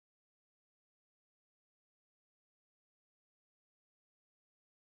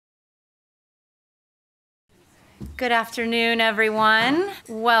Good afternoon, everyone.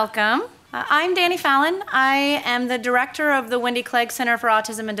 Welcome. I'm Dani Fallin. I am the director of the Wendy Klag Center for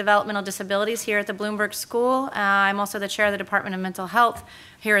Autism and Developmental Disabilities here at the Bloomberg School. I'm also the chair of the Department of Mental Health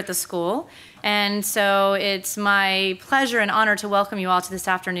here at the school. And so it's my pleasure and honor to welcome you all to this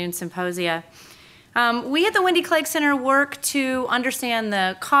afternoon's symposia. We at the Wendy Klag Center work to understand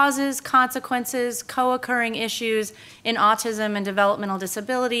the causes, consequences, co-occurring issues in autism and developmental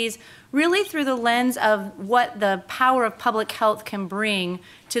disabilities, really through the lens of what the power of public health can bring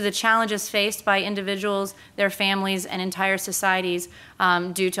to the challenges faced by individuals, their families, and entire societies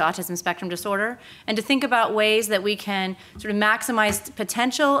due to autism spectrum disorder, and to think about ways that we can sort of maximize the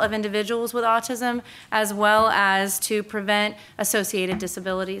potential of individuals with autism, as well as to prevent associated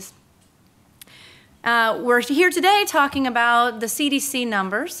disabilities. We're here today talking about the CDC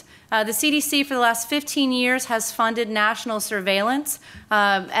numbers. The CDC for the last 15 years has funded national surveillance,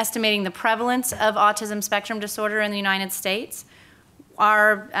 estimating the prevalence of autism spectrum disorder in the United States.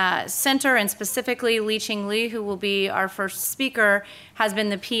 Our center, and specifically Li-Ching Lee, who will be our first speaker, has been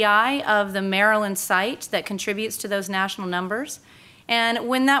the PI of the Maryland site that contributes to those national numbers. And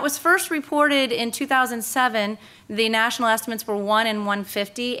when that was first reported in 2007, the national estimates were 1 in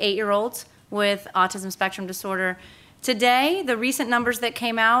 150 8-year-olds with autism spectrum disorder. Today, the recent numbers that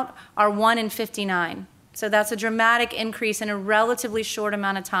came out are 1 in 59. So that's a dramatic increase in a relatively short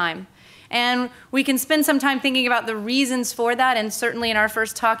amount of time. And we can spend some time thinking about the reasons for that, and certainly in our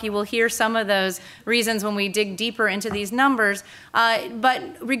first talk you will hear some of those reasons when we dig deeper into these numbers. But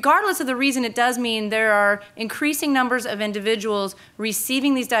regardless of the reason, it does mean there are increasing numbers of individuals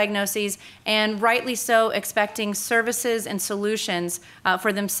receiving these diagnoses, and rightly so expecting services and solutions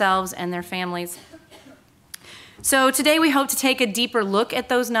for themselves and their families. So today we hope to take a deeper look at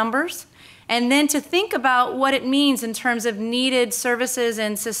those numbers, and then to think about what it means in terms of needed services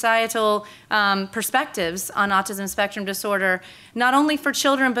and societal perspectives on autism spectrum disorder, not only for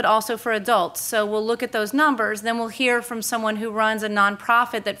children but also for adults. So we'll look at those numbers, then we'll hear from someone who runs a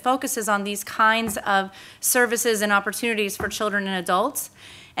nonprofit that focuses on these kinds of services and opportunities for children and adults.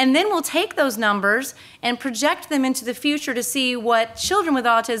 And then we'll take those numbers and project them into the future to see what children with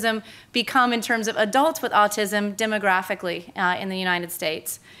autism become in terms of adults with autism demographically in the United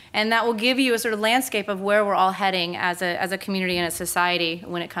States. And that will give you a sort of landscape of where we're all heading as a community and a society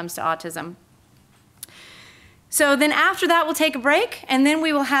when it comes to autism. So then after that, we'll take a break, and then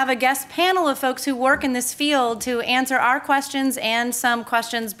we will have a guest panel of folks who work in this field to answer our questions and some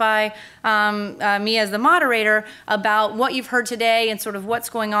questions by me as the moderator about what you've heard today and sort of what's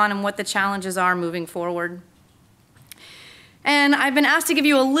going on and what the challenges are moving forward. And I've been asked to give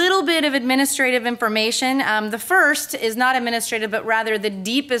you a little bit of administrative information. The first is not administrative, but rather the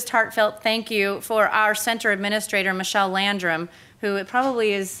deepest heartfelt thank you for our center administrator, Michelle Landrum, who it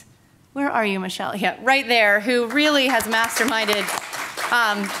probably is. Where are you, Michelle? Yeah, right there, who really has masterminded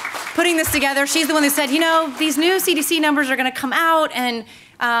putting this together. She's the one that said, you know, these new CDC numbers are going to come out, and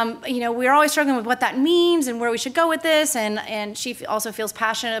you know, we're always struggling with what that means and where we should go with this. And she also feels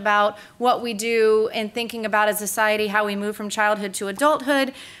passionate about what we do in thinking about as a society, how we move from childhood to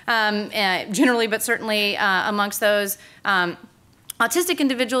adulthood, generally, but certainly amongst those autistic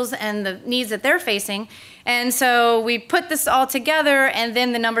individuals and the needs that they're facing. And so we put this all together, and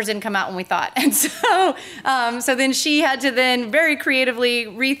then the numbers didn't come out when we thought. And so, so then she had to then very creatively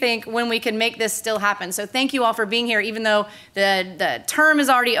rethink when we could make this still happen. So thank you all for being here, even though the term is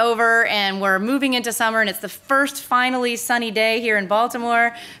already over and we're moving into summer, and it's the first finally sunny day here in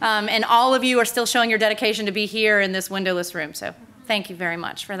Baltimore. And all of you are still showing your dedication to be here in this windowless room. So thank you very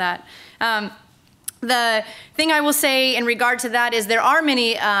much for that. The thing I will say in regard to that is there are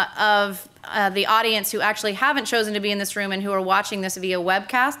many of the audience who actually haven't chosen to be in this room and who are watching this via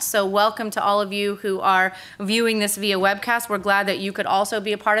webcast. So welcome to all of you who are viewing this via webcast. We're glad that you could also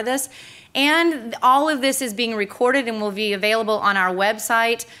be a part of this. And all of this is being recorded and will be available on our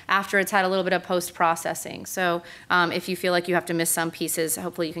website after it's had a little bit of post-processing. So if you feel like you have to miss some pieces,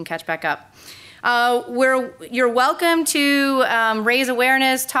 hopefully you can catch back up. You're welcome to raise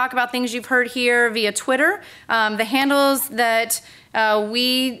awareness, talk about things you've heard here via Twitter. The handles that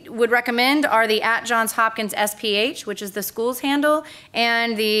we would recommend are the @JohnsHopkinsSPH, which is the school's handle,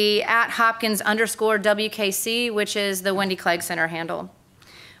 and the @Hopkins_WKC, which is the Wendy Klag Center handle.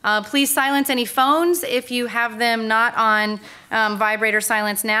 Please silence any phones if you have them not on vibrator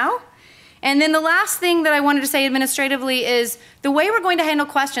silence now. And then the last thing that I wanted to say administratively is the way we're going to handle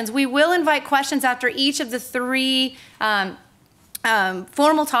questions. We will invite questions after each of the 3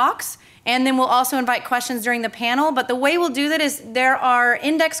 formal talks. And then we'll also invite questions during the panel. But the way we'll do that is there are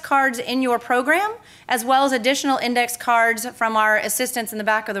index cards in your program, as well as additional index cards from our assistants in the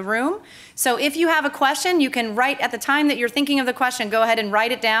back of the room. So if you have a question, you can write at the time that you're thinking of the question, go ahead and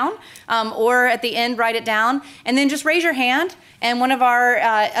write it down, or at the end, write it down. And then just raise your hand, and one of our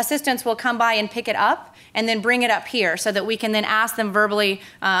assistants will come by and pick it up and then bring it up here so that we can then ask them verbally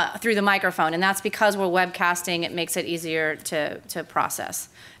through the microphone. And that's because we're webcasting, it makes it easier to process.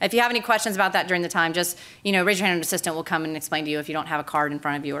 If you have any questions about that during the time, just raise your hand and an assistant will come and explain to you if you don't have a card in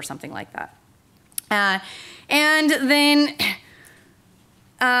front of you or something like that. And then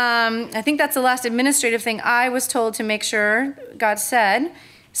I think that's the last administrative thing I was told to make sure got said.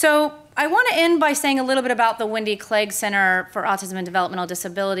 So I want to end by saying a little bit about the Wendy Klag Center for Autism and Developmental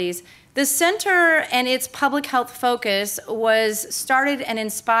Disabilities. The center and its public health focus was started and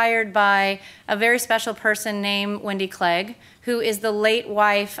inspired by a very special person named Wendy Klag, who is the late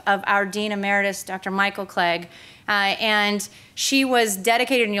wife of our Dean Emeritus, Dr. Michael Klag. And she was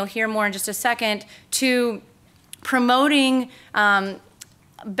dedicated, and you'll hear more in just a second, to promoting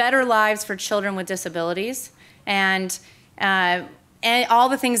better lives for children with disabilities. And all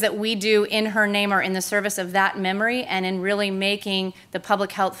the things that we do in her name are in the service of that memory and in really making the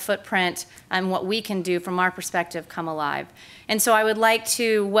public health footprint and what we can do from our perspective come alive. And so I would like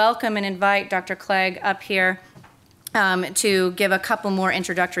to welcome and invite Dr. Klag up here to give a couple more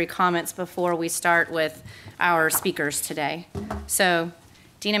introductory comments before we start with our speakers today. So,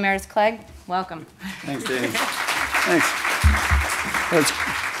 Dean Emeritus Klag, welcome. Thanks, Dani. Thanks.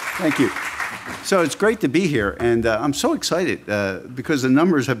 Thank you. So it's great to be here, and I'm so excited because the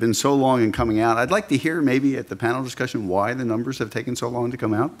numbers have been so long in coming out. I'd like to hear maybe at the panel discussion why the numbers have taken so long to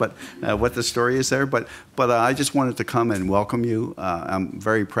come out, but what the story is there. But I just wanted to come and welcome you. I'm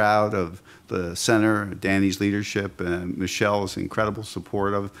very proud of the center, Dani's leadership, and Michelle's incredible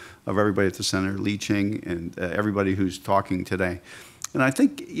support of everybody at the center, Li-Ching, and everybody who's talking today. And I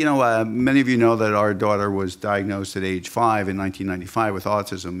think, many of you know that our daughter was diagnosed at age 5 in 1995 with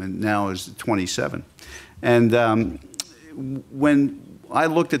autism, and now is 27. And when I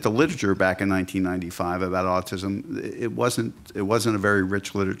looked at the literature back in 1995 about autism, it wasn't a very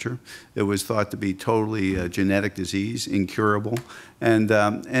rich literature. It was thought to be totally a genetic disease, incurable.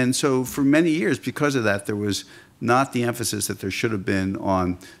 And so for many years, because of that, there was not the emphasis that there should have been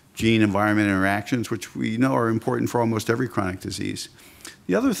on gene-environment interactions, which we know are important for almost every chronic disease.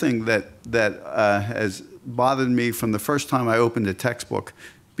 The other thing that has bothered me from the first time I opened a textbook,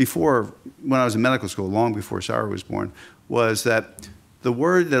 when I was in medical school, long before Sarah was born, was that the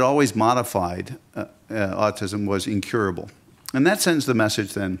word that always modified autism was incurable. And that sends the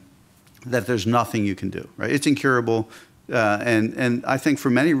message then that there's nothing you can do, right? It's incurable, and I think for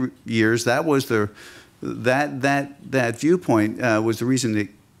many years that was that viewpoint was the reason that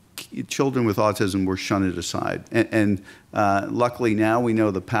children with autism were shunned aside. And luckily now we know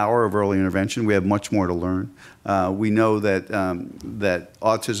the power of early intervention. We have much more to learn. We know that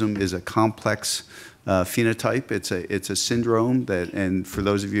autism is a complex phenotype. It's a syndrome and for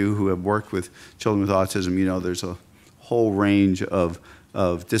those of you who have worked with children with autism, there's a whole range of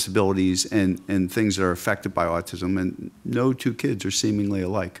disabilities and things that are affected by autism, and no two kids are seemingly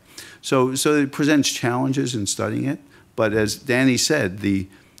alike. So it presents challenges in studying it, but as Dani said, the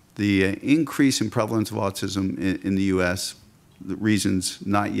increase in prevalence of autism in the U.S., the reasons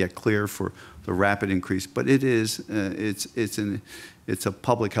not yet clear for the rapid increase, but it's a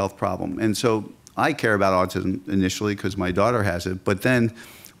public health problem. And so I care about autism initially because my daughter has it, but then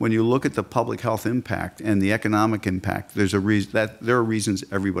when you look at the public health impact and the economic impact, there are reasons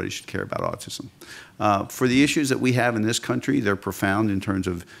everybody should care about autism. For the issues that we have in this country, they're profound in terms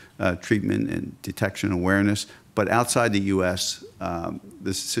of treatment and detection awareness. But outside the U.S.,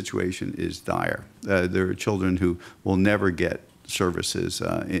 this situation is dire. There are children who will never get services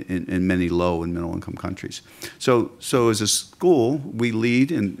in many low and middle income countries. So as a school, we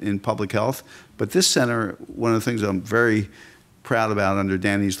lead in public health. But this center, one of the things I'm very proud about under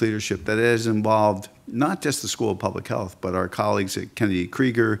Dani's leadership, that it has involved not just the School of Public Health, but our colleagues at Kennedy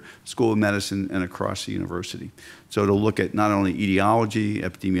Krieger School of Medicine and across the university. So to look at not only etiology,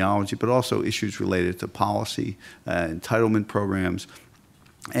 epidemiology, but also issues related to policy, entitlement programs.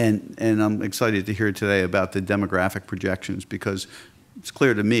 And I'm excited to hear today about the demographic projections, because it's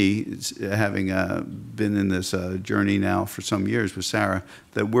clear to me, having been in this journey now for some years with Sarah,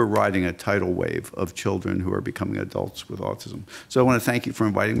 that we're riding a tidal wave of children who are becoming adults with autism. So I want to thank you for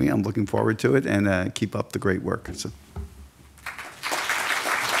inviting me. I'm looking forward to it, and keep up the great work. So.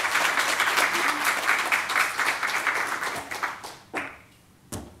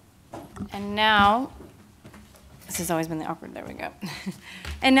 And now, This has always been the awkward, there we go.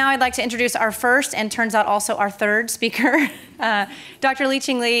 And now I'd like to introduce our first, and turns out also our third speaker. Dr.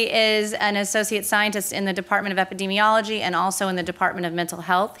 Li-Ching Lee is an associate scientist in the Department of Epidemiology and also in the Department of Mental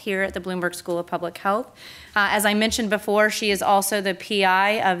Health here at the Bloomberg School of Public Health. As I mentioned before, she is also the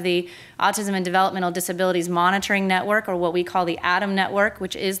PI of the Autism and Developmental Disabilities Monitoring Network, or what we call the ADAM network,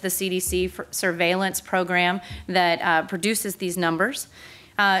 which is the CDC surveillance program that produces these numbers.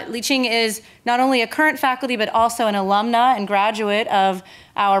 Li-Ching is not only a current faculty, but also an alumna and graduate of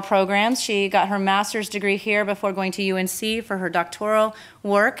our programs. She got her master's degree here before going to UNC for her doctoral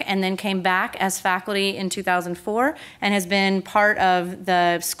work, and then came back as faculty in 2004, and has been part of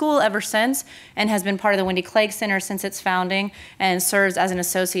the school ever since, and has been part of the Wendy Klag Center since its founding, and serves as an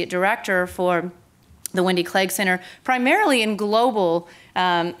associate director for the Wendy Klag Center, primarily in global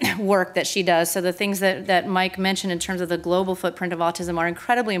work that she does. So the things that Mike mentioned in terms of the global footprint of autism are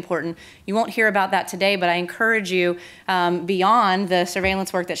incredibly important. You won't hear about that today, but I encourage you, beyond the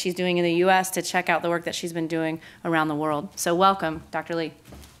surveillance work that she's doing in the US, to check out the work that she's been doing around the world. So welcome, Dr. Lee.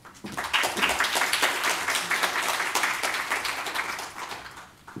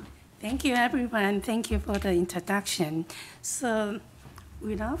 Thank you, everyone. Thank you for the introduction. So,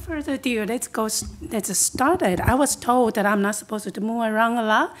 without further ado, let's start it. I was told that I'm not supposed to move around a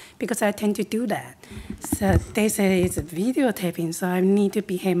lot because I tend to do that. So they say it's videotaping, so I need to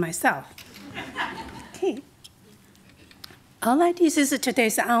behave myself. Okay. All right, this is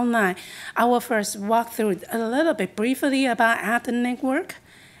today's outline. I will first walk through a little bit briefly about ADAM network,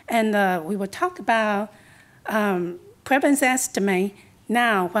 and we will talk about prevalence estimate,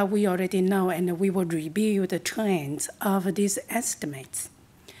 now what we already know, and we will review the trends of these estimates.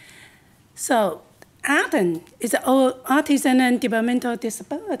 So ADAM is the Autism and Developmental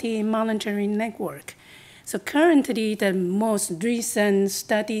Disability Monitoring Network. So currently, the most recent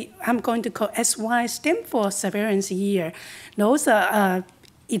study, I'm going to call SY, stand for surveillance year. Those are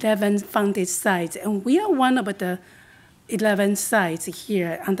 11 funded sites, and we are one of the 11 sites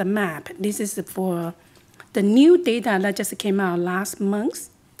here on the map. This is for the new data that just came out last month,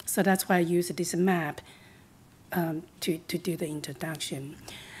 so that's why I use this map to do the introduction.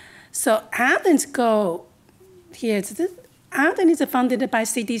 So ADAM's goal here is ADAM is funded by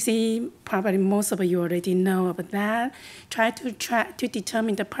CDC. Probably most of you already know about that. Try to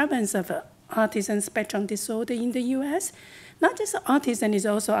determine the prevalence of autism spectrum disorder in the U.S. Not just autism, it's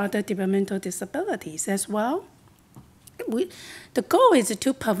also other developmental disabilities as well. The goal is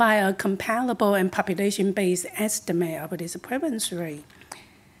to provide a comparable and population-based estimate of this prevalence rate.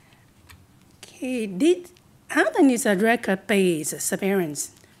 Okay, ADAM is a record-based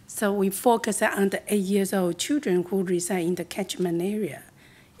surveillance. So we focus on the 8-year-old children who reside in the catchment area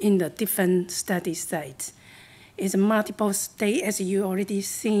in the different study sites. It's multiple states, as you already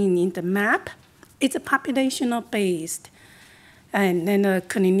seen in the map. It's a populational-based, and then the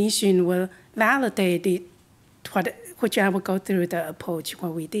clinician will validate it, which I will go through the approach,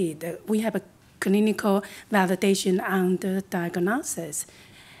 what we did. We have a clinical validation on the diagnosis.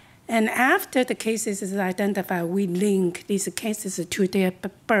 And after the cases is identified, we link these cases to their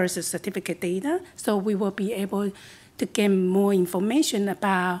birth certificate data, so we will be able to get more information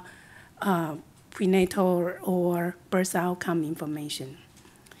about prenatal or birth outcome information.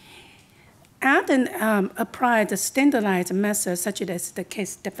 ADAM applied the standardized methods such as the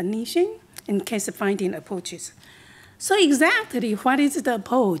case definition and case finding approaches. So exactly what is the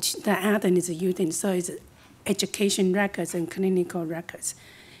approach that ADAM is using? So it's education records and clinical records.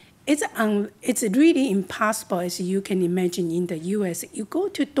 It's really impossible, as you can imagine in the US. You go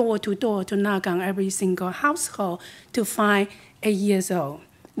to door to knock on every single household to find 8 years old.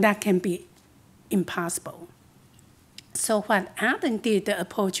 That can be impossible. So what ADAM did, the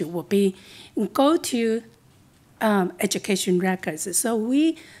approach would be go to education records. So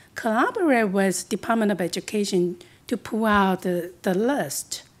we collaborate with Department of Education to pull out the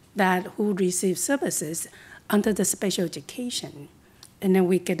list that who receive services under the special education. And then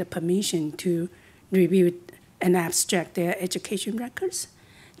we get the permission to review and abstract their education records.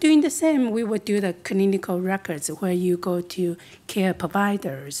 Doing the same, we would do the clinical records where you go to care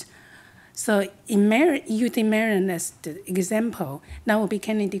providers. So using Maryland as the example, that will be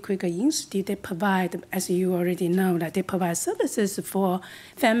Kennedy Krieger Institute. They provide, as you already know, that they provide services for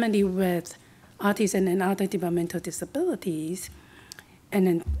family with autism and other developmental disabilities. And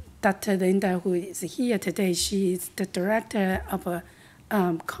then Dr. Linda, who is here today, she is the director of a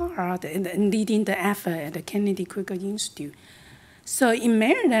CARD and leading the effort at the Kennedy Krieger Institute. So in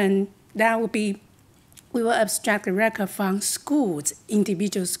Maryland, that would be, we will abstract the record from schools,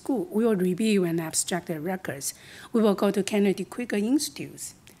 individual schools. We will review and abstract the records. We will go to Kennedy Krieger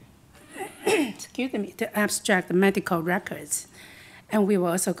Institutes. excuse me, to abstract medical records. And we will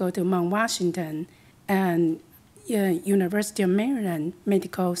also go to Mount Washington and University of Maryland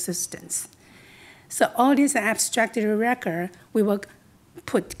medical assistants. So all these abstracted records, we will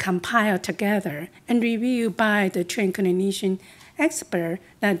compile together and review by the trained clinician expert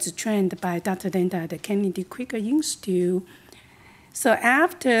that's trained by Dr. Linda at the Kennedy Quicker Institute. So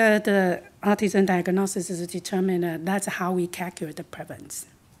after the autism diagnosis is determined, that's how we calculate the prevalence.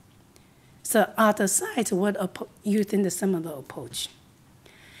 So other sites would use in the similar approach.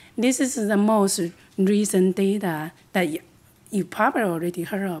 This is the most recent data that you probably already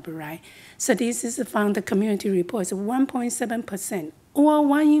heard of, right? So this is from the community reports, 1.7%, or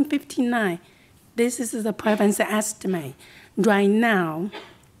 1 in 59. This is the prevalence estimate. Right now,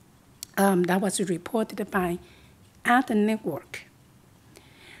 that was reported by Other Network.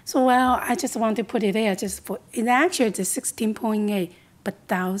 So, well, I just want to put it there it actually it's 16.8, but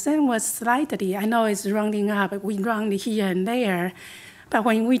 1,000 was slightly, I know it's rounding up, we round here and there, but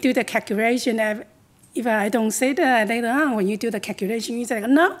when we do the calculation, if I don't say that later on, when you do the calculation, you say,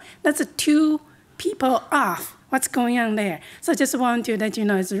 no, that's 2 people off. What's going on there? So I just want to let you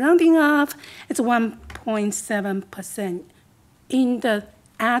know it's rounding off. It's 1.7% in the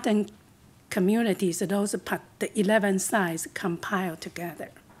Adam communities, those the 11 sites compiled together.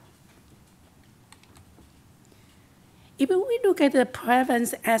 If we look at the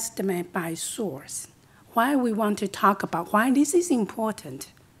prevalence estimate by source, why we want to talk about why this is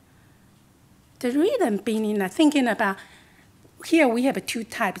important. The reason being, thinking about, here we have 2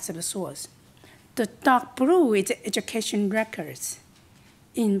 types of source. The dark blue is education records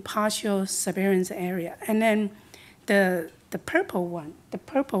in partial surveillance area. And then the purple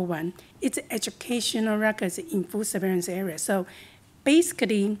one is educational records in full surveillance area. So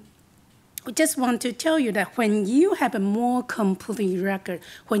basically, we just want to tell you that when you have a more complete record,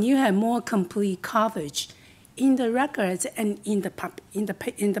 when you have more complete coverage in the records and in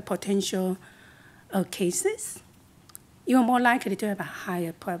the potential cases, you are more likely to have a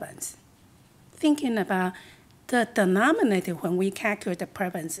higher prevalence. Thinking about the denominator when we calculate the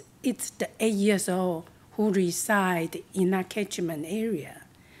prevalence, it's the 8 years old who reside in that catchment area.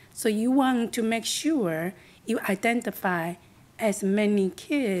 So you want to make sure you identify as many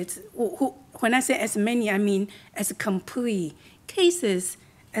kids, when I say as many, I mean as complete cases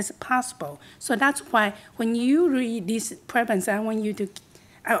as possible. So that's why when you read this prevalence, I want you to,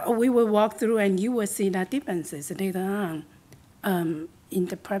 we will walk through and you will see the differences later on in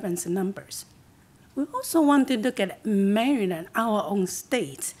the prevalence numbers. We also want to look at Maryland, our own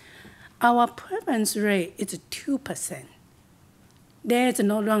state. Our prevalence rate is 2%. There's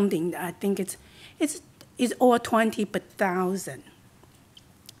no rounding. I think it's over 20 per 1,000.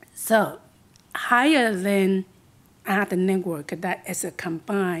 So higher than Other Network that is a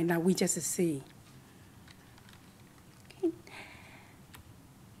combined that we just see. Okay.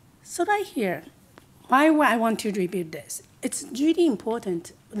 So right here, why I want to review this? It's really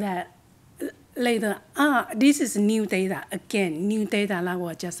important that later on, this is new data, again, new data that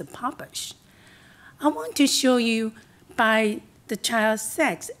was just published. I want to show you by the child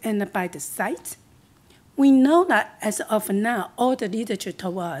sex and by the site. We know that as of now, all the literature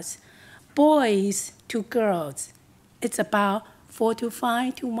told us, boys to girls, it's about 4 to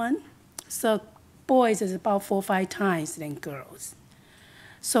 5 to 1. So boys is about 4 or 5 times than girls.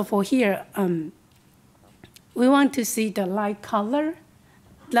 So for here, we want to see the light color.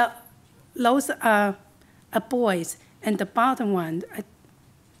 Those are boys, and the bottom one,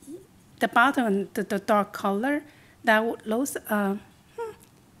 the dark color, those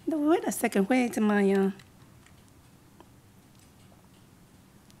wait a second, where's my,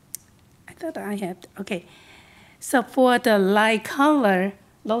 I thought I had, okay. So for the light color,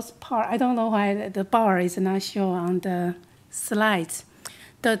 those part, I don't know why the bar is not shown on the slides.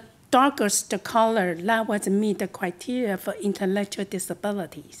 The darkest color, that was meet the criteria for intellectual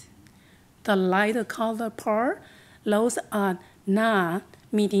disabilities. The lighter color part, those are not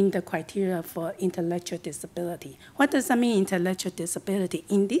meeting the criteria for intellectual disability. What does that mean, intellectual disability?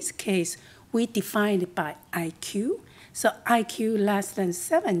 In this case, we define it by IQ. So IQ less than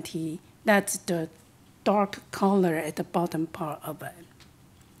 70, that's the dark color at the bottom part of it.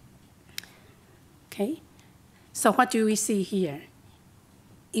 Okay, so what do we see here?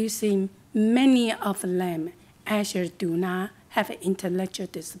 You see many of them actually do not have an intellectual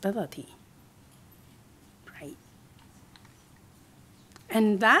disability.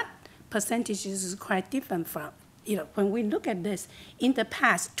 And that percentage is quite different from, when we look at this, in the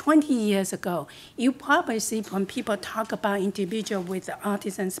past, 20 years ago, you probably see when people talk about individuals with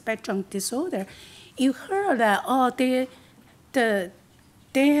autism spectrum disorder, you heard that,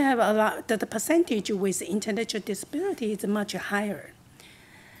 they have a lot, the percentage with intellectual disability is much higher.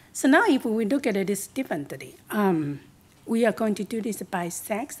 So now if we look at this differently, we are going to do this by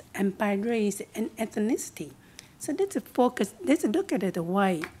sex and by race and ethnicity. So let's focus, let's look at the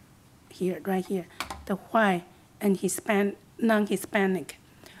white here, right here, the white and non-Hispanic.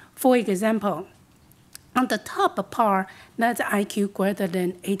 For example, on the top part, that's IQ greater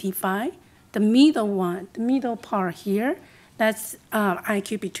than 85. The middle one, the middle part here, that's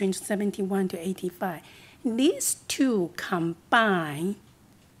IQ between 71 to 85. These two combine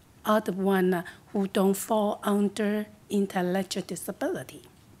are the one who don't fall under intellectual disability.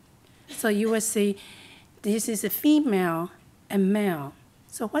 So you will see this is a female and male.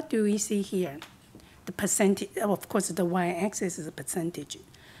 So what do we see here? The percentage, of course, the y-axis is a percentage.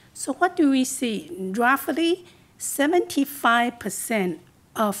 So what do we see? Roughly 75%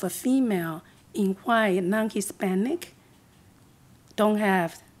 of a female in white non-Hispanic don't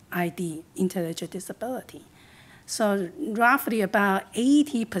have ID, intellectual disability. So roughly about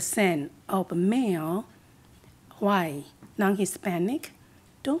 80% of male white non-Hispanic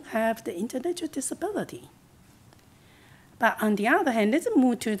don't have the intellectual disability. But on the other hand, let's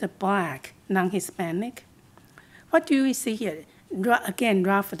move to the black non-Hispanic. What do we see here? Again,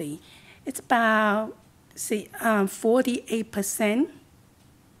 roughly, it's about 48%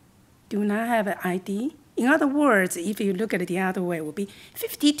 do not have an ID. In other words, if you look at it the other way, it would be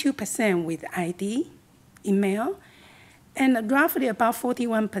 52% with ID in male, and roughly about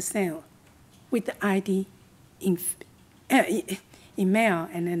 41% with the ID in male,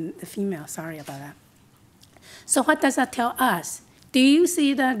 and then the female, sorry about that. So what does that tell us? Do you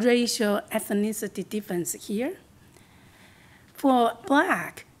see the racial ethnicity difference here? For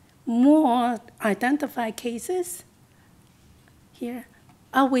black, more identified cases here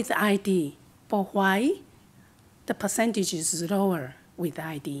are with ID. For white, the percentage is lower with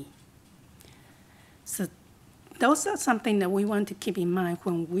ID. So those are something that we want to keep in mind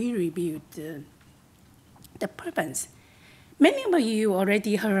when we review the prevalence. Many of you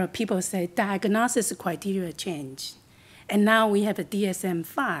already heard people say diagnosis criteria change. And now we have a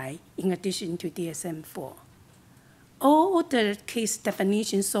DSM-5 in addition to DSM-4. All the case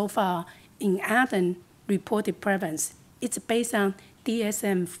definitions so far in Adam reported prevalence, it's based on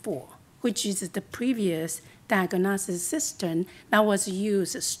DSM-4, which is the previous diagnosis system that was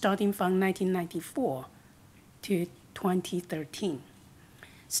used starting from 1994 to 2013.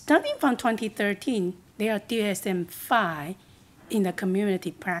 Starting from 2013, there are DSM-5 in the community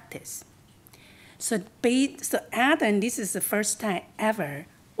practice. So Adam, this is the first time ever,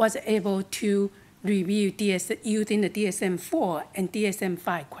 was able to review using the DSM-4 and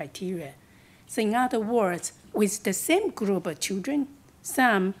DSM-5 criteria. So in other words, with the same group of children,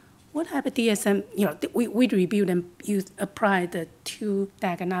 some would have a DSM, we review and apply the two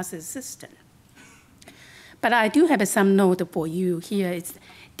diagnosis system. But I do have some note for you here. It's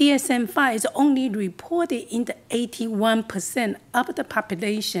DSM-5 is only reported in the 81% of the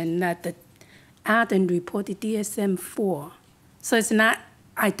population that the Adam reported DSM-4. So it's not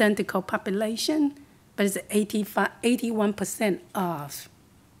identical population, but it's 81% of.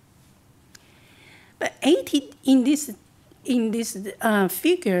 But in these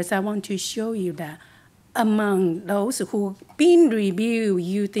figures, I want to show you that among those who've been reviewed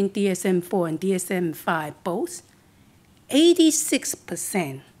using DSM-4 and DSM-5 both,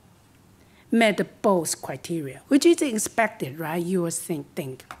 86% met both criteria, which is expected, right? You would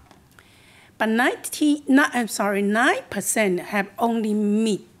think. But 9% have only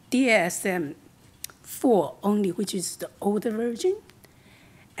meet DSM-4 only, which is the older version,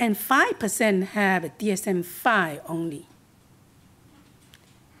 and 5% have DSM-5 only.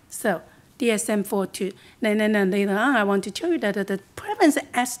 So DSM-4 too. Then later on, I want to show you that the prevalence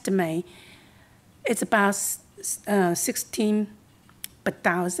estimate is about 16 per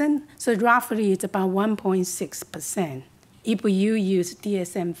thousand. So roughly it's about 1.6% if you use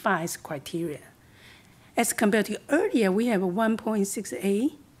DSM-5's criteria. As compared to earlier, we have a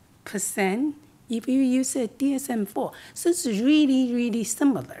 1.68% if you use a DSM-4. So it's really, really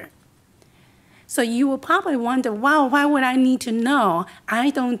similar. So you will probably wonder, wow, why would I need to know?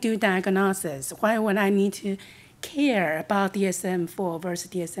 I don't do diagnosis. Why would I need to care about DSM-4 versus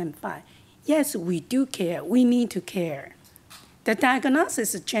DSM-5? Yes, we do care. We need to care. The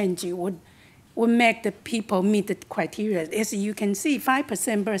diagnosis change would make the people meet the criteria. As you can see,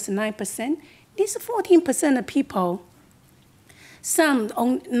 5% versus 9%. These 14% of people, 9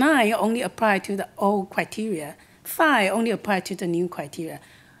 only apply to the old criteria. 5 only apply to the new criteria.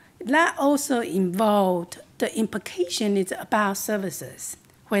 That also involved, the implication is about services,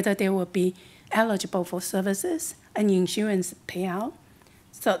 whether they will be eligible for services and insurance payout.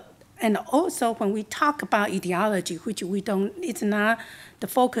 So, and also when we talk about etiology, which it's not the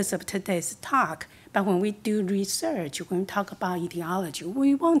focus of today's talk, but when we do research, when we talk about etiology,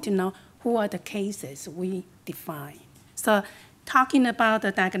 we want to know who are the cases we define. So talking about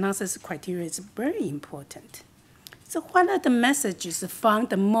the diagnosis criteria is very important. So what are the messages from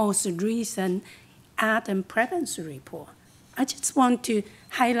the most recent Autism Prevalence report? I just want to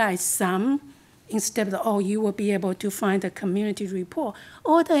highlight some instead of, you will be able to find the community report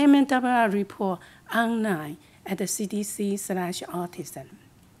or the MNWR report online at the CDC/Autism.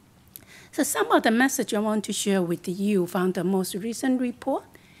 So some of the message I want to share with you from the most recent report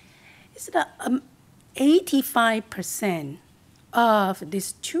is that 85% of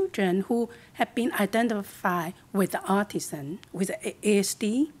these children who have been identified with autism, with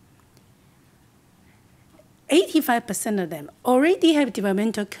ASD, 85% of them already have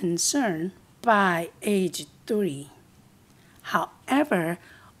developmental concern by age 3. However,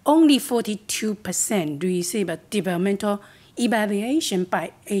 only 42% receive a developmental evaluation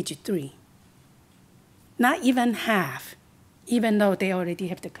by age 3. Not even half, even though they already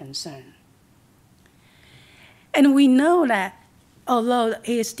have the concern. And we know that although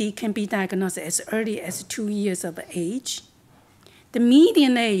ASD can be diagnosed as early as 2 years of age, the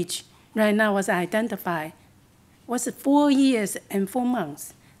median age right now was identified was 4 years and 4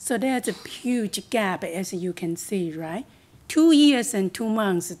 months. So there's a huge gap, as you can see, right? 2 years and 2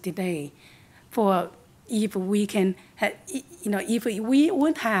 months today for if we can have, if we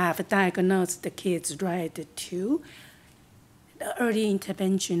would have diagnosed the kids right to, the early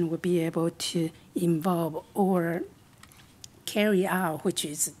intervention would be able to involve or carry out, which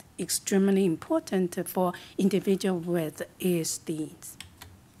is extremely important for individuals with ASDs.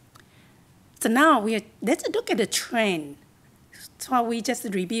 So now let's look at the trend. So what we just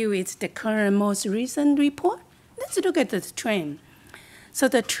reviewed is the current most recent report. Let's look at the trend. So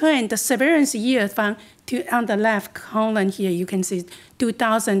the trend, the surveillance year found on the left column here, you can see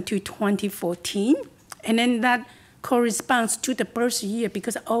 2000 to 2014. And then that corresponds to the birth year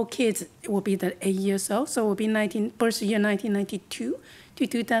because all kids will be 8 years old. So it will be birth year 1992 to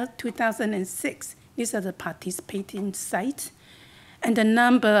 2006. These are the participating sites. And the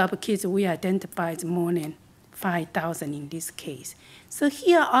number of kids we identified is more than 5,000 in this case. So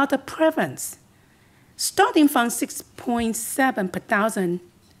here are the prevalence. Starting from 6.7 per thousand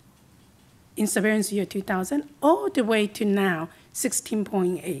in surveillance year 2000, all the way to now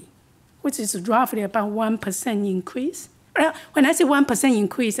 16.8, which is roughly about 1% increase. When I say 1%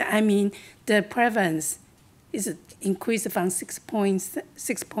 increase, I mean the prevalence is increased from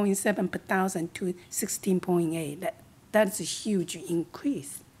 6.7 per thousand to 16.8. That's a huge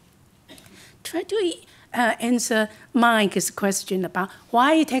increase. Try to answer Mike's question about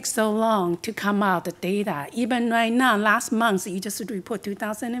why it takes so long to come out the data. Even right now, last month, you just report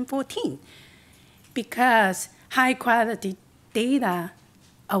 2014. Because high quality data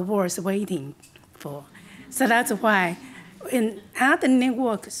are worth waiting for. So that's why other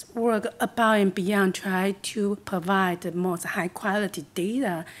networks work above and beyond, try to provide the most high quality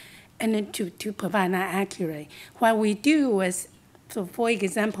data and to provide that accurate. What we do is, so for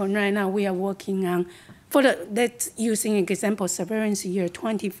example, right now we are working on, let's using an example, surveillance year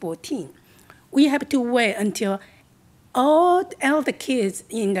 2014. We have to wait until all the kids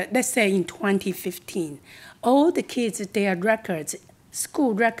let's say in 2015, all the kids, their records,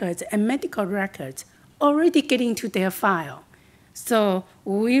 school records and medical records already get into their file. So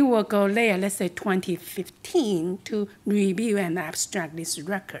we will go there, let's say 2015, to review and abstract these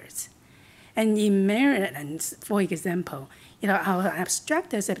records. And in Maryland, for example, our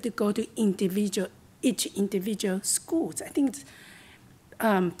abstractors have to go to each individual schools. I think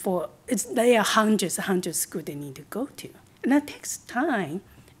there are hundreds of schools they need to go to. And that takes time.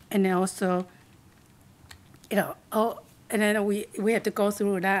 And also, and then we have to go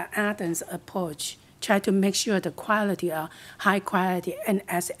through that Athens approach, try to make sure the quality are high quality and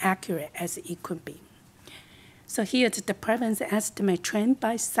as accurate as it could be. So here's the prevalence estimate trend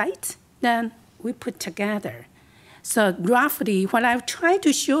by site. Then we put together. So roughly, what I've tried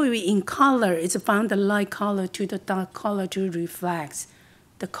to show you in color is from the light color to the dark color to reflect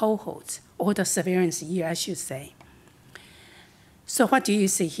the cohorts, or the surveillance year, I should say. So what do you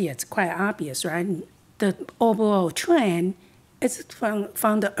see here? It's quite obvious, right? The overall trend is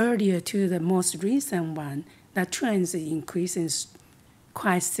from the earlier to the most recent one. That trend is increasing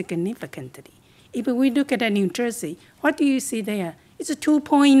quite significantly. If we look at New Jersey, what do you see there? It's a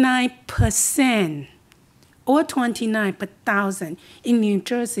 2.9%. Or 29 per thousand in New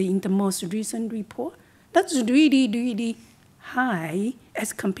Jersey in the most recent report. That's really, really high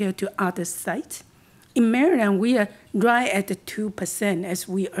as compared to other sites. In Maryland, we are right at the 2%, as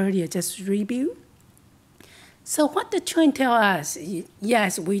we earlier just reviewed. So what the trend tell us,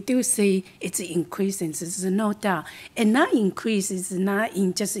 yes, we do see it's increasing, there's no doubt. And that increase is not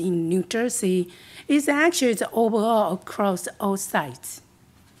just in New Jersey, it's actually overall across all sites.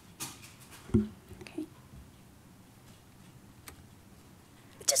 Okay.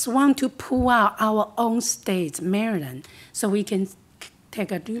 I just want to pull out our own state, Maryland, so we can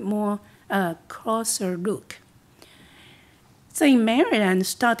take a more closer look. So in Maryland,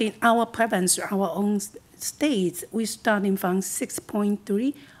 starting our prevalence, our own states, we're starting from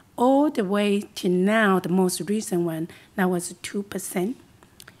 6.3 all the way to now, the most recent one, that was 2%.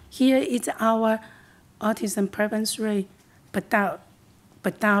 Here is our autism prevalence rate per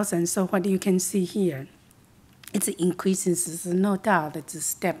thousand. So what you can see here, it's increasing, there's no doubt, it's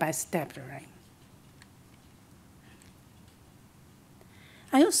step by step, right?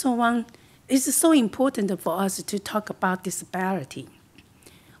 I also want, it's so important for us to talk about disparity.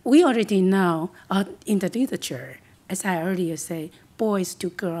 We already know in the literature, as I earlier said, boys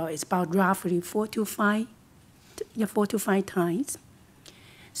to girls is about roughly 4 to 5 times.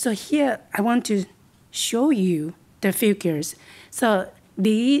 So here I want to show you the figures. So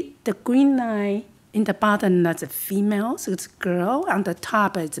the green line in the bottom, that's a female, so it's girl. On the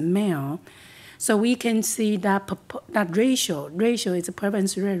top, it's male. So we can see that ratio is a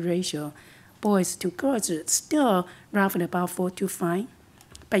prevalence rate ratio. Boys to girls is still roughly about 4 to 5.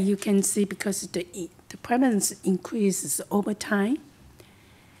 But you can see because the prevalence increases over time,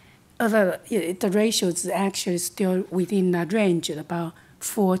 the ratio is actually still within that range at about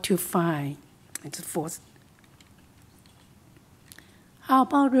 4 to 5. It's 4. How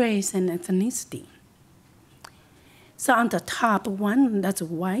about race and ethnicity? So on the top one, that's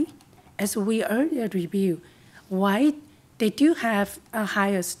white. As we earlier reviewed, white, they do have a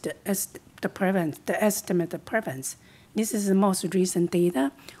highest the prevalence, the estimated prevalence. This is the most recent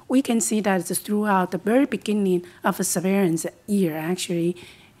data. We can see that it's throughout the very beginning of the surveillance year, actually.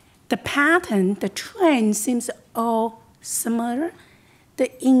 The pattern, the trend seems all similar.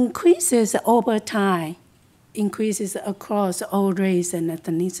 The increases over time, increases across all race and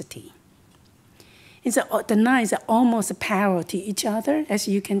ethnicity. The lines are almost parallel to each other, as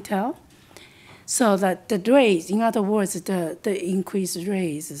you can tell. So that the rates, in other words, the increased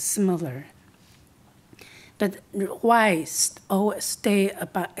rates is similar. But whites always stay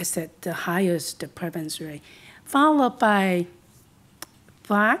about at the highest prevalence rate, followed by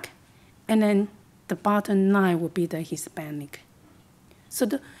black, and then the bottom line would be the Hispanic. So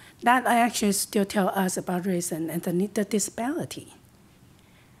that actually still tell us about race and the disparity.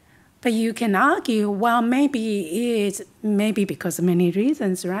 But you can argue, well, maybe it's because of many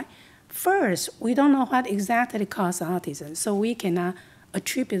reasons, right? First, we don't know what exactly causes autism, so we cannot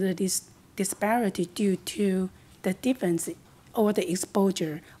attribute this disparity due to the difference or the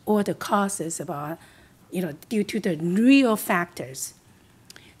exposure or the causes about, due to the real factors.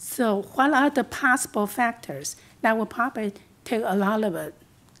 So what are the possible factors that will probably take a lot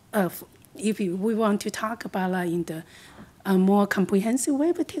of if we want to talk about in the more comprehensive way,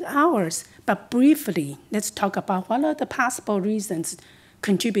 it will take hours. But briefly, let's talk about what are the possible reasons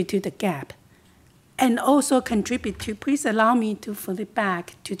contribute to the gap. And also contribute to, please allow me to flip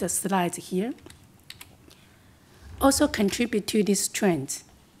back to the slides here. Also contribute to this trend.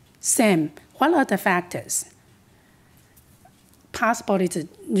 Same, what are the factors? Possibly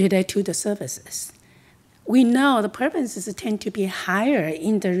related to the services. We know the prevalences tend to be higher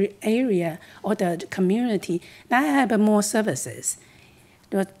in the area or the community that have more services.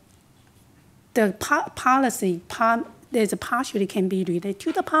 The policy, there's a partially can be related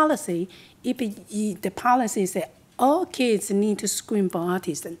to the policy. If the policy says all kids need to screen for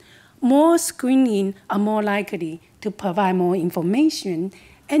autism, more screening are more likely to provide more information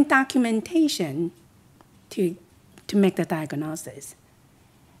and documentation to make the diagnosis.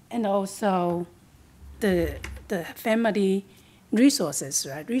 And also the family resources,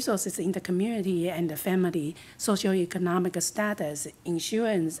 right? Resources in the community and the family socioeconomic status,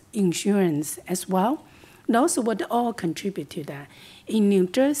 insurance as well. Those would all contribute to that. In New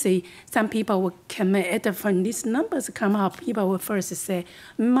Jersey, some people would commit, when these numbers come up, people will first say,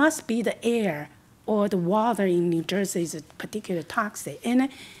 must be the air or the water in New Jersey is particularly toxic. And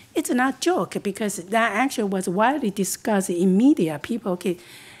it's not a joke because that actually was widely discussed in media.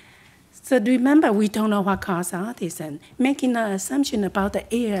 So remember, we don't know what causes autism. Making an assumption about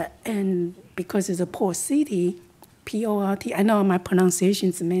the air and because it's a poor city, P-O-R-T, I know my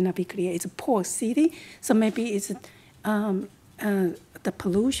pronunciations may not be clear, it's a poor city, so maybe it's the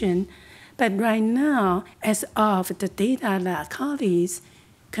pollution. But right now, as of the data that colleagues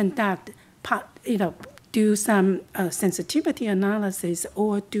conduct, do some sensitivity analysis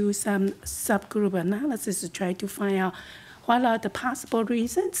or do some subgroup analysis to try to find out what are the possible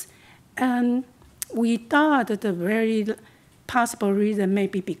reasons. And we thought that the very possible reason may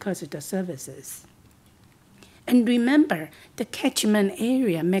be because of the services. And remember, the catchment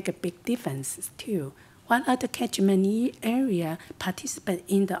area make a big difference too. What are the catchment area participants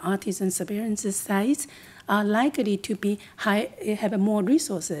in the autism surveillance sites are likely to be have more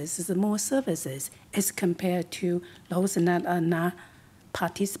resources, more services, as compared to those that are not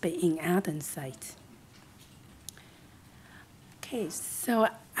participating in other sites. Okay, so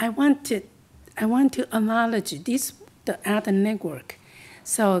I want to acknowledge the other network.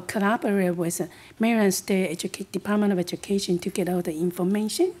 So collaborate with Maryland State Department of Education to get all the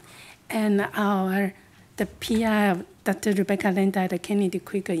information, and the PI of Dr. Rebecca Landa at the Kennedy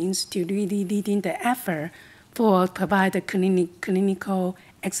Krieger Institute really leading the effort for provide the clinical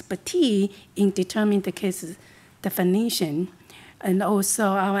expertise in determining the case definition. And also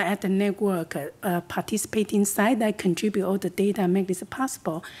our at the network participating site that contribute all the data and make this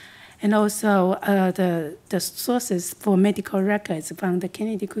possible. And also the sources for medical records from the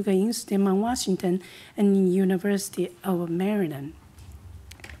Kennedy Krieger Institute in Washington and University of Maryland.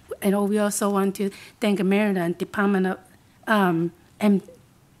 And we also want to thank Maryland Department of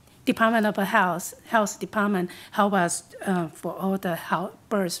Health Department help us for all the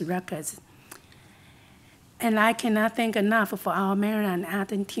birth records. And I cannot thank enough for our Maryland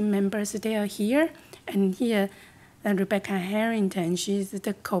Athens team members. They are here, and here Rebecca Harrington, she's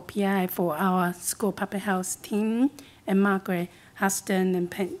the co-PI for our school public health team, and Margaret Huston and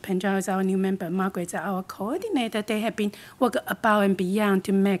Penjal is our new member. Margaret is our coordinator. They have been working above and beyond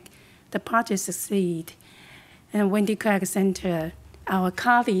to make the project succeed. And Wendy Klag Center, our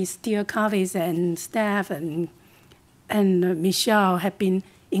colleagues, dear colleagues and staff, and Michelle have been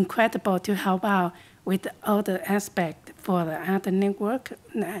incredible to help out with all the aspects for the other network,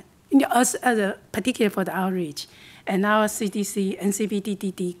 particularly for the outreach. And our CDC and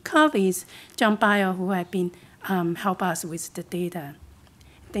CVDDD colleagues, John Bayer, who have been help us with the data.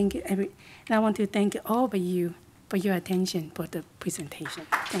 Thank you, and I want to thank all of you for your attention for the presentation.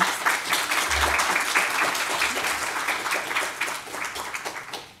 Thanks.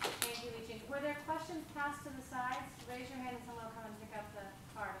 Thank you, Li-Ching. Were there questions passed to the sides? Raise your hand and someone will come and pick up the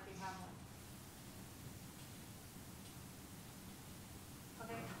card if you have one.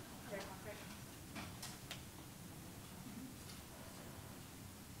 Okay, great.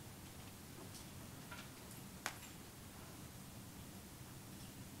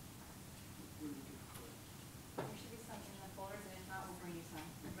 There should be some in the folders, and if not, we'll bring you some.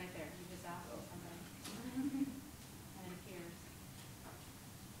 Right there. You just asked for somebody. And it appears.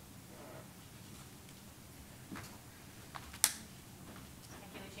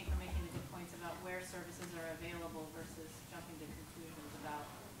 Thank you, Li-Ching, for making the good points about where services are available versus jumping to conclusions about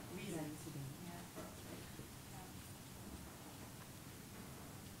reasons. Yeah.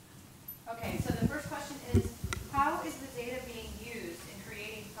 Okay, so the first question is, how is the data being used in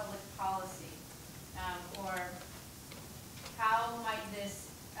creating public policy? Or how might this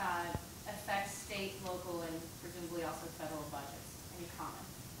affect state, local, and presumably also federal budgets? Any comments?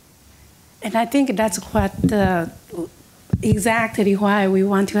 And I think that's what exactly why we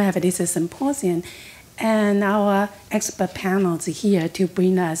want to have this symposium and our expert panels here to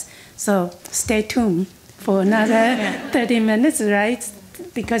bring us. So stay tuned for another 30 minutes, right?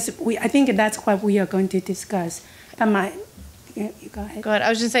 Because I think that's what we are going to discuss. You go ahead. Go ahead. I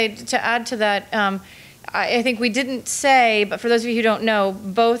was just saying, to add to that, I think we didn't say, but for those of you who don't know,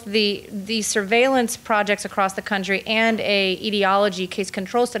 both the surveillance projects across the country and a etiology case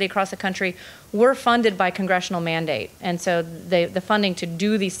control study across the country were funded by congressional mandate. And so the funding to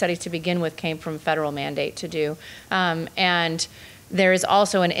do these studies to begin with came from federal mandate to do. And there is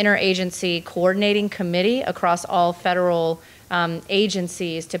also an interagency coordinating committee across all federal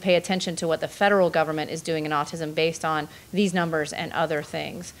agencies to pay attention to what the federal government is doing in autism based on these numbers and other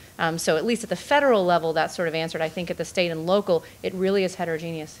things. So at least at the federal level, that's sort of answered. I think at the state and local, it really is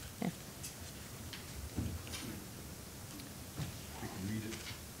heterogeneous. Yeah.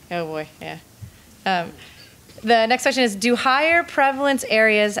 Oh boy, yeah. The next question is, do higher prevalence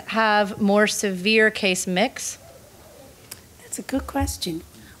areas have more severe case mix? That's a good question.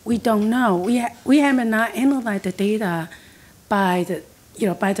 We don't know. We have not analyzed the data by the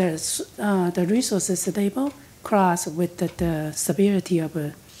resources label cross with the severity of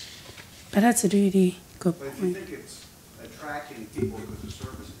it. But that's a really good point. But if you think it's attracting people because of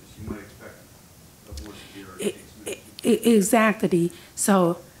services, you might expect a more severe case mix. Exactly.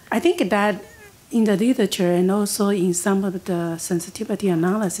 So I think that in the literature and also in some of the sensitivity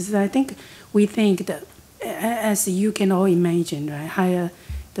analysis, I think we think that, as you can all imagine, right,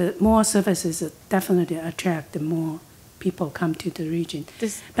 the more services definitely attract, the more people come to the region.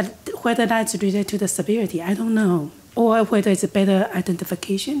 But whether that's related to the severity, I don't know. Or whether it's a better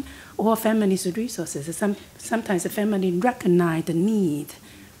identification or families' resources. Sometimes the family recognize the need.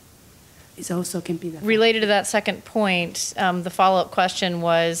 It also can be that. Related to that second point, the follow-up question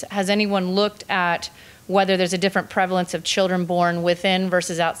was, has anyone looked at whether there's a different prevalence of children born within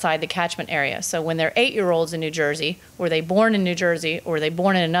versus outside the catchment area? So when they're 8-year-olds in New Jersey, were they born in New Jersey, or were they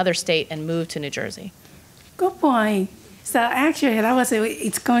born in another state and moved to New Jersey? Good point. So actually,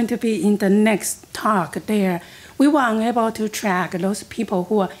 it's going to be in the next talk there. We were unable to track those people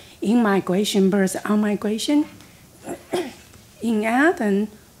who are in migration versus out migration. In Athens,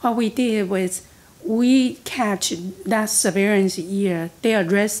 what we did was we catch that surveillance year, they are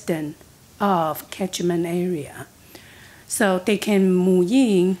resident of catchment area. So they can move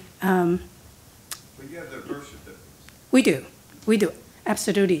in. But you have their birth certificates. We do,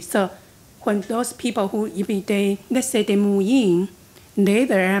 absolutely. So when those people who, if they, let's say they move in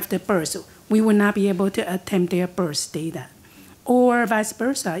later after birth, we will not be able to attempt their birth data. Or vice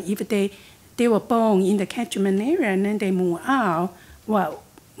versa, if they were born in the catchment area and then they move out, well,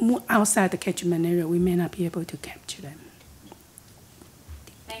 move outside the catchment area, we may not be able to capture them.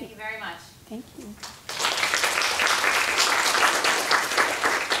 Thank you very much. Thank you.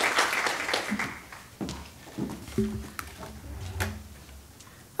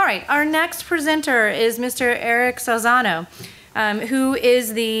 All right, our next presenter is Mr. Eric Salzano, who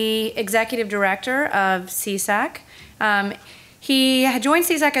is the Executive Director of CSAAC. He had joined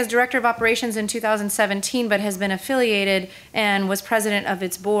CSAAC as Director of Operations in 2017, but has been affiliated and was president of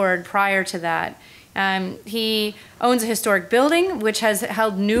its board prior to that. He owns a historic building, which has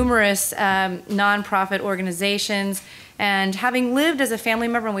held numerous nonprofit organizations. And having lived as a family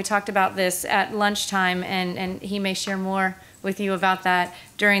member, and we talked about this at lunchtime, and he may share more with you about that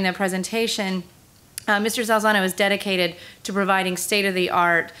during the presentation, Mr. Salzano is dedicated to providing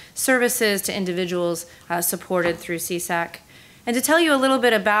state-of-the-art services to individuals supported through CSAAC. And to tell you a little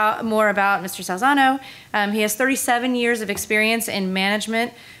bit more about Mr. Salzano, he has 37 years of experience in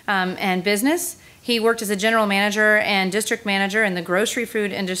management and business. He worked as a general manager and district manager in the grocery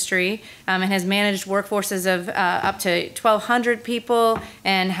food industry and has managed workforces of up to 1,200 people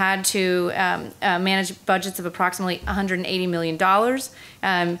and had to manage budgets of approximately $180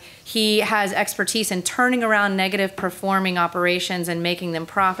 million. He has expertise in turning around negative performing operations and making them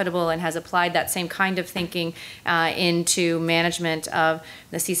profitable, and has applied that same kind of thinking into management of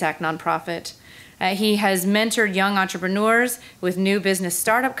the CSAAC nonprofit. He has mentored young entrepreneurs with new business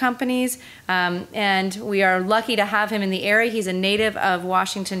startup companies, and we are lucky to have him in the area. He's a native of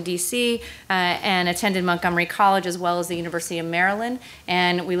Washington, D.C., and attended Montgomery College as well as the University of Maryland.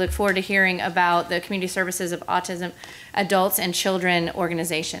 And we look forward to hearing about the Community Services of Autism Adults and Children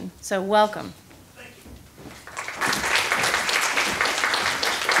organization. So welcome.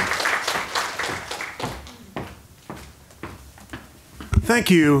 Thank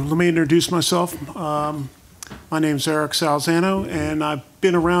you. Let me introduce myself. My name is Eric Salzano, and I've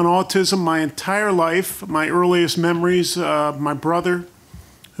been around autism my entire life. My earliest memories, my brother,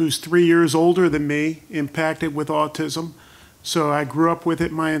 who's 3 years older than me, impacted with autism. So I grew up with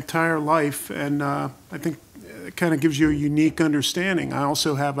it my entire life, and I think it kind of gives you a unique understanding. I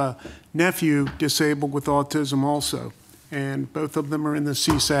also have a nephew disabled with autism also, and both of them are in the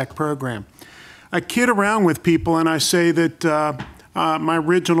CSAAC program. I kid around with people, and I say that my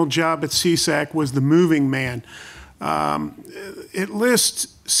original job at CSAAC was the moving man. It lists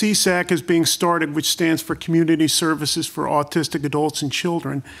CSAAC as being started, which stands for Community Services for Autistic Adults and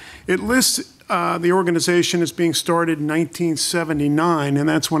Children. It lists the organization as being started in 1979, and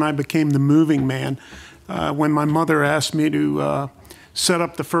that's when I became the moving man, when my mother asked me to set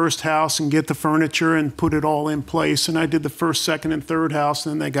up the first house and get the furniture and put it all in place. And I did the first, second, and third house,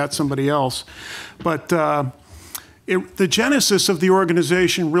 and then they got somebody else. But the genesis of the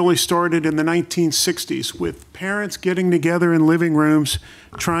organization really started in the 1960s with parents getting together in living rooms,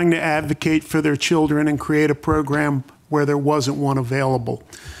 trying to advocate for their children and create a program where there wasn't one available.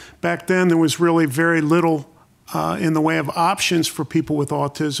 Back then, there was really very little in the way of options for people with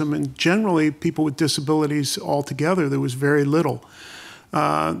autism, and generally people with disabilities altogether. There was very little.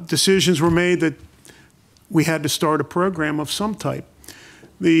 Decisions were made that we had to start a program of some type.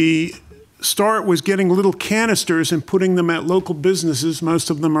 The start was getting little canisters and putting them at local businesses.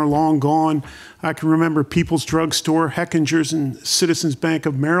 Most of them are long gone. I can remember People's Drug Store, Heckinger's, and Citizens Bank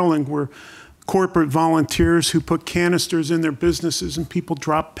of Maryland were corporate volunteers who put canisters in their businesses and people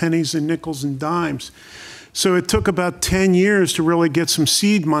drop pennies and nickels and dimes. So it took about 10 years to really get some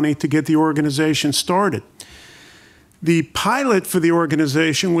seed money to get the organization started. The pilot for the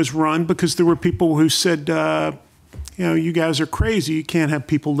organization was run because there were people who said, you know, you guys are crazy. You can't have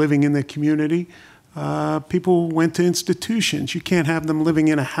people living in the community. People went to institutions. You can't have them living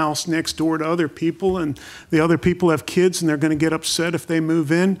in a house next door to other people, and the other people have kids and they're going to get upset if they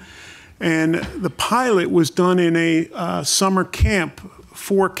move in. And the pilot was done in a summer camp.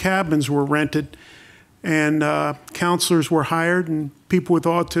 4 cabins were rented, and counselors were hired, and people with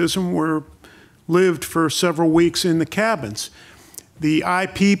autism lived for several weeks in the cabins. The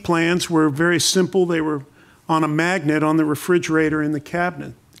IP plans were very simple. They were on a magnet on the refrigerator in the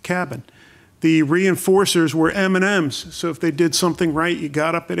cabin. The reinforcers were M&Ms. So if they did something right, you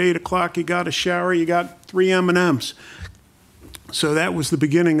got up at 8 o'clock, you got a shower, you got 3 M&Ms. So that was the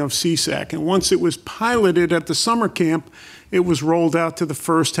beginning of CSAAC. And once it was piloted at the summer camp, it was rolled out to the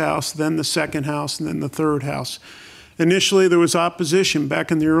first house, then the second house, and then the third house. Initially, there was opposition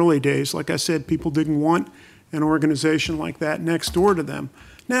back in the early days. Like I said, people didn't want an organization like that next door to them.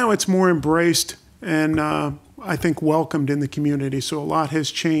 Now it's more embraced and I think welcomed in the community. So a lot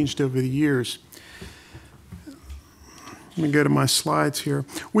has changed over the years. Let me go to my slides here.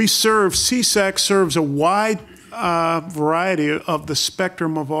 CSAAC serves a wide variety of the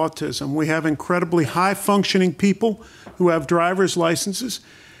spectrum of autism. We have incredibly high functioning people who have driver's licenses,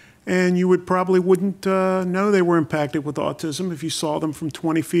 and you wouldn't know they were impacted with autism. If you saw them from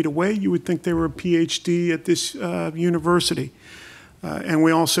 20 feet away, you would think they were a PhD at this university. And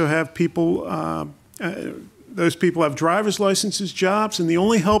we also have people, those people have driver's licenses, jobs, and the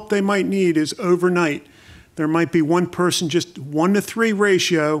only help they might need is overnight. There might be one person, just 1-to-3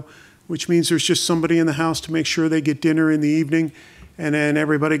 ratio, which means there's just somebody in the house to make sure they get dinner in the evening, and then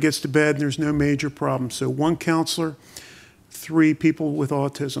everybody gets to bed and there's no major problem. So 1 counselor, 3 people with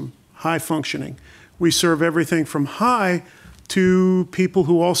autism, high functioning. We serve everything from high to people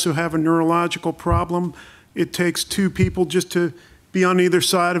who also have a neurological problem. It takes 2 people just to be on either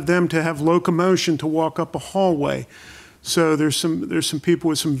side of them to have locomotion to walk up a hallway. So there's some people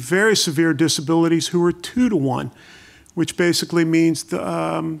with some very severe disabilities who are 2-to-1, which basically means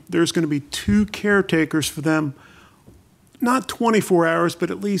there's going to be 2 caretakers for them, not 24 hours,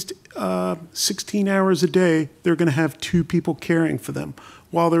 but at least 16 hours a day. They're going to have 2 people caring for them.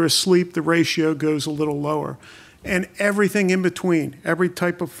 While they're asleep, the ratio goes a little lower. And everything in between, every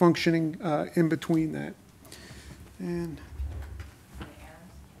type of functioning in between that. And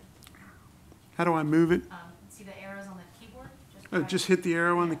how do I move it? See the arrows on the keyboard? Just hit the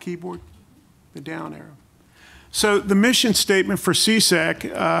arrow on the keyboard, the down arrow. So the mission statement for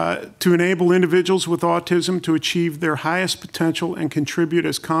CSAAC, to enable individuals with autism to achieve their highest potential and contribute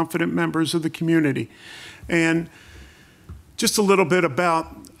as confident members of the community. And just a little bit about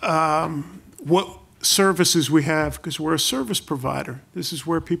what services we have, because we're a service provider. This is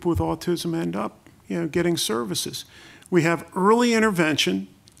where people with autism end up, getting services. We have early intervention,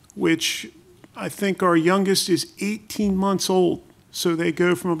 which I think our youngest is 18 months old. So they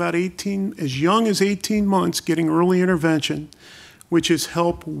go from about as young as 18 months, getting early intervention, which is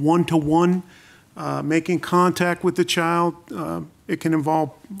help 1-to-1, making contact with the child. It can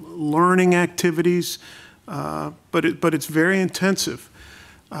involve learning activities, but it's very intensive,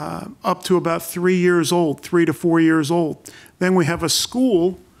 up to about 3 years old, 3 to 4 years old. Then we have a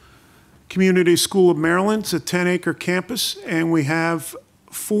school, Community School of Maryland. It's a 10-acre campus, and we have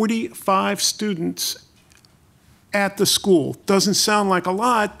 45 students at the school. Doesn't sound like a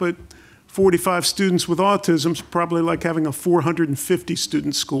lot, but 45 students with autism is probably like having a 450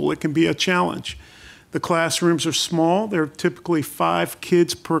 student school. It can be a challenge. The classrooms are small. There are typically 5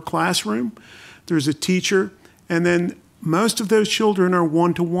 kids per classroom. There's a teacher, and then most of those children are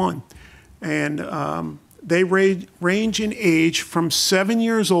 1-to-1. And they range in age from 7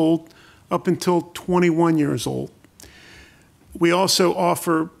 years old up until 21 years old. We also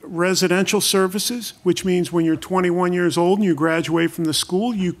offer residential services, which means when you're 21 years old and you graduate from the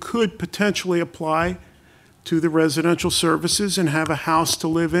school, you could potentially apply to the residential services and have a house to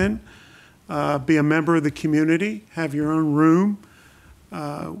live in, be a member of the community, have your own room.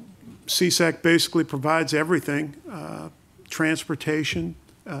 CSAAC basically provides everything, transportation,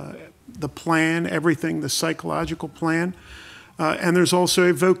 the plan, everything, the psychological plan. And there's also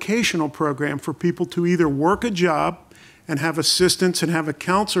a vocational program for people to either work a job and have assistance and have a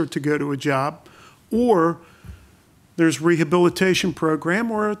counselor to go to a job, or there's rehabilitation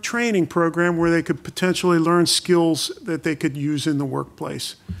program or a training program where they could potentially learn skills that they could use in the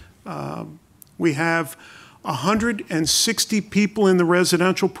workplace. We have 160 people in the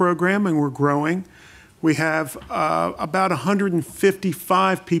residential program, and we're growing. We have about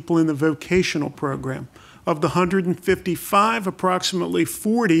 155 people in the vocational program. Of the 155, approximately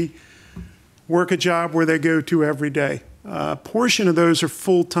 40 work a job where they go to every day. A portion of those are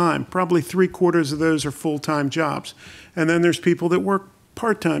full-time. Probably 3/4 of those are full-time jobs. And then there's people that work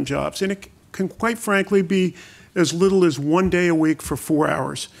part-time jobs. And it can quite frankly be as little as 1 day a week for 4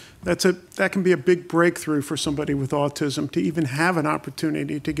 hours. That can be a big breakthrough for somebody with autism to even have an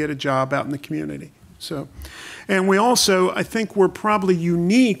opportunity to get a job out in the community. So, and we also, I think we're probably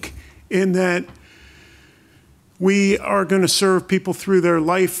unique in that we are going to serve people through their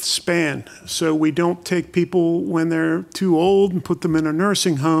lifespan. So we don't take people when they're too old and put them in a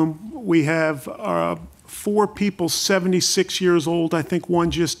nursing home. We have 4 people 76 years old. I think one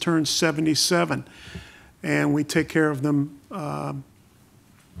just turned 77. And we take care of them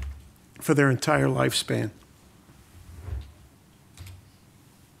for their entire lifespan.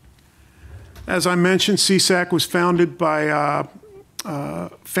 As I mentioned, CSAAC was founded by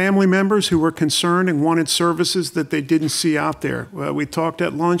family members who were concerned and wanted services that they didn't see out there. We talked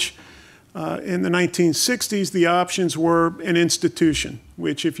at lunch. In the 1960s, the options were an institution,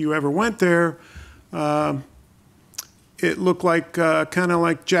 which if you ever went there, it looked like kind of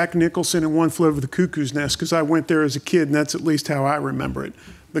like Jack Nicholson in One Flew Over the Cuckoo's Nest, because I went there as a kid, and that's at least how I remember it.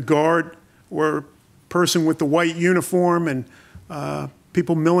 The guard or person with the white uniform and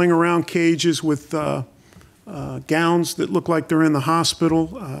people milling around cages with gowns that look like they're in the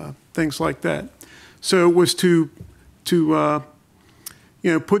hospital, things like that. So it was to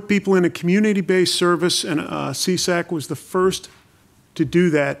put people in a community-based service, and CSAAC was the first to do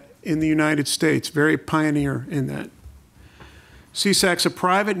that in the United States, very pioneer in that. CSAAC's a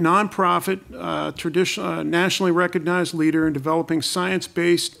private, nonprofit, nationally recognized leader in developing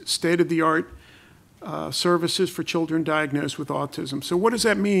science-based, state-of-the-art services for children diagnosed with autism. So what does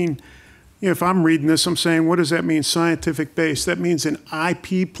that mean? If I'm reading this, I'm saying, what does that mean, scientific-based? That means an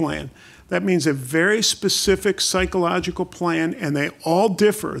IP plan. That means a very specific psychological plan, and they all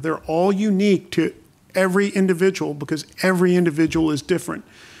differ. They're all unique to every individual because every individual is different.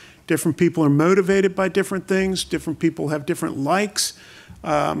 Different people are motivated by different things. Different people have different likes.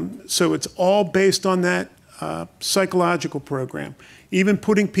 So it's all based on that psychological program. Even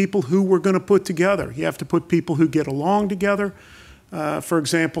putting people who we're going to put together. You have to put people who get along together. For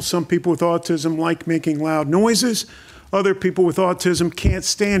example, some people with autism like making loud noises. Other people with autism can't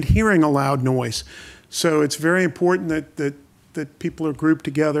stand hearing a loud noise. So it's very important that people are grouped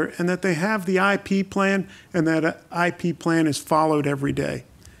together and that they have the IP plan, and that IP plan is followed every day.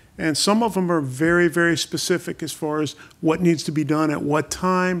 And some of them are very, very specific as far as what needs to be done at what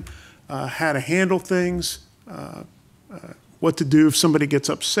time, how to handle things, what to do if somebody gets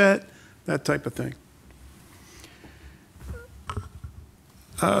upset, that type of thing.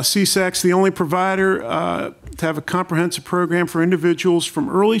 CSAAC's the only provider to have a comprehensive program for individuals from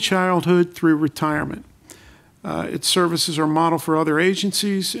early childhood through retirement. Its services are modeled for other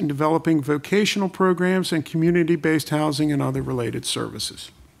agencies in developing vocational programs and community-based housing and other related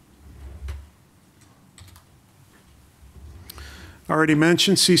services. I already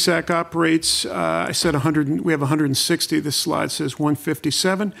mentioned CSAAC operates, I said we have 160. This slide says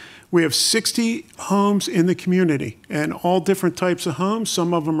 157. We have 60 homes in the community, and all different types of homes.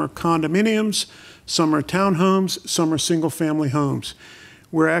 Some of them are condominiums, some are townhomes, some are single-family homes.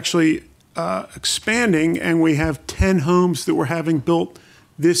 We're actually expanding, and we have 10 homes that we're having built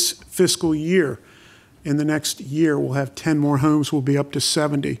this fiscal year. In the next year, we'll have 10 more homes. We'll be up to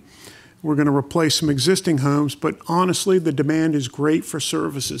 70. We're going to replace some existing homes, but honestly, the demand is great for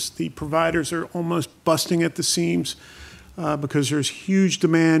services. The providers are almost busting at the seams because there's huge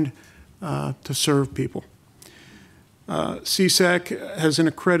demand to serve people. CSAAC has an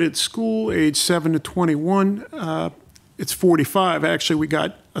accredited school, age 7 to 21. It's 45. Actually, we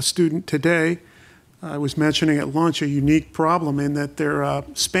got a student today. I was mentioning at lunch a unique problem in that they're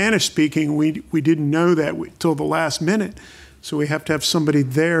Spanish speaking. We didn't know that till the last minute. So we have to have somebody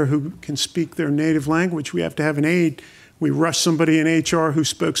there who can speak their native language. We have to have an aide. We rushed somebody in HR who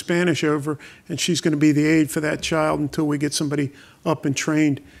spoke Spanish over, and she's going to be the aide for that child until we get somebody up and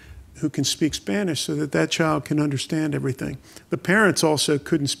trained who can speak Spanish so that that child can understand everything. The parents also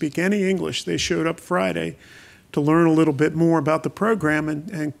couldn't speak any English. They showed up Friday to learn a little bit more about the program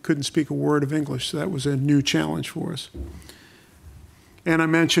and couldn't speak a word of English. So that was a new challenge for us. And I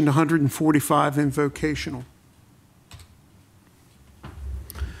mentioned 145 in vocational.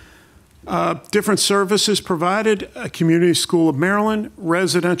 Different services provided, a Community School of Maryland,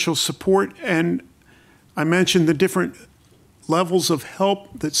 residential support, and I mentioned the different levels of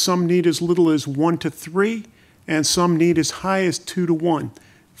help that some need as little as 1 to 3, and some need as high as 2 to 1.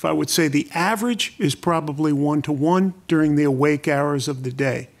 If I would say the average is probably 1 to 1 during the awake hours of the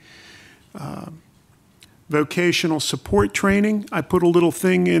day. Vocational support training, I put a little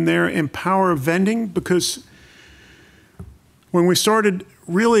thing in there, empower vending, because when we started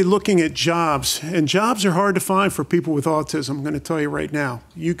really looking at jobs, and jobs are hard to find for people with autism, I'm going to tell you right now.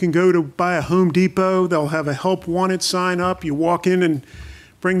 You can go to buy a Home Depot, they'll have a help wanted sign up, you walk in and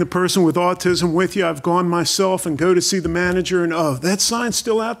bring the person with autism with you. I've gone myself and go to see the manager and, oh, that sign's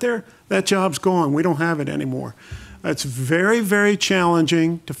still out there? That job's gone, we don't have it anymore. It's very, very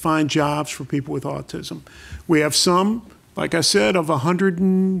challenging to find jobs for people with autism. We have some, like I said, of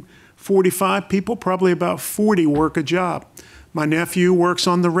 145 people, probably about 40 work a job. My nephew works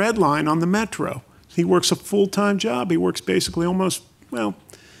on the Red Line on the Metro. He works a full-time job. He works basically almost, well,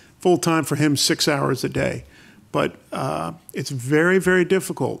 full-time for him, 6 hours a day. But it's very, very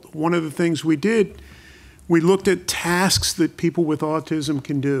difficult. One of the things we did, we looked at tasks that people with autism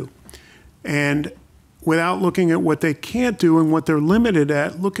can do. And without looking at what they can't do and what they're limited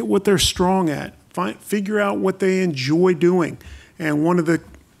at, look at what they're strong at. Figure out what they enjoy doing. And one of the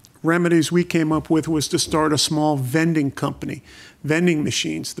remedies we came up with was to start a small vending company, vending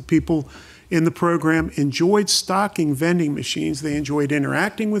machines. The people in the program enjoyed stocking vending machines. They enjoyed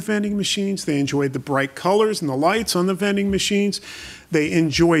interacting with vending machines. They enjoyed the bright colors and the lights on the vending machines. They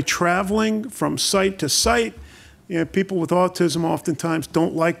enjoy traveling from site to site. You know, people with autism oftentimes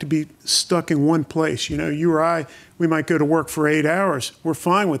don't like to be stuck in one place. You know, you or I, we might go to work for 8 hours. We're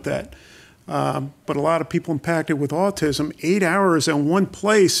fine with that. But a lot of people impacted with autism, 8 hours in one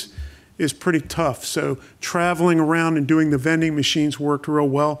place is pretty tough. So traveling around and doing the vending machines worked real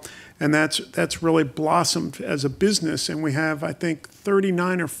well. And that's really blossomed as a business. And we have, I think,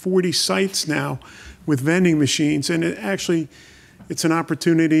 39 or 40 sites now with vending machines. And it's an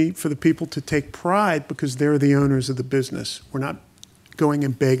opportunity for the people to take pride because they're the owners of the business. We're not going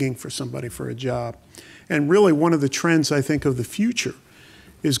and begging for somebody for a job. And really one of the trends, I think, of the future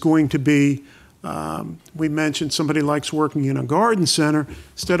is going to be, we mentioned somebody likes working in a garden center.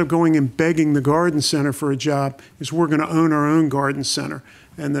 Instead of going and begging the garden center for a job, is we're going to own our own garden center.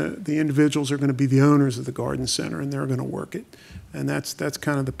 And the individuals are going to be the owners of the garden center, and they're going to work it. And that's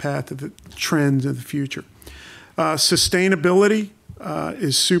kind of the path of the trends of the future. Sustainability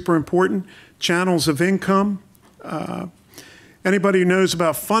is super important. Channels of income. Anybody who knows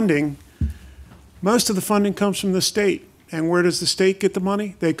about funding, most of the funding comes from the state. And where does the state get the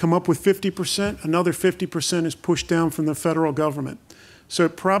money? They come up with 50%. Another 50% is pushed down from the federal government. So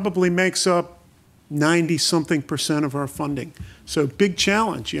it probably makes up 90-something% of our funding. So big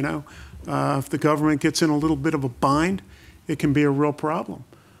challenge, you know. If the government gets in a little bit of a bind, it can be a real problem.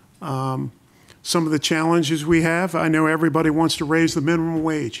 Some of the challenges we have, I know everybody wants to raise the minimum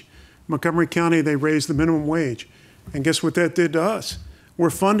wage. Montgomery County, they raised the minimum wage. And guess what that did to us? We're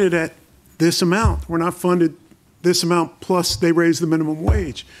funded at this amount. We're not funded this amount plus they raise the minimum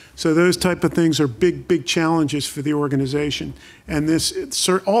wage. So those type of things are big, big challenges for the organization. And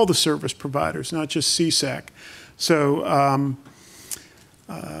all the service providers, not just CSAAC. So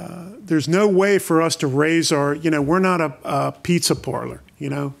there's no way for us to raise our, you know, we're not a pizza parlor, you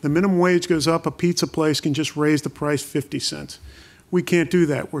know. The minimum wage goes up, a pizza place can just raise the price 50 cents. We can't do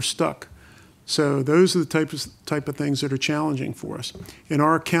that, we're stuck. So those are the type of things that are challenging for us. In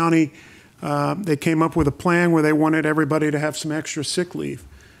our county, they came up with a plan where they wanted everybody to have some extra sick leave.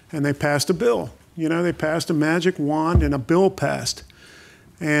 And they passed a bill. You know, they passed a magic wand and a bill passed.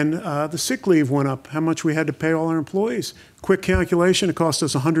 And the sick leave went up, how much we had to pay all our employees. Quick calculation, it cost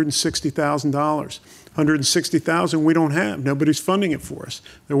us $160,000. $160,000 we don't have. Nobody's funding it for us.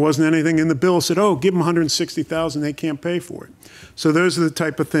 There wasn't anything in the bill that said, oh, give them $160,000, they can't pay for it. So those are the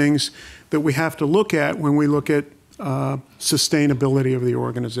type of things that we have to look at when we look at sustainability of the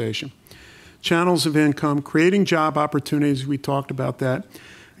organization. Channels of income, creating job opportunities, we talked about that.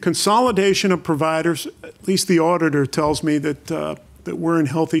 Consolidation of providers, at least the auditor tells me that, that we're in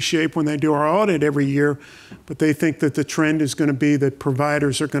healthy shape when they do our audit every year, but they think that the trend is going to be that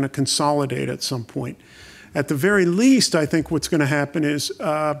providers are going to consolidate at some point. At the very least, I think what's going to happen is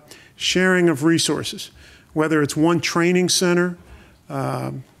sharing of resources, whether it's one training center,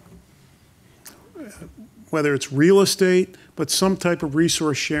 whether it's real estate, but some type of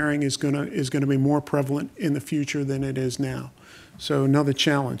resource sharing is going to be more prevalent in the future than it is now. So another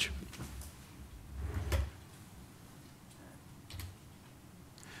challenge.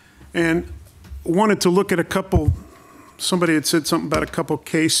 And wanted to look at a couple, somebody had said something about a couple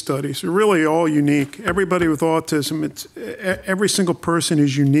case studies. They're really all unique. Everybody with autism, every single person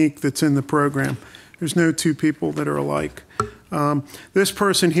is unique that's in the program. There's no two people that are alike. This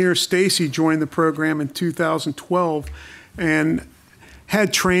person here, Stacy, joined the program in 2012 and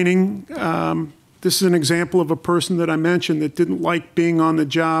had training. This is an example of a person that I mentioned that didn't like being on the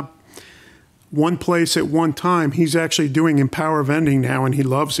job one place at one time. He's actually doing Empower Vending now, and he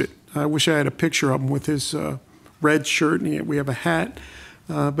loves it. I wish I had a picture of him with his red shirt, and we have a hat.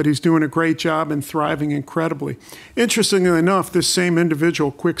 But he's doing a great job and thriving incredibly. Interestingly enough, this same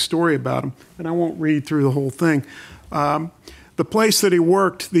individual, quick story about him, and I won't read through the whole thing. The place that he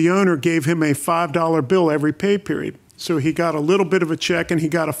worked, the owner gave him a $5 bill every pay period. So he got a little bit of a check and he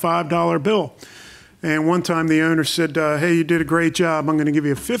got a $5 bill. And one time the owner said, hey, you did a great job. I'm going to give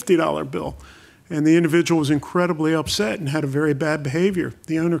you a $50 bill. And the individual was incredibly upset and had a very bad behavior.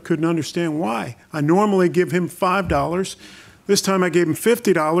 The owner couldn't understand why. I normally give him $5. This time I gave him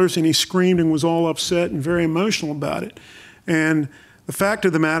 $50 and he screamed and was all upset and very emotional about it. And the fact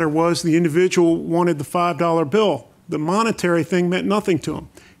of the matter was the individual wanted the $5 bill. The monetary thing meant nothing to him.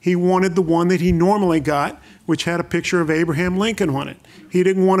 He wanted the one that he normally got, which had a picture of Abraham Lincoln on it. He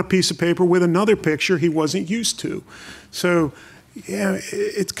didn't want a piece of paper with another picture he wasn't used to. So, yeah,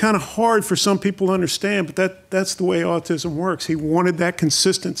 it's kind of hard for some people to understand, but that's the way autism works. He wanted that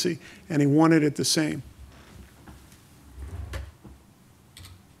consistency, and he wanted it the same.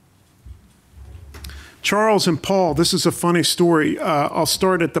 Charles and Paul, this is a funny story. I'll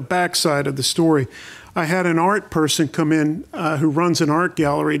start at the back side of the story. I had an art person come in who runs an art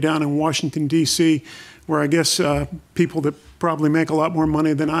gallery down in Washington, D.C., where I guess people that probably make a lot more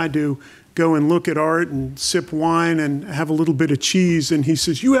money than I do go and look at art and sip wine and have a little bit of cheese. And he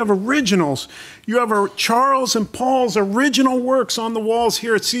says, you have originals. You have Charles and Paul's original works on the walls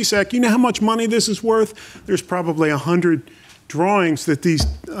here at CSAAC. You know how much money this is worth? There's probably 100 drawings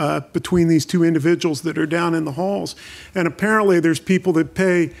that between these two individuals that are down in the halls. And apparently there's people that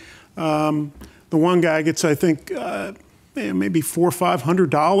pay, the one guy gets, I think, maybe $400 or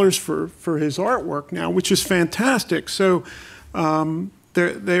 $500 for his artwork now, which is fantastic. So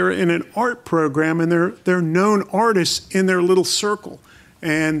they're in an art program, and they're known artists in their little circle.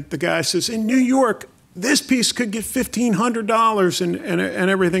 And the guy says, in New York, this piece could get $1,500 and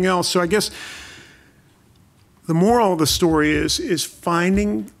everything else. So I guess the moral of the story is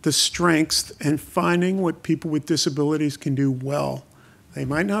finding the strengths and finding what people with disabilities can do well. They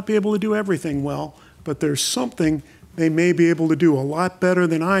might not be able to do everything well, but there's something they may be able to do a lot better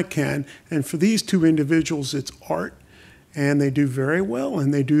than I can. And for these two individuals, it's art. And they do very well,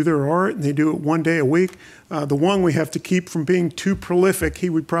 and they do their art, and they do it one day a week. The one we have to keep from being too prolific. He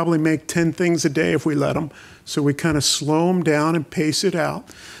would probably make 10 things a day if we let him. So we kind of slow him down and pace it out.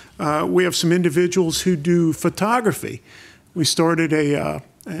 We have some individuals who do photography. We started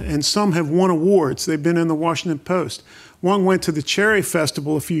and some have won awards. They've been in the Washington Post. One went to the cherry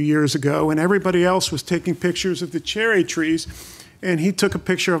festival a few years ago, and everybody else was taking pictures of the cherry trees. And he took a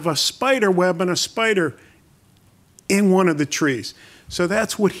picture of a spider web and a spider in one of the trees. So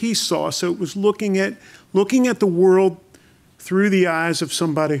that's what he saw. So it was looking at the world through the eyes of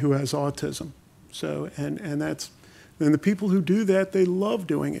somebody who has autism. So, and the people who do that, they love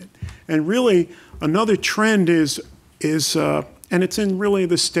doing it. And really, another trend is and it's in really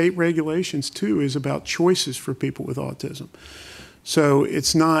the state regulations too, is about choices for people with autism. So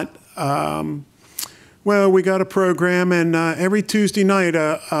it's not, well, we got a program, and every Tuesday night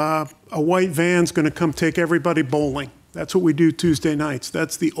a white van's going to come take everybody bowling. That's what we do Tuesday nights.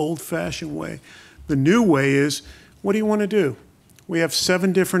 That's the old-fashioned way. The new way is, what do you want to do? We have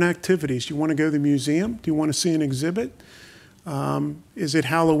 7 different activities. Do you want to go to the museum? Do you want to see an exhibit? Is it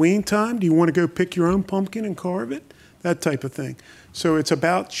Halloween time? Do you want to go pick your own pumpkin and carve it? That type of thing. So it's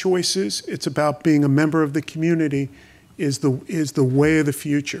about choices. It's about being a member of the community is the way of the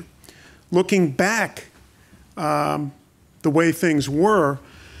future. Looking back, the way things were,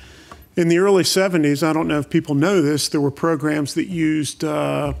 in the early 70s, I don't know if people know this, there were programs that used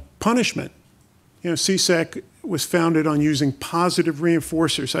punishment. You know, CSAAC was founded on using positive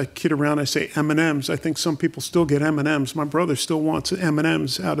reinforcers. I kid around, I say M&Ms. I think some people still get M&Ms. My brother still wants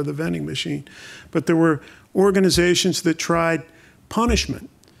M&Ms out of the vending machine. But there were organizations that tried punishment.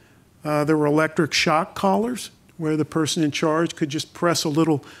 There were electric shock collars, where the person in charge could just press a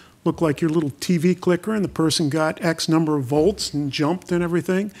little, look like your little TV clicker, and the person got X number of volts and jumped and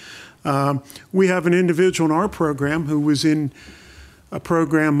everything. We have an individual in our program who was in a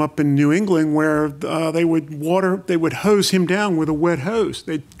program up in New England where they would hose him down with a wet hose.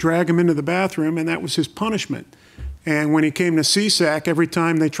 They'd drag him into the bathroom, and that was his punishment. And when he came to CSAAC, every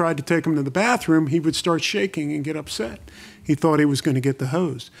time they tried to take him to the bathroom, he would start shaking and get upset. He thought he was going to get the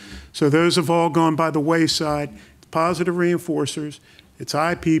hose. So those have all gone by the wayside. It's positive reinforcers. It's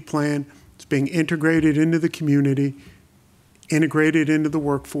IP plan. It's being integrated into the community. integrated into the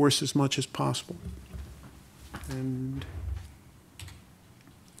workforce as much as possible. And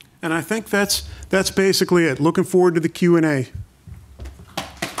I think that's basically it. Looking forward to the Q&A. Thank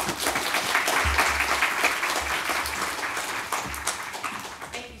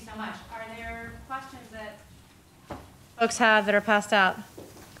you so much. Are there questions that folks have that are passed out?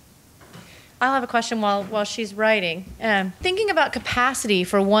 I'll have a question while she's writing. Thinking about capacity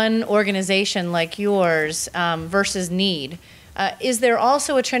for one organization like yours versus need, is there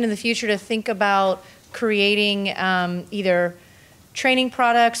also a trend in the future to think about creating either training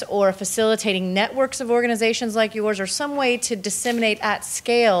products or facilitating networks of organizations like yours, or some way to disseminate at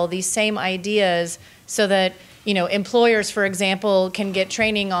scale these same ideas so that, you know, employers, for example, can get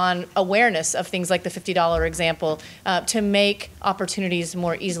training on awareness of things like the $50 example to make opportunities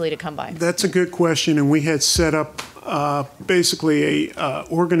more easily to come by? That's a good question, and we had set up basically a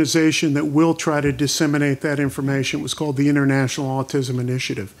organization that will try to disseminate that information. It was called the International Autism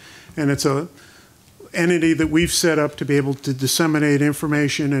Initiative, and it's a entity that we've set up to be able to disseminate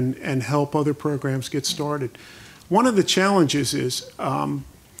information and help other programs get started. One of the challenges is,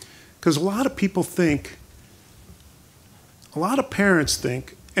 because a lot of people think, a lot of parents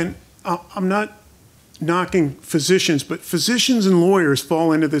think, and I'm not knocking physicians, but physicians and lawyers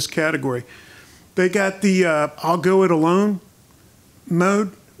fall into this category. They got the I'll go it alone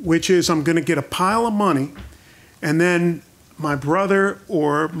mode, which is I'm going to get a pile of money, and then my brother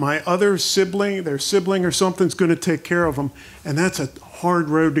or my other sibling, their sibling or something's going to take care of them, and that's a hard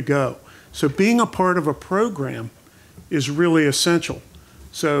road to go. So being a part of a program is really essential.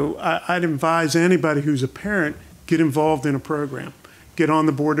 So I'd advise anybody who's a parent, get involved in a program. Get on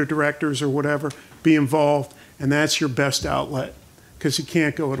the board of directors or whatever, be involved, and that's your best outlet, because you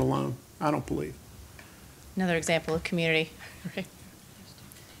can't go it alone, I don't believe. Another example of community. Right.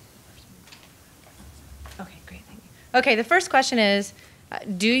 Okay, great, thank you. Okay, the first question is,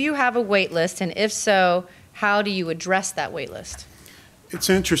 do you have a wait list, and if so, how do you address that wait list? It's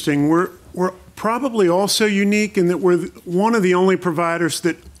interesting. We're probably also unique in that we're one of the only providers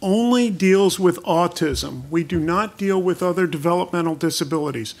that only deals with autism. We do not deal with other developmental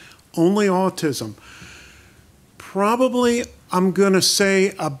disabilities, only autism. Probably, I'm going to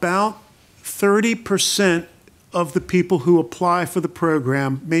say about 30% of the people who apply for the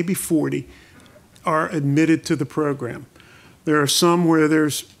program, maybe 40, are admitted to the program. There are some where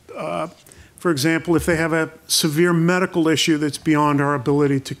there's, for example, if they have a severe medical issue that's beyond our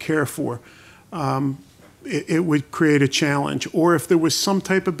ability to care for, it would create a challenge. Or if there was some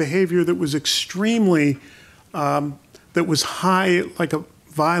type of behavior that was extremely, that was high, like a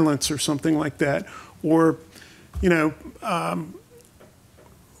violence or something like that. Or, you know,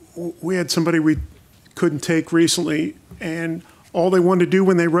 we had somebody we couldn't take recently, and all they wanted to do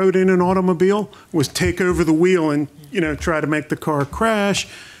when they rode in an automobile was take over the wheel and, you know, try to make the car crash.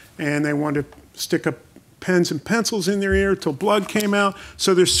 And they wanted to stick up pens and pencils in their ear till blood came out.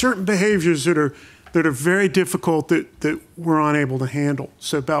 So there's certain behaviors that are very difficult that we're unable to handle.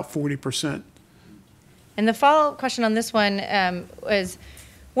 So about 40%. And the follow-up question on this one is,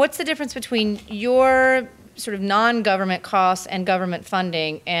 what's the difference between your sort of non-government costs and government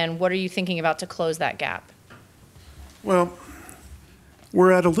funding, and what are you thinking about to close that gap? Well,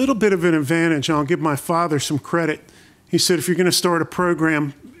 we're at a little bit of an advantage. I'll give my father some credit. He said, if you're going to start a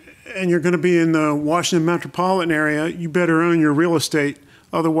program and you're going to be in the Washington metropolitan area, you better own your real estate.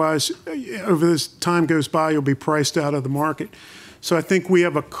 Otherwise, over this time goes by, you'll be priced out of the market. So I think we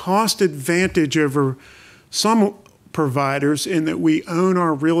have a cost advantage over some providers in that we own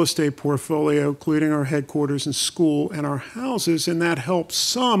our real estate portfolio, including our headquarters and school and our houses, and that helps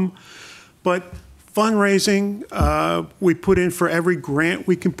some. But fundraising, we put in for every grant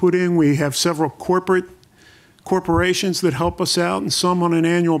we can put in. We have several corporations that help us out, and some on an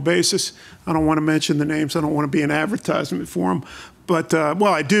annual basis. I don't want to mention the names. I don't want to be an advertisement for them. But,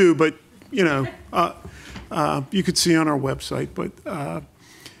 well, I do, but, you know, you could see on our website. But,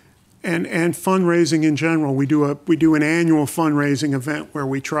 and fundraising in general, we do an annual fundraising event where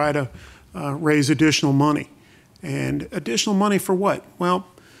we try to raise additional money. And additional money for what? Well,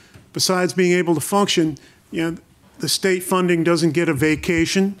 besides being able to function, you know, the state funding doesn't get a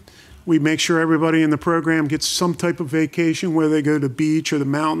vacation. We make sure everybody in the program gets some type of vacation, where they go to the beach or the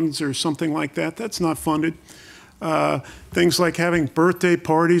mountains or something like that. That's not funded. Things like having birthday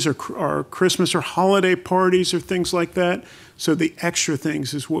parties or Christmas or holiday parties or things like that. So the extra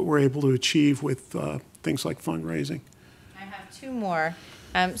things is what we're able to achieve with things like fundraising. I have two more.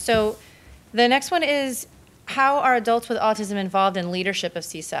 So the next one is, How are adults with autism involved in leadership of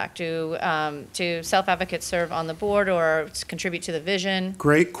CSAAC? Do self-advocates serve on the board or contribute to the vision?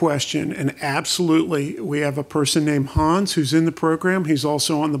 Great question, and absolutely. We have a person named Hans who's in the program. He's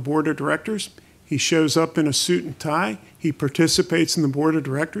also on the board of directors. He shows up in a suit and tie. He participates in the board of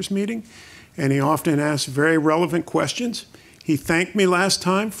directors meeting, and he often asks very relevant questions. He thanked me last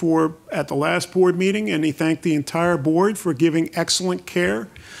time at the last board meeting, and he thanked the entire board for giving excellent care.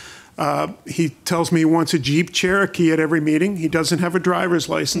 He tells me he wants a Jeep Cherokee at every meeting. He doesn't have a driver's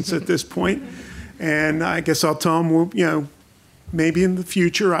license at this point. And I guess I'll tell him, well, you know, maybe in the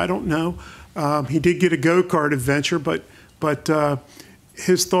future, I don't know. He did get a go-kart adventure, but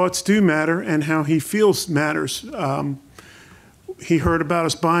his thoughts do matter, and how he feels matters. He heard about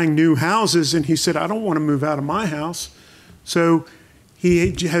us buying new houses, and he said, I don't want to move out of my house. So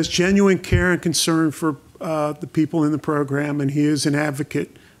he has genuine care and concern for the people in the program, and he is an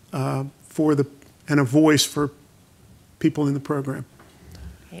advocate and a voice for people in the program.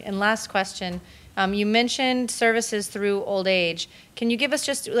 Okay, and last question. You mentioned services through old age. Can you give us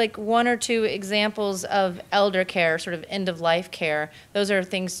just like one or two examples of elder care, sort of end-of-life care? Those are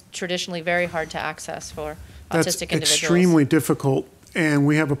things traditionally very hard to access for autistic individuals. That's extremely difficult. And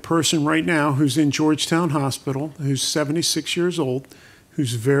we have a person right now who's in Georgetown Hospital, who's 76 years old,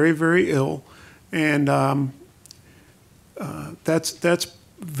 who's very, very ill. And that's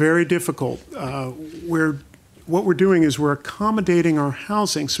very difficult. What we're doing is we're accommodating our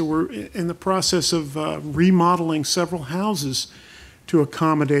housing. So we're in the process of remodeling several houses to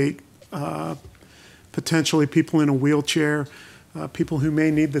accommodate potentially people in a wheelchair, people who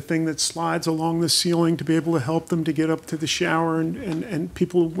may need the thing that slides along the ceiling to be able to help them to get up to the shower, and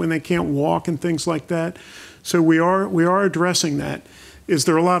people when they can't walk and things like that. So we are addressing that. Is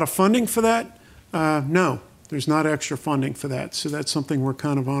there a lot of funding for that? No. There's not extra funding for that, so that's something we're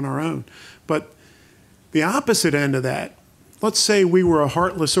kind of on our own. But the opposite end of that, let's say we were a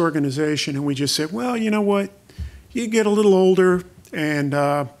heartless organization and we just said, well, you know what, you get a little older and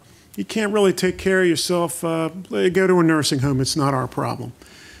you can't really take care of yourself, go to a nursing home, it's not our problem.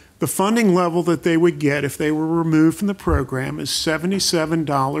 The funding level that they would get if they were removed from the program is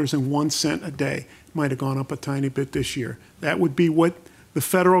 $77.01 a day. Might have gone up a tiny bit this year. That would be what the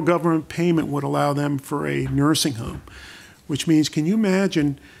federal government payment would allow them for a nursing home, which means, can you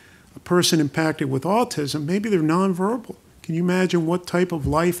imagine a person impacted with autism, maybe they're nonverbal. Can you imagine what type of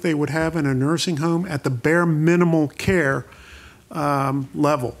life they would have in a nursing home at the bare minimal care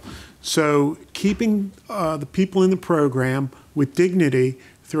level? So keeping the people in the program with dignity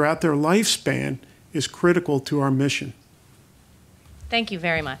throughout their lifespan is critical to our mission. Thank you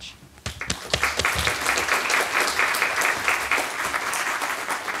very much.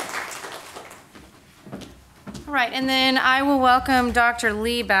 All right, and then I will welcome Dr.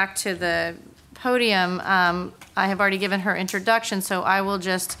 Lee back to the podium. I have already given her introduction, so I will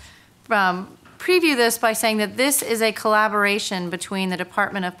just preview this by saying that this is a collaboration between the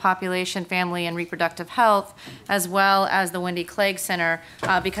Department of Population, Family, and Reproductive Health, as well as the Wendy Klag Center,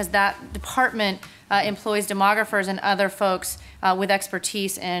 because that department employs demographers and other folks with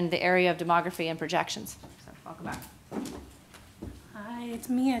expertise in the area of demography and projections. So, welcome back. Hi, it's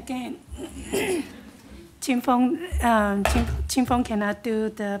me again. Qingfeng cannot do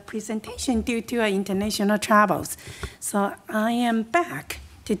the presentation due to international travels, so I am back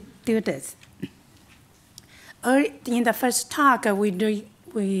to do this. In the first talk, we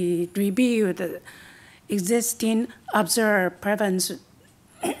reviewed the existing observed prevalence.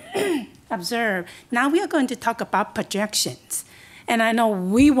 Now we are going to talk about projections, and I know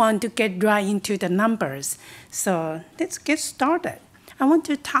we want to get right into the numbers, so let's get started. I want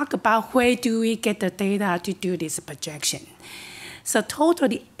to talk about where do we get the data to do this projection. So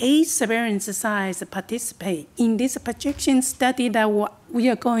totally 8 surveillance sites participate in this projection study that we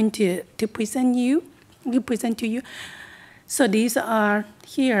are going to present to you. So these are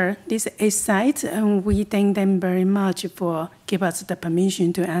here, these 8 sites, and we thank them very much for giving us the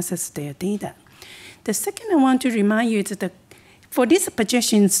permission to access their data. The second I want to remind you is that for this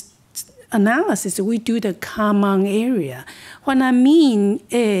projections analysis, we do the common area. What I mean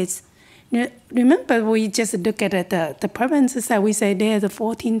is, remember we just look at the prevalence side, we say there's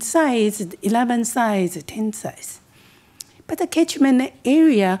 14 sites, 11 sites, 10 sites. But the catchment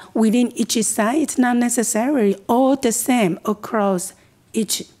area within each site is not necessarily all the same across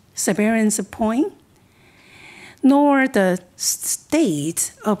each surveillance point, nor the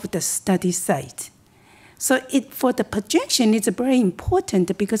state of the study site. So for the projection, it's very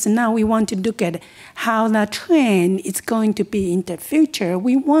important because now we want to look at how the trend is going to be in the future.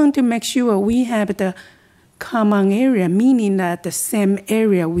 We want to make sure we have the common area, meaning that the same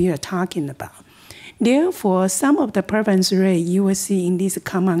area we are talking about. Therefore, some of the prevalence rate you will see in this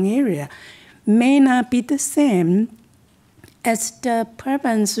common area may not be the same as the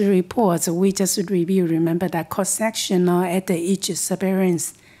prevalence reports we just reviewed. Remember that cross-sectional at each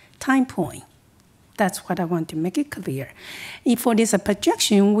surveillance time point. That's what I want to make it clear. For this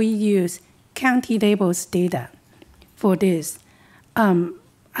projection, we use county labels data for this.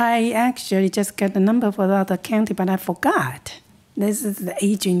 I actually just got the number for the other county, but I forgot. This is the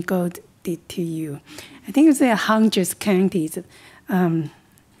agent code did to you. I think it's 100 counties.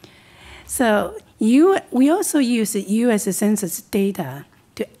 We also use the U.S. Census data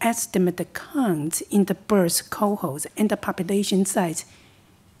to estimate the counts in the birth cohorts and the population size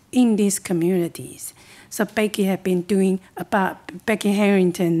in these communities. So Becky Harrington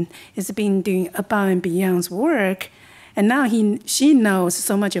has been doing above and beyond work, and now she knows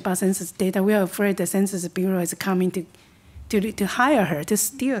so much about census data. We are afraid the Census Bureau is coming to hire her, to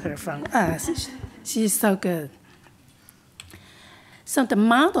steal her from us. She's so good. So the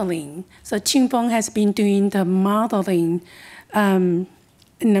modeling, so Qingfeng has been doing the modeling.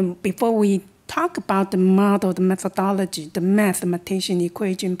 Before we talk about the model, the methodology, the mathematician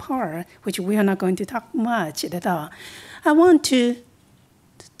equation part, which we are not going to talk much at all, I want to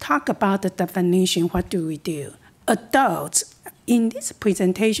talk about the definition. What do we do? Adults, in this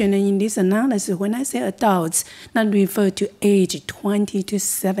presentation and in this analysis, when I say adults, not refer to age 20 to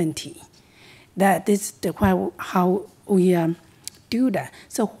 70. That is how we do that.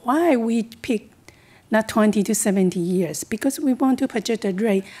 So why we pick not 20 to 70 years? Because we want to project the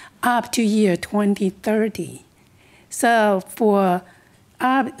rate up to year 2030. So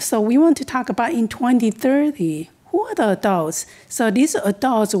we want to talk about in 2030, who are the adults? So these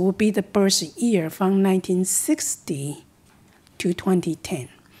adults will be the birth year from 1960 to 2010.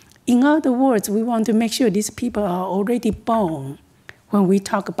 In other words, we want to make sure these people are already born when we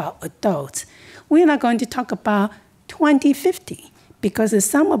talk about adults. We're not going to talk about 2050 because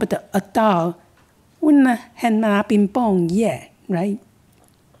some of the adults have not been born yet, right?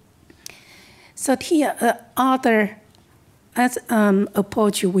 So here, other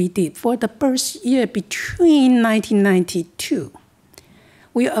approach we did for the birth year between 1992.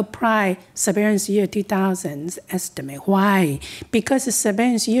 We apply surveillance year 2000's estimate. Why? Because the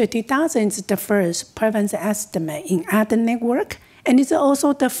surveillance year 2000 is the first prevalence estimate in other network, and it's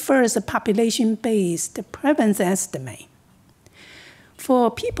also the first population-based prevalence estimate.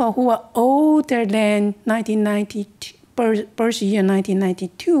 For people who are older than 1992, birth year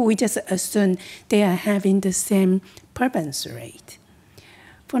 1992, we just assume they are having the same prevalence rate.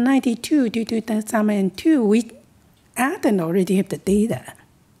 For 92 to 2002, we already have the data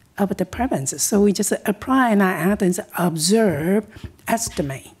of the prevalence, so we just apply and observe,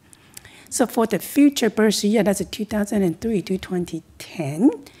 estimate. So for the future birth year, that's 2003 to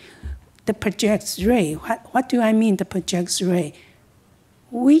 2010, the projected rate, what do I mean the projected rate?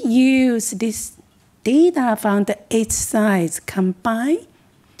 We use this data from the 8 sites combined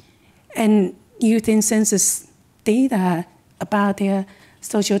and using census data about their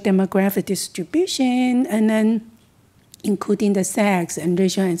social demographic distribution, and then including the sex and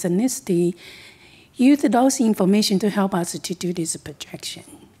racial ethnicity, use those information to help us to do this projection.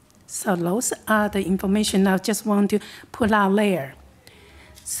 So those are the information I just want to put out there.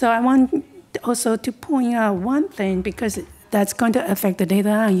 So I want also to point out one thing, because that's going to affect the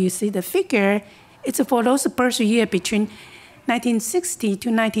data. You see the figure, it's for those birth year between 1960 to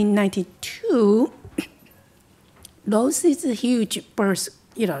 1992. Those is a huge birth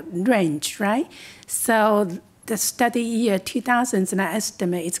range, right? So the study year 2000s, and I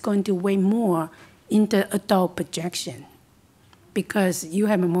estimate it's going to weigh more in the adult projection because you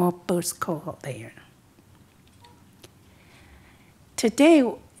have more birth cohort there. Today,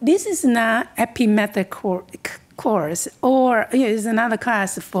 this is not epi method course, or it's another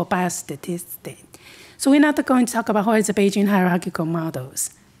class for biostatistics. So we're not going to talk about what is the Bayesian hierarchical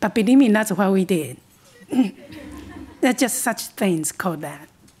models, but believe me, that's what we did. There's just such things called that.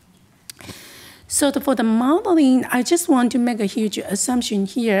 So for the modeling, I just want to make a huge assumption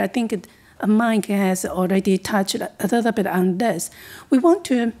here. I think Mike has already touched a little bit on this. We want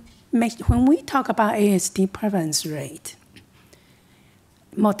to make, when we talk about ASD prevalence rate,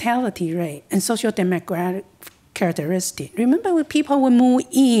 mortality rate, and social demographic characteristic, remember when people will move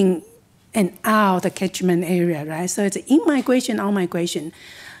in and out the catchment area, right? So it's in-migration, out-migration.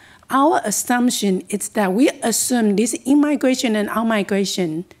 Our assumption is that we assume this in-migration and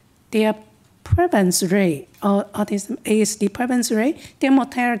out-migration, their prevalence rate, or autism ASD prevalence rate, their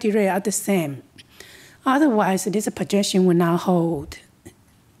mortality rate are the same. Otherwise, this projection will not hold.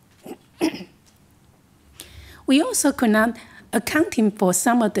 We also could not accounting for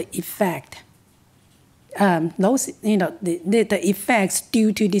some of the effect those, the effects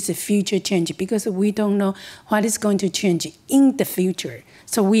due to this future change, because we don't know what is going to change in the future.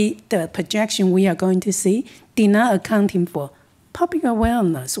 So the projection we are going to see did not accounting for public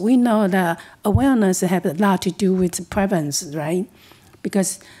awareness. We know that awareness has a lot to do with prevalence, right?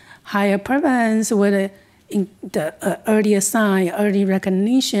 Because higher prevalence with in the earlier sign, early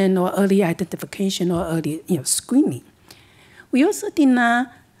recognition, or early identification, or early screening. We also did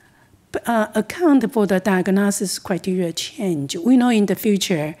not account for the diagnosis criteria change. We know in the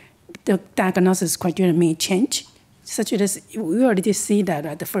future the diagnosis criteria may change, such as we already see that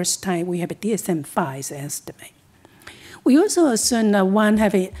at the first time we have a DSM-5 estimate. We also assume that one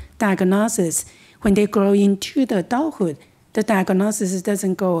have a diagnosis when they grow into the adulthood, the diagnosis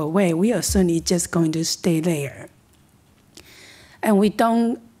doesn't go away. We assume it's just going to stay there. And we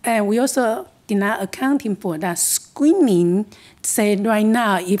also did not accounting for that screening. Say right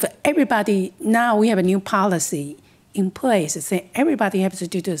now, if everybody, now we have a new policy in place, say everybody has to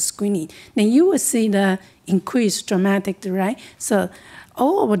do the screening, then you will see the increase dramatically, right? So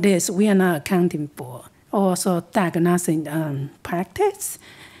all of this we are not accounting for. Also diagnosing practice,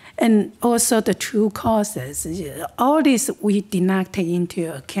 and also the true causes. All this we did not take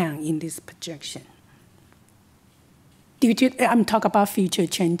into account in this projection. I'm talking about future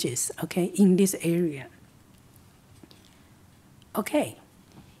changes, okay, in this area. Okay,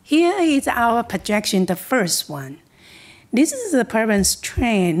 here is our projection, the first one. This is the prevalence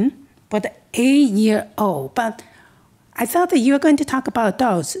trend for the 8-year-old, but I thought that you were going to talk about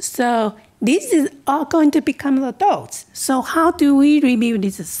adults, so this is all going to become adults. So how do we review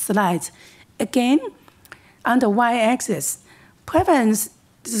these slides? Again, on the y-axis, prevalence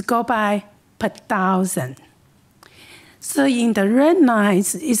just go by per 1,000. So in the red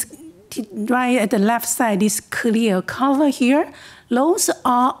lines, is right at the left side, is clear color here. Those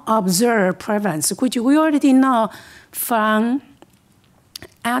are observed prevalence, which we already know from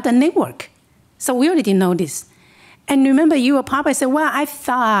the network. So we already know this. And remember, you will probably say, well, I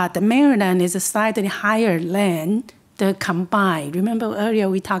thought Maryland is slightly higher than the combined. Remember earlier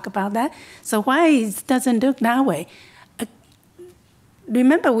we talked about that? So why it doesn't look that way?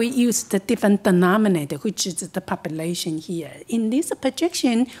 Remember, we used the different denominator, which is the population here. In this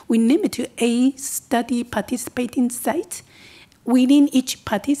projection, we limit to a study participating site. Within each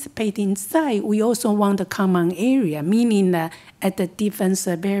participating site, we also want a common area, meaning that at the different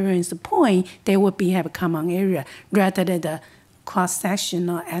surveillance point, they will have a common area rather than the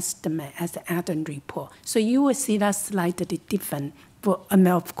cross-sectional estimate as the add-on report. So you will see that slightly different. And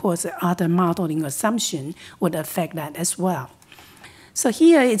of course, other modeling assumption would affect that as well. So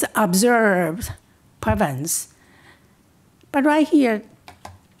here is observed prevalence. But right here,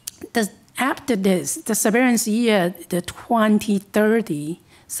 after this, the surveillance year, the 2030,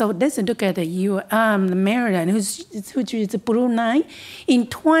 so let's look at the Maryland, which is the blue line. In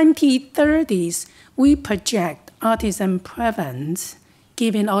 2030s, we project autism prevalence,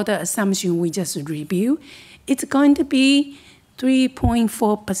 given all the assumptions we just reviewed. It's going to be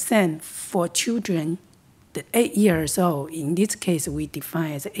 3.4% for children, the 8 years old. In this case, we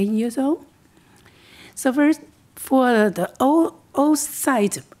define as 8 years old. So first, for the old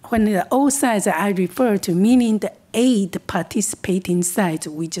sites, when the old sites I refer to, meaning the 8 participating sites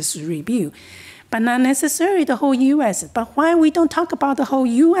we just reviewed, but not necessarily the whole U.S. But why we don't talk about the whole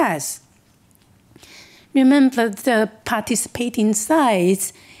U.S.? Remember, the participating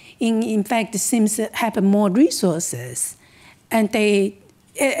sites, in fact, seems to have more resources, and they,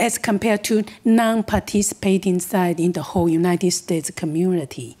 as compared to non-participating sites in the whole United States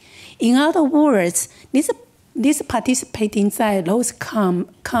community. In other words, this participating site, those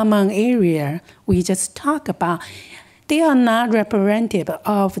common area we just talked about, they are not representative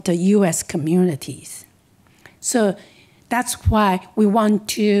of the U.S. communities. So that's why we don't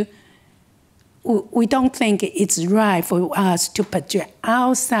think it's right for us to project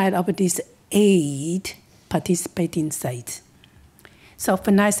outside of these 8 participating sites. So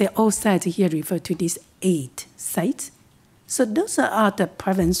when I say all sites here, refer to these 8 sites. So those are the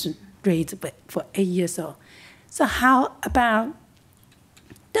prevalence rates for 8 years old. So how about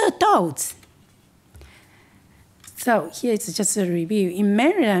the adults? So here is just a review. In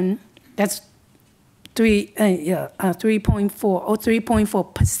Maryland, that's 3.4 or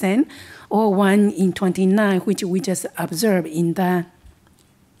 3.4%, or 1 in 29, which we just observed in the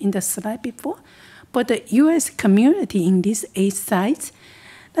slide before. But the U.S. community in these 8 sites,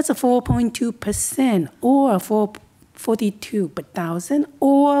 that's a 4.2%, or 42 per thousand,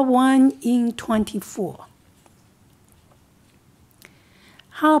 or 1 in 24.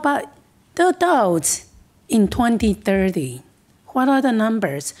 How about the adults in 2030? what are the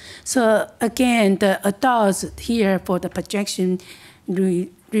numbers? So again, the adults here for the projection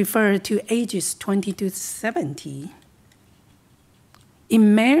refer to ages 20 to 70.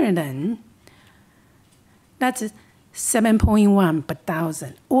 In Maryland, that's 7.1 per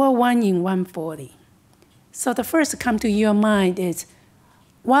thousand, or 1 in 140. So the first come to your mind is,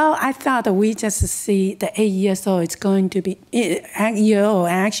 well, I thought that we just see the 8 years old, it's going to be, year old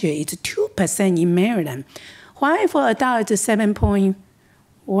actually, it's 2% in Maryland. Why for adults it's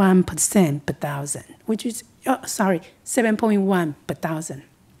 7.1% per thousand, which is, 7.1 per thousand.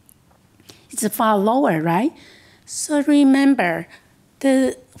 It's far lower, right? So remember,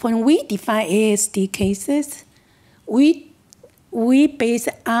 when we define ASD cases, we base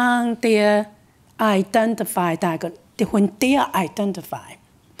on their identified, when they are identified.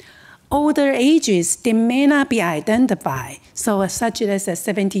 Older ages, they may not be identified. So such as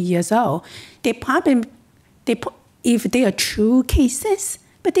 70 years old, they probably, if they are true cases,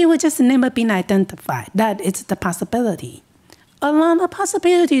 but they will just never been identified. That is the possibility. A lot of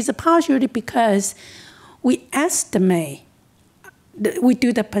possibilities are partially because we estimate, we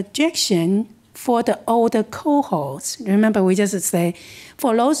do the projection for the older cohorts. Remember, we just say,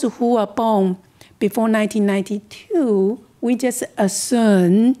 for those who were born before 1992, we just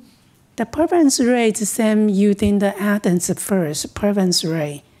assume the prevalence rate is the same using the Adams first prevalence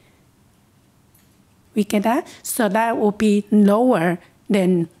rate. We get that? So that will be lower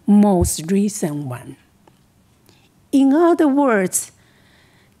than most recent one. In other words,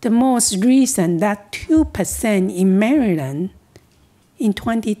 the most recent, that 2% in Maryland in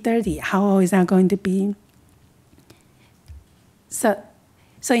 2030, how old is that going to be? So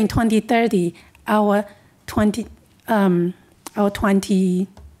in 2030, our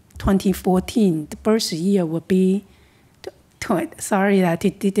 2014, the birth year will be, sorry that I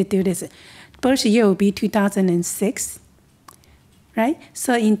did do this. Birth year will be 2006, right?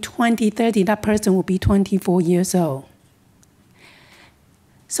 So in 2030, that person will be 24 years old.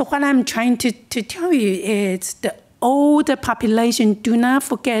 So what I'm trying to tell you is the older population, do not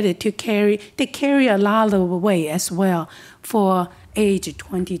forget it they carry a lot of weight as well for age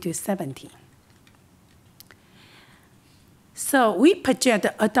 20 to 70. So we project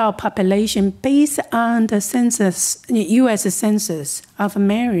the adult population based on the census, U.S. Census of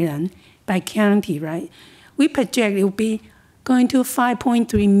Maryland by county, right? We project it will be going to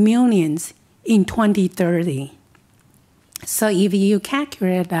 5.3 million in 2030. So if you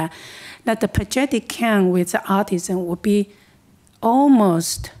calculate that the projected count with autism would be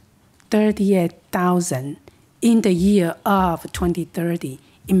almost 38,000 in the year of 2030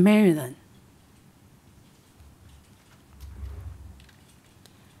 in Maryland.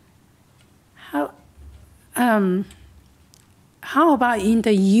 How about in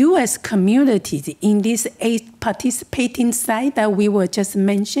the U.S. communities, in these 8 participating sites that we were just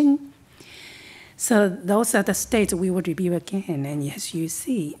mentioned? So those are the states we will review again, and as you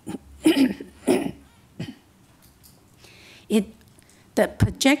see, the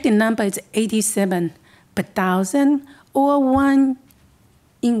projected number is 87 per thousand, or 1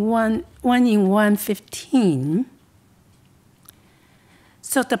 in 115.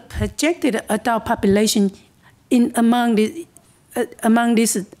 So the projected adult population among these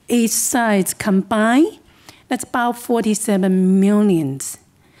 8 sites combined, that's about 47 million.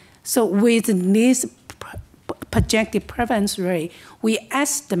 So with this projected prevalence rate, we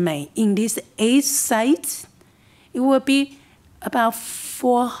estimate in these 8 sites, it will be about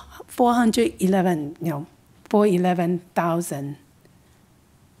 411,000.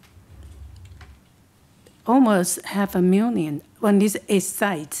 Almost 500,000 on these 8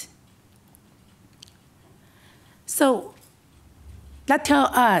 sites. So that tells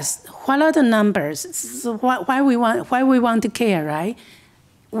us what are the numbers. So why we want to care, right?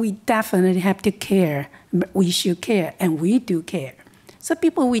 We definitely have to care. We should care, and we do care. So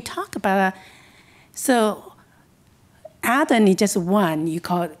people we talk about, so Adam is just one, you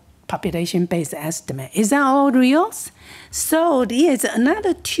call it population-based estimate. Is that all real? So there's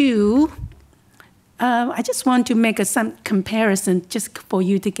another 2. I just want to make some comparison just for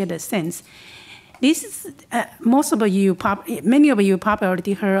you to get a sense. This is, many of you probably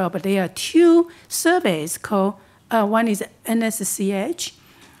already heard of, but there are 2 surveys called, one is NSCH,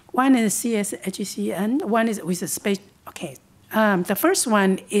 one is CSHCN, one is with a space, okay. The first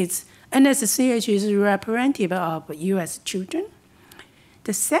one is, NSCH is representative of US children.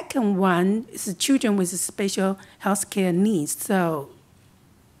 The second one is children with special healthcare needs. So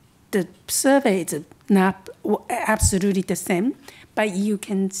the survey is not absolutely the same, but you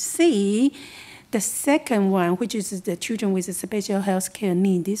can see the second one, which is the children with a special healthcare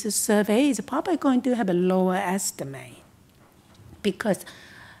need, this survey is probably going to have a lower estimate. because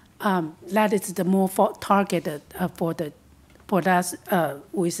that is the more targeted for us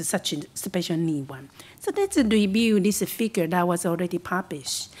with such a special need one. So let's review this figure that was already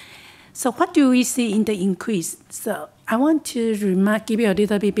published. So what do we see in the increase? So I want to give you a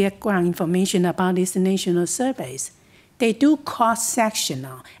little bit background information about these national surveys. They do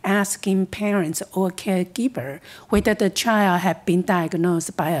cross-sectional, asking parents or caregiver whether the child had been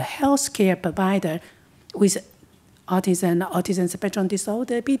diagnosed by a healthcare provider with autism spectrum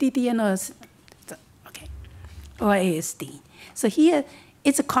disorder, PDD, or ASD. So here,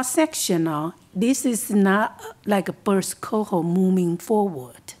 it's a cross-sectional. This is not like a birth cohort moving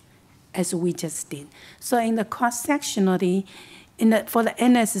forward, as we just did. So in the cross-sectional, for the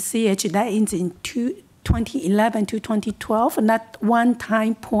NSCH, that is in 2011 to 2012, not one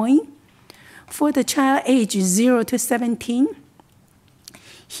time point. For the child age 0 to 17,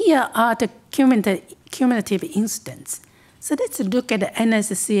 here are the cumulative incidents. So let's look at the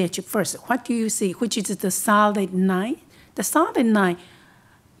NSCH first. What do you see? Which is the solid 9? The solid 9,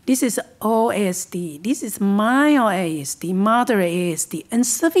 this is OASD. This is mild ASD, moderate ASD, and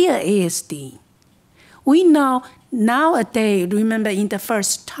severe ASD. We know nowadays, remember in the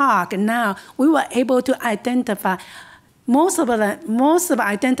first talk, now we were able to identify most of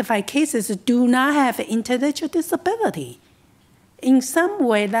identified cases do not have intellectual disability. In some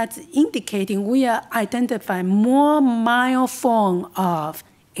way, that's indicating we are identifying more mild form of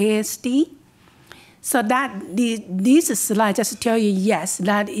ASD. So that this slide just tell you, yes,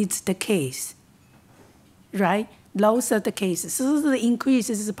 that is the case, right? Those are the cases. So the increase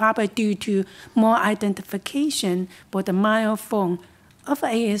is probably due to more identification for the mild form of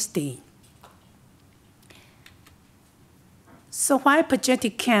ASD. So why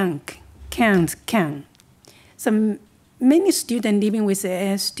projected count? So many students living with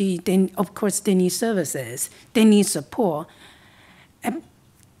ASD, then of course they need services, they need support.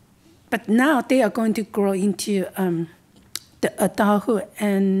 But now they are going to grow into the adulthood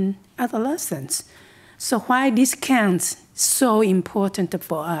and adolescence. So why this counts so important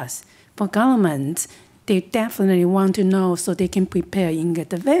for us? For governments, they definitely want to know so they can prepare in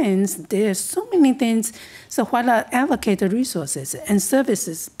advance. There's so many things. So what are allocated resources and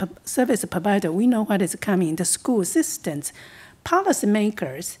service provider? We know what is coming. The school systems,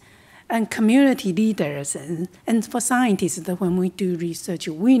 policymakers, and community leaders, and for scientists, that when we do research,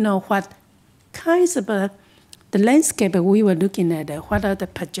 we know what kinds of the landscape we were looking at, what are the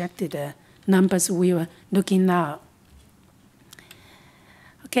projected numbers we were looking at.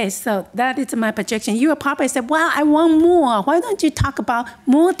 Okay, so that is my projection. You will probably say, well, I want more. Why don't you talk about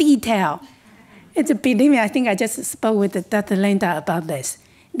more detail? Believe me, I think I just spoke with Dr. Linda about this.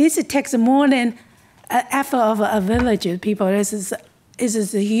 This takes more than an effort of a village of people. This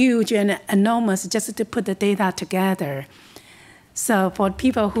is huge and enormous just to put the data together. So for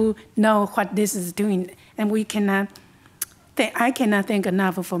people who know what this is doing, and I cannot thank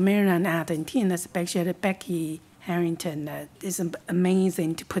enough for Maryland and Argentina, especially Becky Harrington. It's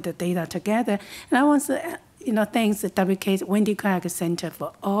amazing to put the data together. And I want to, thanks to Wendy Klag Center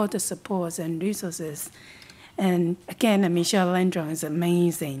for all the supports and resources. And again, Michelle Landron is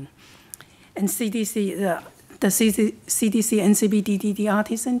amazing. And CDC, the CDC and CBDD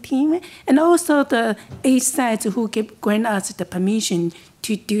autism team, and also the 8 sites who grant us the permission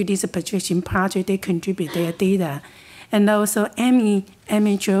to do this projection project. They contribute their data. And also Amy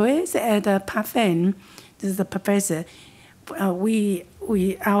Joyce at Parfait, this is the professor.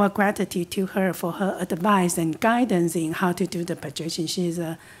 Our gratitude to her for her advice and guidance in how to do the projection. She's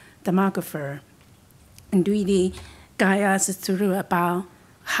a demographer and really guide us through about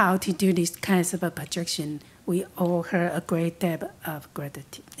how to do these kinds of a projection. We owe her a great debt of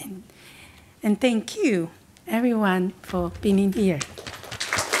gratitude. And thank you, everyone, for being here.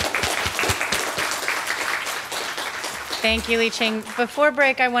 Thank you, Li-Ching. Before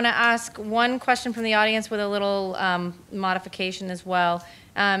break, I want to ask one question from the audience with a little modification as well.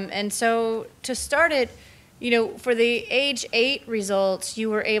 And so to start it, for the age 8 results, you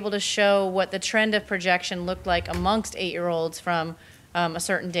were able to show what the trend of projection looked like amongst 8-year-olds from a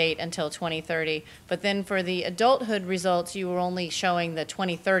certain date until 2030. But then for the adulthood results, you were only showing the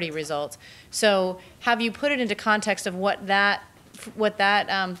 2030 results. So have you put it into context of what that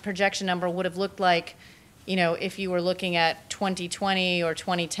projection number would have looked like, if you were looking at 2020 or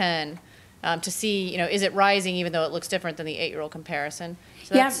 2010, to see, is it rising even though it looks different than the 8-year-old comparison?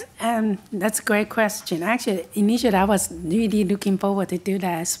 So that's a great question. Actually, initially I was really looking forward to do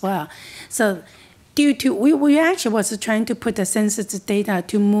that as well. So due to, we actually was trying to put the census data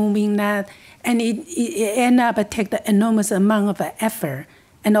to moving that, and it ended up take the enormous amount of effort,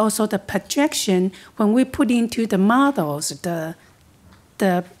 and also the projection when we put into the models, the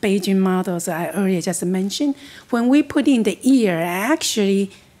the Beijing models I earlier just mentioned, when we put in the ear,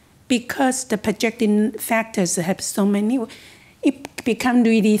 actually, because the projecting factors have so many, it become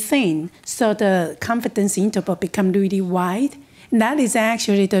really thin. So the confidence interval become really wide. And that is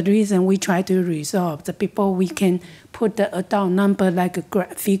actually the reason we try to resolve the people we can put the adult number like a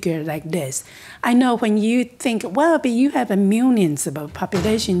figure like this. I know when you think, well, but you have millions of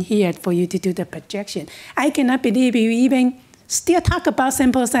population here for you to do the projection. I cannot believe you even still talk about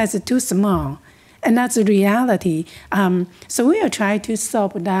sample size too small. And that's the reality. So we are trying to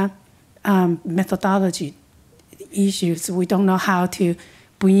solve that methodology issues. We don't know how to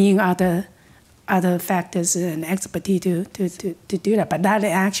bring in other factors and expertise to do that. But that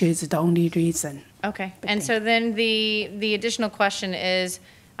actually is the only reason. Okay. And so then the additional question is,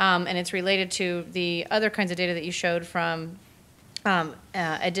 and it's related to the other kinds of data that you showed from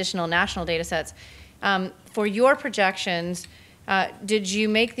additional national data sets. For your projections, did you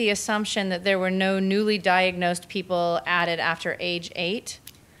make the assumption that there were no newly diagnosed people added after age 8?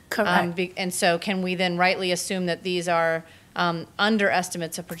 Correct. And so can we then rightly assume that these are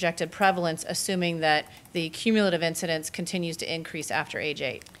underestimates of projected prevalence, assuming that the cumulative incidence continues to increase after age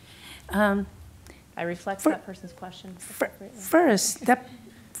 8? I reflect that person's question.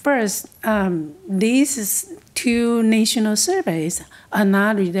 First, these two national surveys are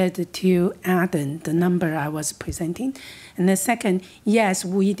not related to Adam, the number I was presenting. And the second, yes,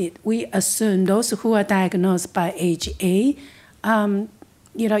 we assume those who are diagnosed by age 8,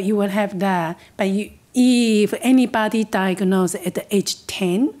 you will have that. But if anybody diagnosed at the age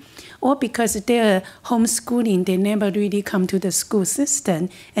 10, or because they're homeschooling, they never really come to the school system,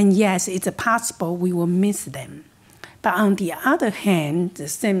 and yes, it's possible we will miss them. But on the other hand, the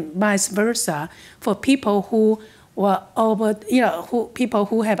same vice versa, for people who were people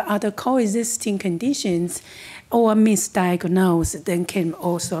who have other coexisting conditions or misdiagnosed, then can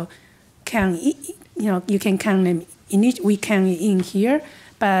also count, you can count them, we count in here,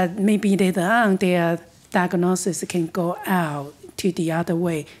 but maybe later on their diagnosis can go out to the other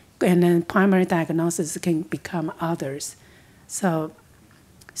way, and then primary diagnosis can become others. So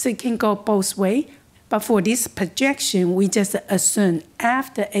it can go both ways. But for this projection, we just assume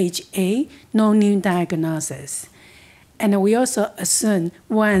after age 8, no new diagnosis. And we also assume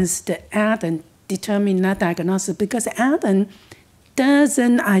once the Adam determine that diagnosis, because Adam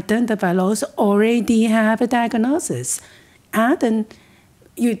doesn't identify those already have a diagnosis. Adam,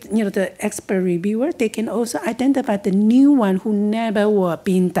 the expert reviewer, they can also identify the new one who never were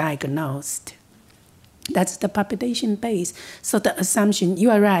being diagnosed. That's the population base. So the assumption,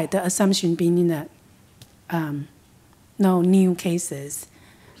 you are right, the assumption being that no new cases.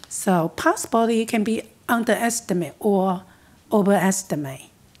 So possibly it can be underestimate or overestimate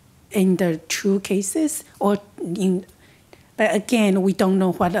in the true cases, but again, we don't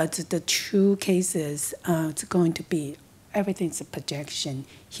know what are the true cases it's going to be. Everything's a projection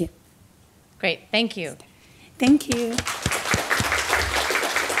here. Great, thank you. Thank you.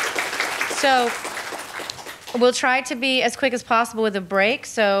 So we'll try to be as quick as possible with a break.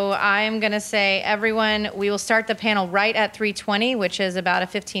 So I'm going to say, everyone, we will start the panel right at 3:20, which is about a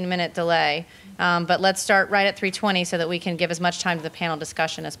 15-minute delay. But let's start right at 3:20 so that we can give as much time to the panel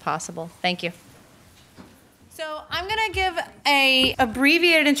discussion as possible. Thank you. So I'm going to give an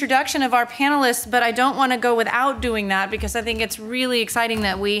abbreviated introduction of our panelists, but I don't want to go without doing that because I think it's really exciting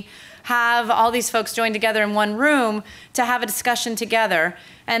that we have all these folks joined together in one room to have a discussion together.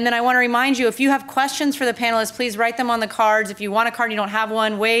 And then I want to remind you, if you have questions for the panelists, please write them on the cards. If you want a card and you don't have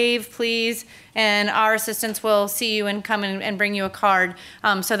one, wave, please, and our assistants will see you and come and bring you a card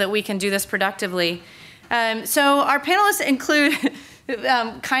so that we can do this productively. So our panelists include,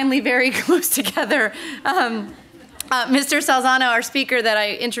 kindly very close together, Mr. Salzano, our speaker that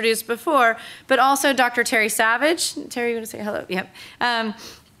I introduced before, but also Dr. Terri Savage. Terri, you want to say hello? Yep.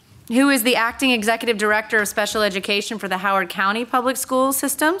 Who is the Acting Executive Director of Special Education for the Howard County Public School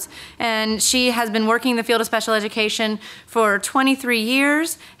Systems. And she has been working in the field of special education for 23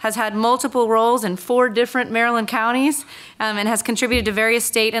 years, has had multiple roles in 4 different Maryland counties, and has contributed to various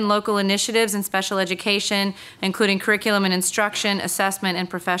state and local initiatives in special education, including curriculum and instruction, assessment, and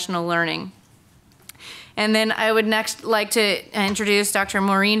professional learning. And then I would next like to introduce Dr.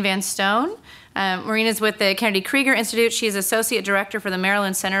 Maureen van Stone. Maureen is with the Kennedy Krieger Institute. She is Associate Director for the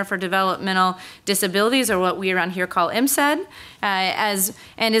Maryland Center for Developmental Disabilities, or what we around here call MCED,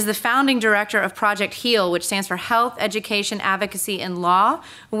 and is the founding director of Project HEAL, which stands for Health, Education, Advocacy, and Law,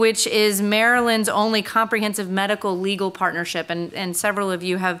 which is Maryland's only comprehensive medical legal partnership. And several of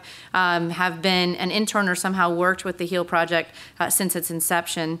you have been an intern or somehow worked with the HEAL project since its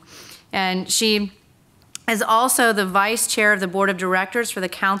inception. And she is also the vice chair of the board of directors for the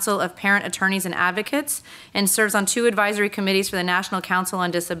Council of Parent Attorneys and Advocates, and serves on 2 advisory committees for the National Council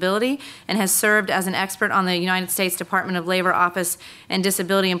on Disability, and has served as an expert on the United States Department of Labor Office and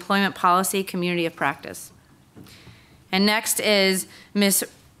Disability Employment Policy Community of Practice. And next is Ms.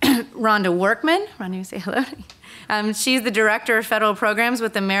 Rhonda Workman. Rhonda, you say hello. She's the Director of Federal Programs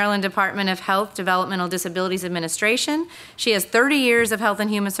with the Maryland Department of Health, Developmental Disabilities Administration. She has 30 years of health and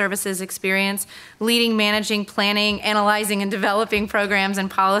human services experience leading, managing, planning, analyzing, and developing programs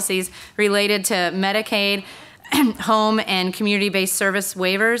and policies related to Medicaid, home and community-based service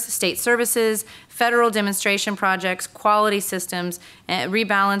waivers, state services, federal demonstration projects, quality systems,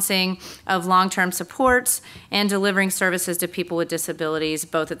 rebalancing of long-term supports, and delivering services to people with disabilities,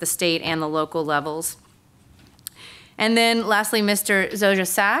 both at the state and the local levels. And then lastly, Mr. Zosia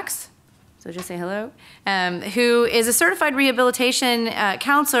Zaks, Zosia, say hello, who is a certified rehabilitation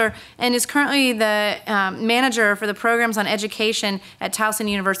counselor and is currently the manager for the programs on education at Towson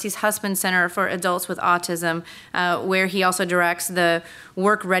University's Hussman Center for Adults with Autism, where he also directs the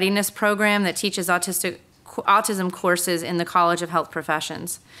work readiness program that teaches autism courses in the College of Health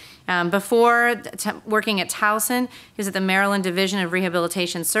Professions. Before working at Towson, he was at the Maryland Division of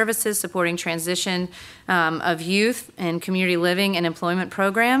Rehabilitation Services, supporting transition of youth and community living and employment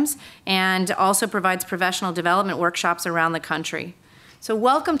programs, and also provides professional development workshops around the country. So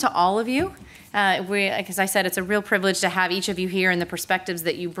welcome to all of you. As I said, it's a real privilege to have each of you here and the perspectives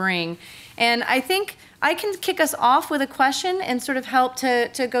that you bring. And I think I can kick us off with a question and sort of help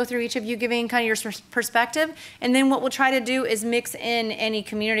to go through each of you giving kind of your perspective. And then what we'll try to do is mix in any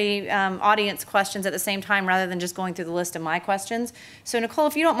community audience questions at the same time rather than just going through the list of my questions. So Nicole,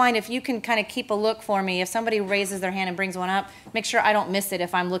 if you don't mind, if you can kind of keep a look for me, if somebody raises their hand and brings one up, make sure I don't miss it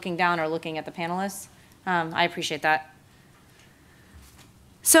if I'm looking down or looking at the panelists. I appreciate that.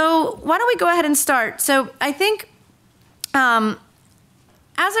 So why don't we go ahead and start? So I think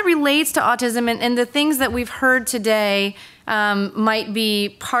as it relates to autism and the things that we've heard today might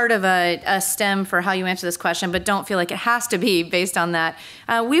be part of a stem for how you answer this question, but don't feel like it has to be based on that.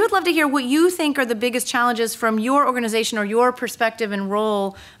 We would love to hear what you think are the biggest challenges from your organization or your perspective and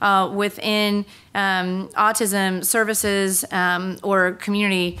role within autism services or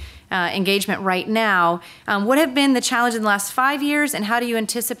community engagement right now. What have been the challenges in the last 5 years, and how do you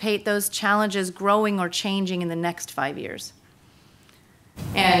anticipate those challenges growing or changing in the next 5 years?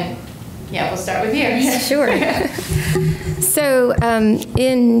 And yeah, we'll start with you. Sure. So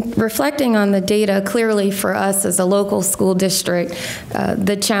in reflecting on the data, clearly for us as a local school district,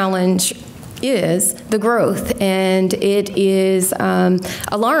 the challenge is the growth, and it is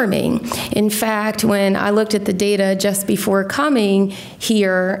alarming. In fact, when I looked at the data just before coming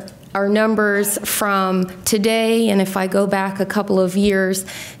here, our numbers from today, and if I go back a couple of years,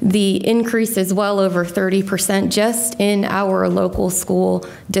 the increase is well over 30% just in our local school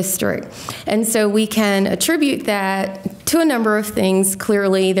district. And so we can attribute that to a number of things.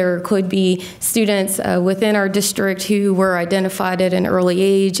 Clearly, there could be students within our district who were identified at an early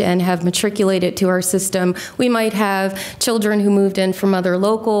age and have matriculated to our system. We might have children who moved in from other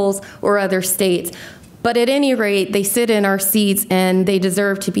locals or other states. But at any rate, they sit in our seats and they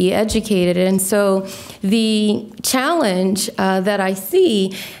deserve to be educated. And so the challenge that I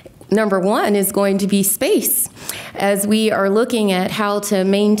see, number one, is going to be space. As we are looking at how to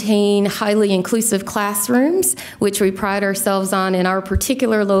maintain highly inclusive classrooms, which we pride ourselves on in our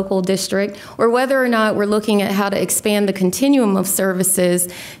particular local district, or whether or not we're looking at how to expand the continuum of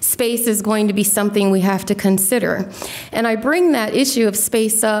services, space is going to be something we have to consider. And I bring that issue of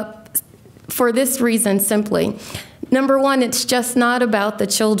space up for this reason simply. Number one, it's just not about the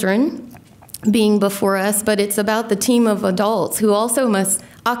children being before us, but it's about the team of adults who also must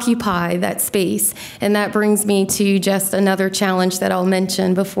occupy that space. And that brings me to just another challenge that I'll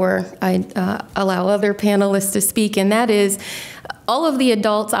mention before I allow other panelists to speak, and that is all of the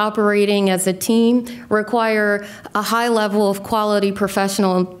adults operating as a team require a high level of quality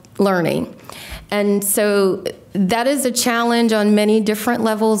professional learning. And so that is a challenge on many different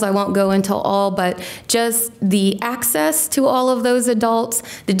levels. I won't go into all, but just the access to all of those adults,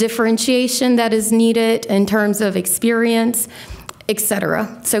 the differentiation that is needed in terms of experience, et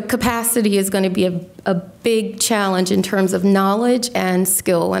cetera. So capacity is going to be a big challenge in terms of knowledge and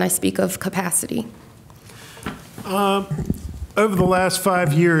skill when I speak of capacity. Over the last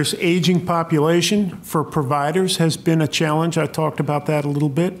 5 years, aging population for providers has been a challenge. I talked about that a little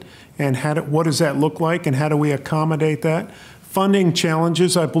bit. And what does that look like, and how do we accommodate that? Funding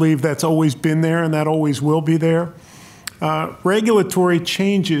challenges, I believe that's always been there, and that always will be there. Regulatory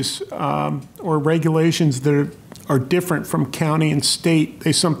changes or regulations that are different from county and state.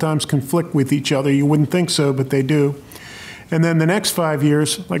 They sometimes conflict with each other. You wouldn't think so, but they do. And then the next 5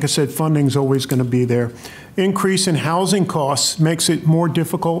 years, like I said, funding's always going to be there. Increase in housing costs makes it more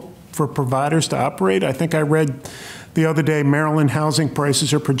difficult for providers to operate. I think I read the other day Maryland housing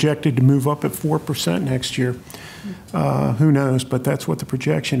prices are projected to move up at 4% next year. Who knows, but that's what the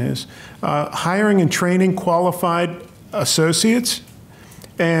projection is. Hiring and training qualified associates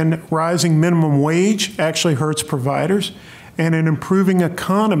and rising minimum wage actually hurts providers, and an improving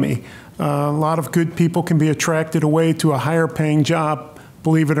economy. A lot of good people can be attracted away to a higher paying job.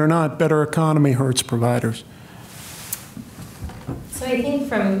 Believe it or not, better economy hurts providers. So I think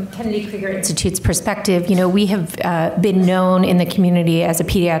from Kennedy Krieger Institute's perspective, you know, we have been known in the community as a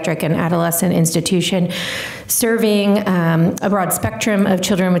pediatric and adolescent institution serving a broad spectrum of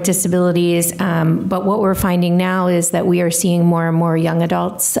children with disabilities. But what we're finding now is that we are seeing more and more young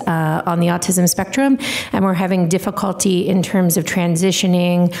adults on the autism spectrum, and we're having difficulty in terms of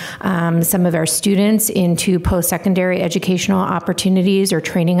transitioning some of our students into post-secondary educational opportunities or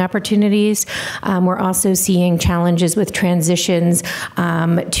training opportunities. We're also seeing challenges with transitions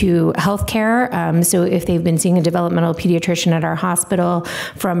to healthcare. So if they've been seeing a developmental pediatrician at our hospital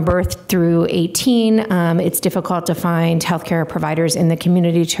from birth through 18, it's difficult to find healthcare providers in the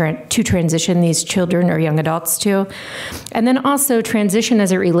community to transition these children or young adults to. And then also transition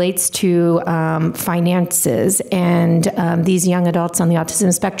as it relates to finances and these young adults on the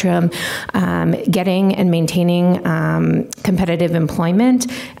autism spectrum getting and maintaining competitive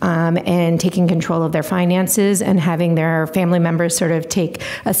employment and taking control of their finances and having their family members sort of take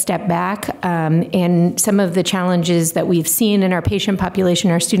a step back. And some of the challenges that we've seen in our patient population,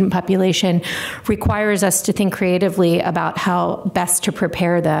 our student population, requires us to think creatively about how best to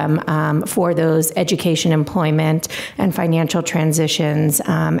prepare them for those education, employment, and financial transitions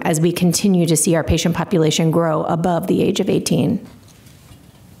as we continue to see our patient population grow above the age of 18.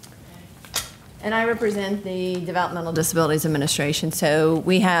 And I represent the Developmental Disabilities Administration. So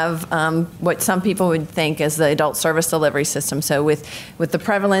we have what some people would think as the adult service delivery system. So with the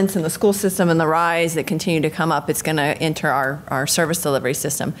prevalence in the school system and the rise that continue to come up, it's going to enter our service delivery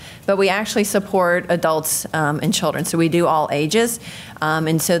system. But we actually support adults and children. So we do all ages.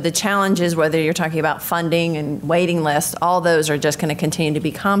 And so the challenges, whether you're talking about funding and waiting lists, all those are just going to continue to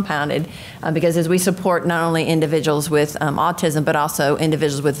be compounded because as we support not only individuals with autism, but also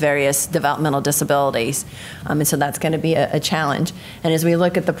individuals with various developmental disabilities. And so that's going to be a challenge. And as we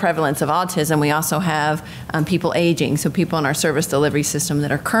look at the prevalence of autism, we also have people aging. So people in our service delivery system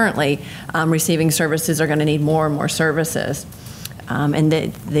that are currently receiving services are going to need more and more services. And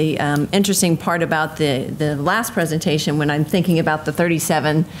the interesting part about the last presentation, when I'm thinking about the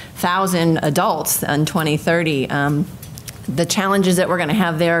 37,000 adults in 2030, the challenges that we're going to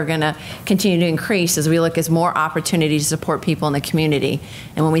have there are going to continue to increase as we look at more opportunities to support people in the community.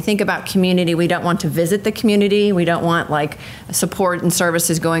 And when we think about community, we don't want to visit the community. We don't want like support and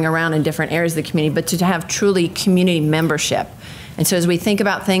services going around in different areas of the community, but to have truly community membership. And so as we think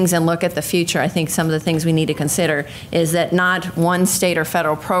about things and look at the future, I think some of the things we need to consider is that not one state or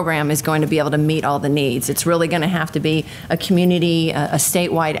federal program is going to be able to meet all the needs. It's really going to have to be a community, a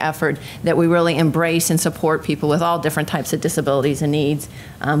statewide effort that we really embrace and support people with all different types of disabilities and needs,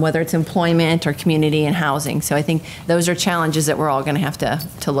 whether it's employment or community and housing. So I think those are challenges that we're all going to have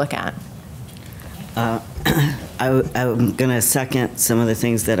to look at. I'm going to second some of the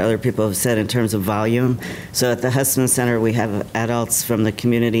things that other people have said in terms of volume. So at the Hussman Center, we have adults from the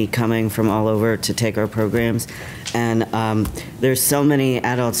community coming from all over to take our programs. And there's so many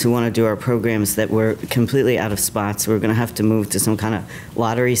adults who want to do our programs that we're completely out of spots. We're going to have to move to some kind of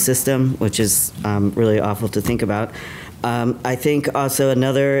lottery system, which is really awful to think about. I think also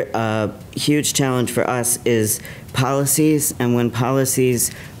another huge challenge for us is policies, and when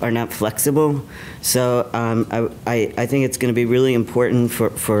policies are not flexible. So I think it's going to be really important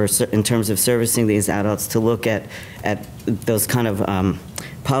for in terms of servicing these adults to look at those kind of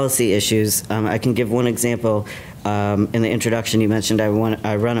policy issues. I can give one example. In the introduction, you mentioned I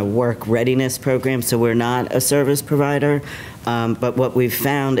run a work readiness program, so we're not a service provider. But what we've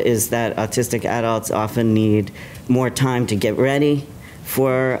found is that autistic adults often need more time to get ready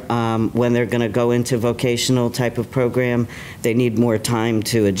for when they're going to go into vocational type of program. They need more time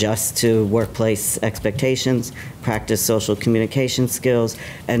to adjust to workplace expectations, practice social communication skills,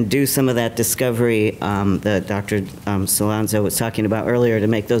 and do some of that discovery that Dr. Salzano was talking about earlier to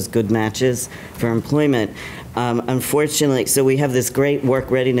make those good matches for employment. Unfortunately, so we have this great work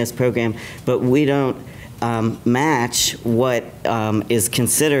readiness program, but we don't match what is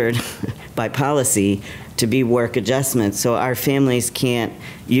considered by policy to be work adjustments. So our families can't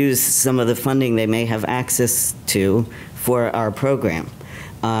use some of the funding they may have access to for our program.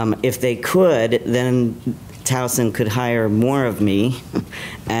 If they could, then Towson could hire more of me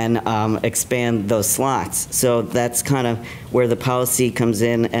and expand those slots. So that's kind of where the policy comes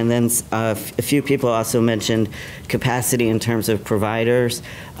in. And then a few people also mentioned capacity in terms of providers.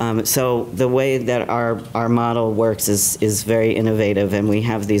 So the way that our model works is very innovative, and we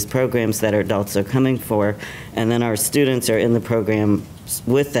have these programs that our adults are coming for, and then our students are in the program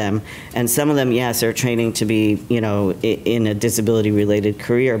with them, and some of them, yes, are training to be, you know, in a disability-related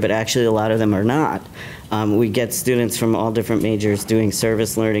career, but actually a lot of them are not. We get students from all different majors doing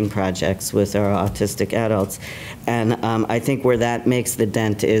service learning projects with our autistic adults, and I think where that makes the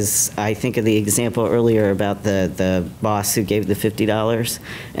dent is, I think of the example earlier about the boss who gave the $50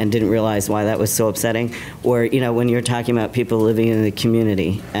 and didn't realize why that was so upsetting, or, you know, when you're talking about people living in the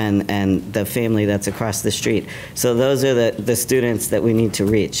community and the family that's across the street. So those are the students that we need to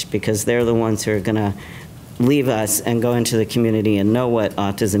reach, because they're the ones who are going to leave us and go into the community and know what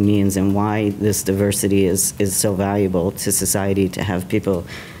autism means and why this diversity is so valuable to society, to have people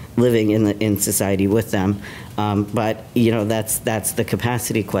living in society with them. But, you know, that's the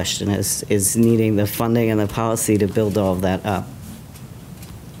capacity question, is needing the funding and the policy to build all of that up.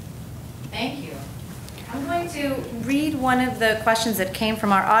 Thank you. I'm going to read one of the questions that came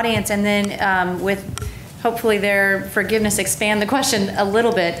from our audience, and then with hopefully their forgiveness, expand the question a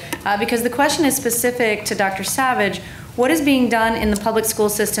little bit, because the question is specific to Dr. Savage. What is being done in the public school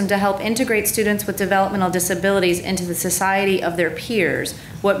system to help integrate students with developmental disabilities into the society of their peers?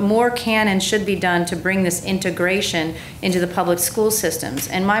 What more can and should be done to bring this integration into the public school systems?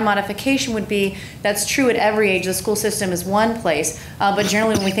 And my modification would be, that's true at every age. The school system is one place, but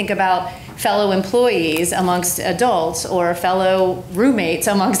generally when we think about fellow employees amongst adults or fellow roommates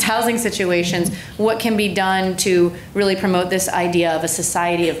amongst housing situations, what can be done to really promote this idea of a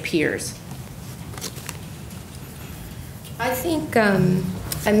society of peers? I think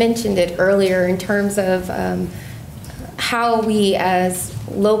I mentioned it earlier in terms of how we as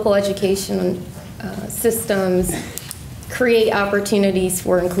local education systems create opportunities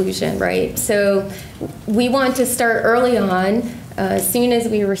for inclusion, right? So we want to start early on, as soon as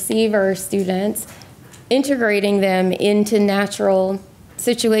we receive our students, integrating them into natural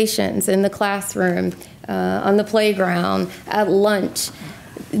situations in the classroom, on the playground, at lunch.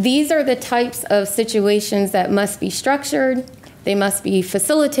 These are the types of situations that must be structured, they must be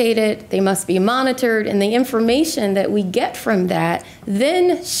facilitated, they must be monitored, and the information that we get from that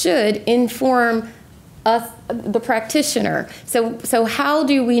then should inform us, the practitioner. So how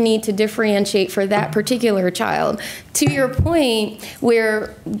do we need to differentiate for that particular child? To your point,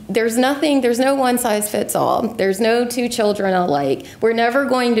 where there's no one size fits all. There's no two children alike. We're never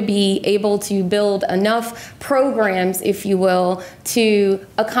going to be able to build enough programs, if you will, to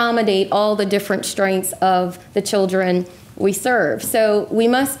accommodate all the different strengths of the children we serve. So we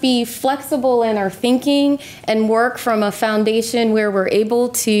must be flexible in our thinking and work from a foundation where we're able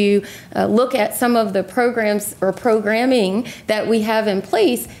to look at some of the programs or programming that we have in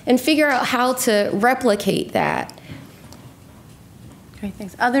place and figure out how to replicate that. Great,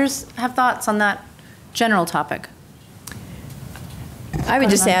 thanks. Others have thoughts on that general topic? I would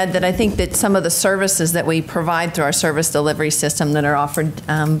just add that I think that some of the services that we provide through our service delivery system that are offered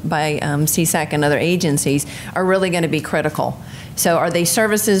by CSAAC and other agencies are really going to be critical. So are they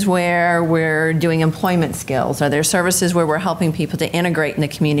services where we're doing employment skills? Are there services where we're helping people to integrate in the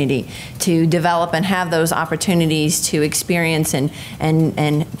community, to develop and have those opportunities to experience and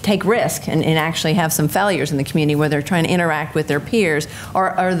take risk and actually have some failures in the community where they're trying to interact with their peers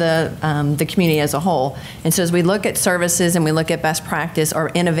or the community as a whole? And so as we look at services and we look at best practice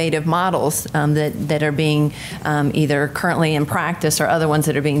or innovative models that are being either currently in practice or other ones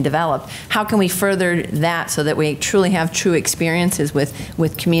that are being developed, how can we further that so that we truly have true experiences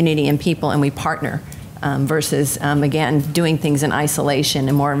with community and people, and we partner versus, again, doing things in isolation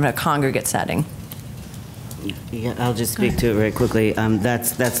and more of a congregate setting. Yeah, I'll just speak to it very quickly.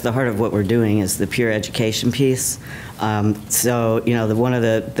 That's the heart of what we're doing, is the peer education piece. So, you know, one of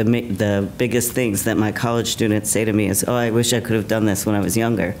the biggest things that my college students say to me is, oh, I wish I could have done this when I was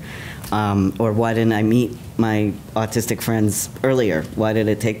younger. Or why didn't I meet my autistic friends earlier? Why did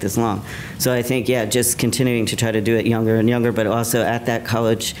it take this long? So I think, yeah, just continuing to try to do it younger and younger, but also at that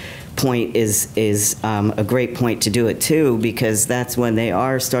college point is a great point to do it too, because that's when they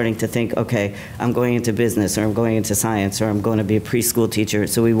are starting to think, okay, I'm going into business, or I'm going into science, or I'm going to be a preschool teacher.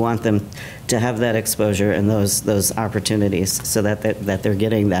 So we want them to have that exposure and those opportunities so that they're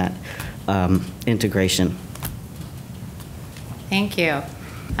getting that integration. Thank you.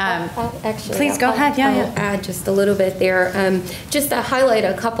 Actually, please go ahead. Yeah, I'll add just a little bit there, just to highlight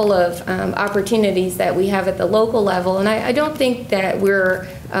a couple of opportunities that we have at the local level. And I don't think that we're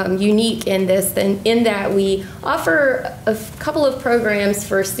unique in this, in that we offer a couple of programs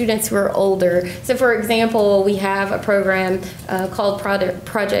for students who are older. So for example, we have a program called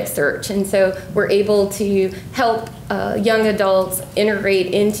Project Search, and so we're able to help young adults integrate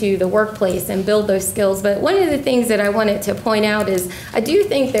into the workplace and build those skills. But one of the things that I wanted to point out is I do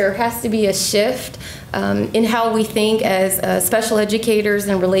think there has to be a shift in how we think as special educators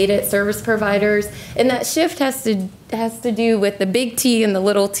and related service providers, and that shift has to do with the big T and the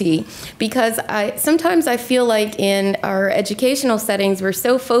little t, because sometimes I feel like in our educational settings we're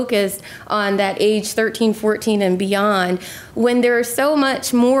so focused on that age 13, 14 and beyond, when there's so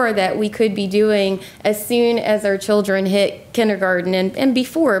much more that we could be doing as soon as our children hit kindergarten and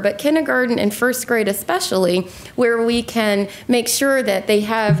before, but kindergarten and first grade especially, where we can make sure that they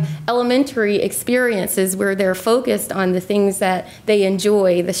have elementary experiences where they're focused on the things that they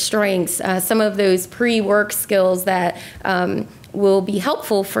enjoy, the strengths, some of those pre-work skills that will be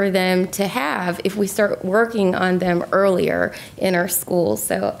helpful for them to have if we start working on them earlier in our schools.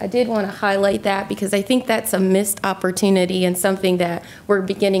 So I did want to highlight that because I think that's a missed opportunity and something that we're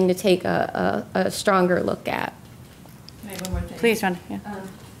beginning to take a stronger look at. One more thing. Please, Rhonda. Yeah.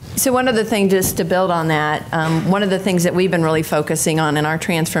 So one of the things, just to build on that, one of the things that we've been really focusing on in our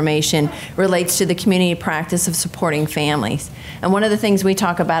transformation relates to the community practice of supporting families. And one of the things we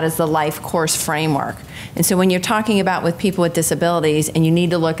talk about is the life course framework. And so when you're talking about with people with disabilities, and you need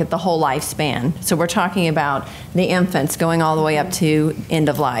to look at the whole lifespan. So we're talking about the infants going all the way up to end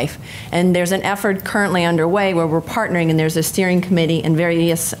of life. And there's an effort currently underway where we're partnering, and there's a steering committee in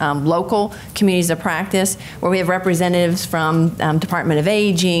various local communities of practice where we have representatives from Department of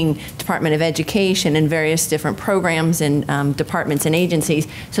Aging, Department of Education, and various different programs and departments and agencies,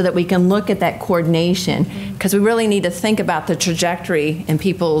 so that we can look at that coordination, because we really need to think about the trajectory and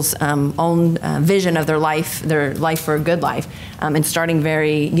people's own vision of their life for a good life, and starting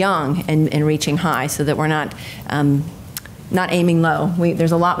very young and reaching high, so that we're not aiming low.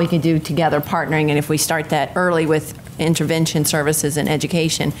 There's a lot we can do together partnering, and if we start that early with intervention services and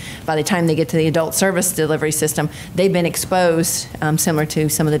education, by the time they get to the adult service delivery system, they've been exposed, similar to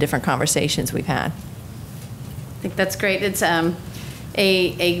some of the different conversations we've had. I think that's great. It's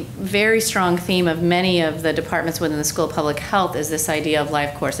a very strong theme of many of the departments within the School of Public Health is this idea of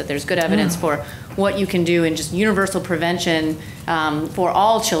life course, that there's good evidence for what you can do in just universal prevention for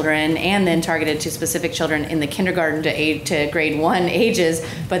all children, and then targeted to specific children in the kindergarten to grade 1 ages,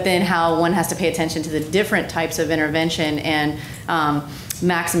 but then how one has to pay attention to the different types of intervention and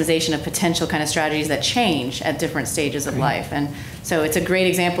maximization of potential kind of strategies that change at different stages of life. And so it's a great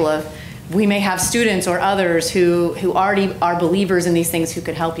example of, we may have students or others who already are believers in these things who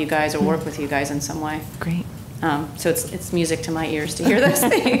could help you guys or work with you guys in some way. Great. So it's music to my ears to hear those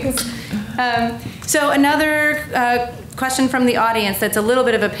things. So another question from the audience that's a little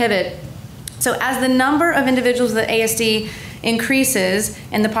bit of a pivot. So as the number of individuals with ASD increases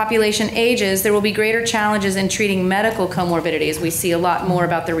and the population ages, there will be greater challenges in treating medical comorbidities. We see a lot more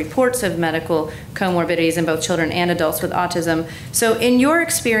about the reports of medical comorbidities in both children and adults with autism. So in your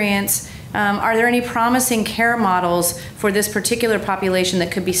experience, are there any promising care models for this particular population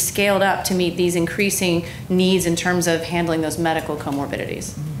that could be scaled up to meet these increasing needs in terms of handling those medical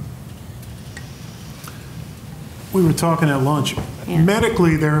comorbidities? We were talking at lunch. Yeah.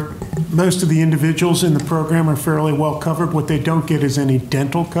 Medically, most of the individuals in the program are fairly well covered. What they don't get is any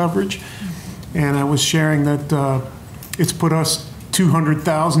dental coverage. And I was sharing that it's put us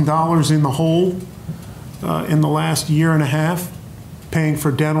 $200,000 in the hole in the last year and a half, paying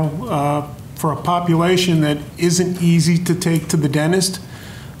for dental for a population that isn't easy to take to the dentist.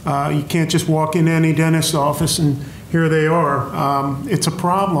 You can't just walk in any dentist's office and here they are. It's a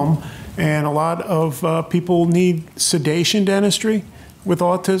problem. And a lot of people need sedation dentistry with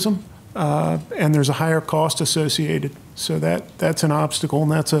autism, and there's a higher cost associated. So that's an obstacle,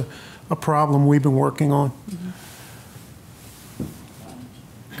 and that's a problem we've been working on.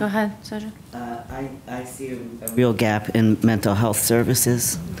 Go ahead, Zosia. I see a real gap in mental health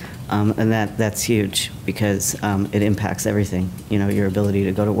services, and that's huge because it impacts everything. You know, your ability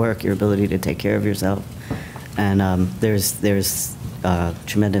to go to work, your ability to take care of yourself, and there's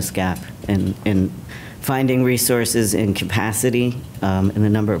tremendous gap in finding resources in capacity, in the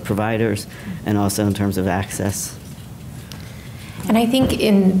number of providers, and also in terms of access. And I think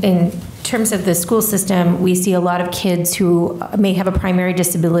in terms of the school system, we see a lot of kids who may have a primary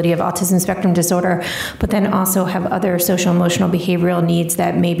disability of autism spectrum disorder, but then also have other social, emotional, behavioral needs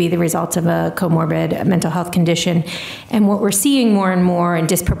that may be the result of a comorbid mental health condition. And what we're seeing more and more, and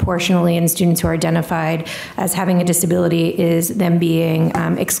disproportionately in students who are identified as having a disability, is them being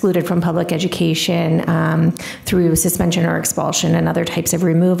excluded from public education through suspension or expulsion and other types of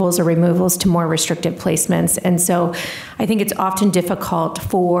removals, or removals to more restrictive placements. And so I think it's often difficult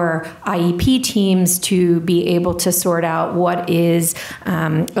for IEP teams to be able to sort out what is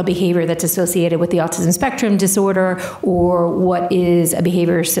a behavior that's associated with the autism spectrum disorder, or what is a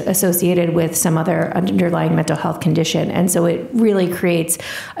behavior associated with some other underlying mental health condition. And so it really creates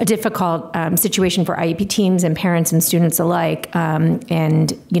a difficult situation for IEP teams and parents and students alike.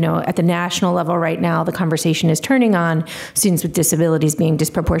 And, you know, at the national level right now, the conversation is turning on students with disabilities being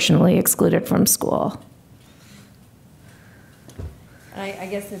disproportionately excluded from school. I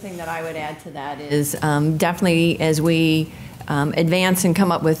guess the thing that I would add to that is definitely as we advance and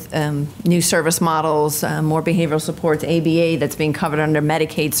come up with new service models, more behavioral supports, ABA that's being covered under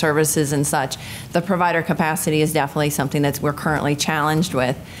Medicaid services and such, the provider capacity is definitely something that we're currently challenged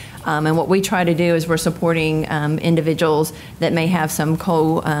with. And what we try to do is we're supporting individuals that may have some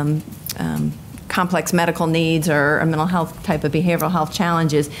complex medical needs or mental health type of behavioral health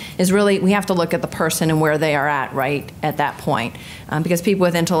challenges, is really, we have to look at the person and where they are at right at that point. Because people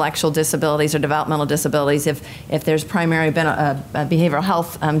with intellectual disabilities or developmental disabilities, if there's primary been a behavioral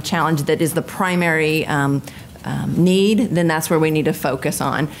health challenge that is the primary need, then that's where we need to focus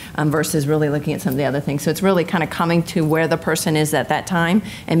on versus really looking at some of the other things. So it's really kind of coming to where the person is at that time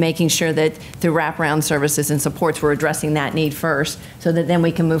and making sure that through wraparound services and supports we're addressing that need first, so that then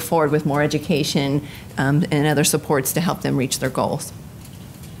we can move forward with more education and other supports to help them reach their goals.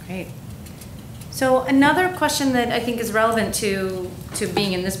 Great. So another question that I think is relevant to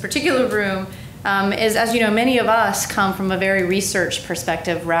being in this particular room is, as you know, many of us come from a very research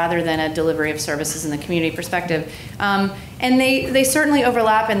perspective rather than a delivery of services in the community perspective. And they certainly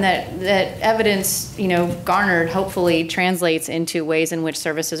overlap in that evidence, you know, garnered hopefully translates into ways in which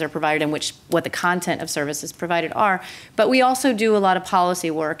services are provided and what the content of services provided are. But we also do a lot of policy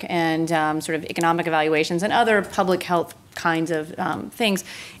work and sort of economic evaluations and other public health kinds of things.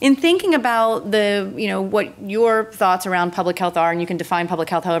 In thinking about what your thoughts around public health are, and you can define public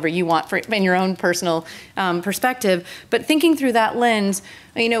health however you want in your own personal perspective, but thinking through that lens,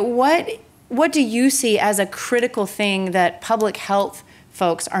 you know, what do you see as a critical thing that public health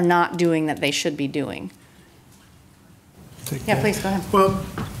folks are not doing that they should be doing? Yeah, please go ahead. Well,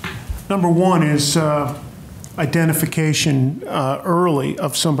 number one is identification early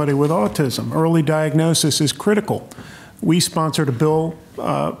of somebody with autism. Early diagnosis is critical. We sponsored a bill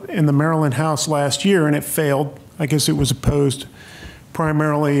in the Maryland House last year, and it failed. I guess it was opposed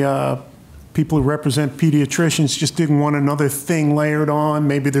primarily people who represent pediatricians just didn't want another thing layered on.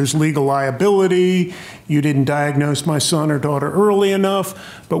 Maybe there's legal liability. You didn't diagnose my son or daughter early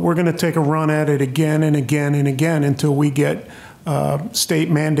enough, but we're going to take a run at it again and again and again until we get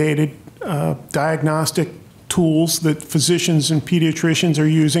state-mandated diagnostic tools that physicians and pediatricians are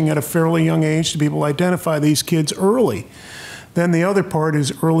using at a fairly young age to be able to identify these kids early. Then the other part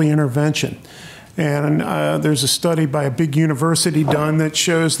is early intervention. And there's a study by a big university done that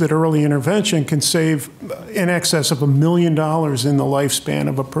shows that early intervention can save in excess of $1 million in the lifespan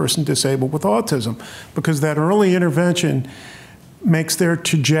of a person disabled with autism, because that early intervention makes their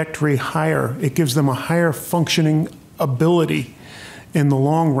trajectory higher. It gives them a higher functioning ability in the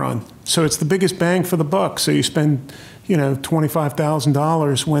long run. So it's the biggest bang for the buck. So you spend, you know,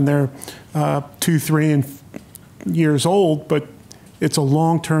 $25,000 when they're 2, 3 years old, but it's a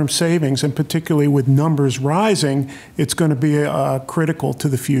long-term savings, and particularly with numbers rising, it's going to be critical to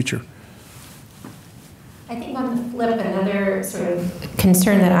the future. I think on the flip, another sort of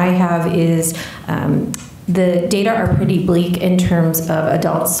concern that I have is the data are pretty bleak in terms of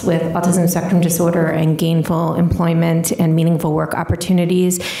adults with autism spectrum disorder and gainful employment and meaningful work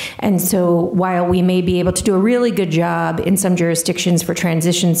opportunities. And so while we may be able to do a really good job in some jurisdictions for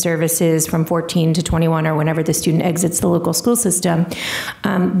transition services from 14 to 21 or whenever the student exits the local school system,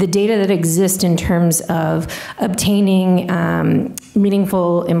 the data that exists in terms of obtaining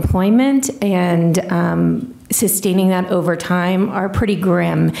meaningful employment and sustaining that over time are pretty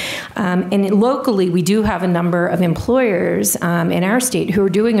grim. And locally, we do have a number of employers in our state who are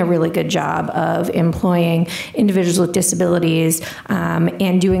doing a really good job of employing individuals with disabilities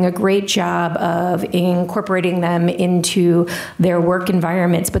and doing a great job of incorporating them into their work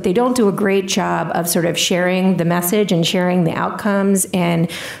environments. But they don't do a great job of sort of sharing the message and sharing the outcomes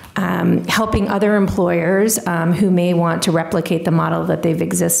and helping other employers who may want to replicate the model that they've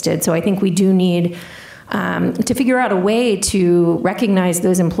existed. So I think we do need to figure out a way to recognize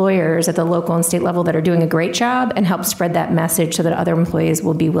those employers at the local and state level that are doing a great job and help spread that message so that other employees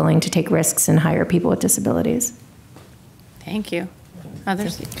will be willing to take risks and hire people with disabilities. Thank you.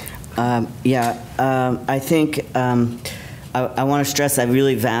 Others? I think I want to stress I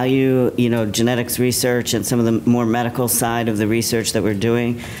really value, genetics research and some of the more medical side of the research that we're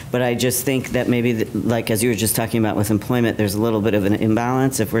doing. But I just think that maybe, like as you were just talking about with employment, there's a little bit of an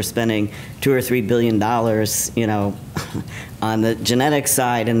imbalance. If we're spending $2 or $3 billion, on the genetics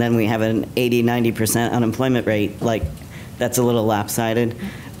side, and then we have an 80–90% unemployment rate, like that's a little lopsided.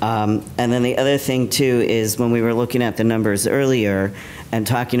 And then the other thing too is when we were looking at the numbers earlier and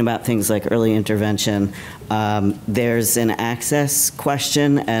talking about things like early intervention, there's an access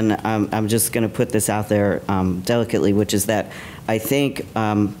question, and I'm just going to put this out there delicately, which is that I think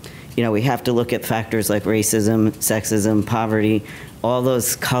we have to look at factors like racism, sexism, poverty, all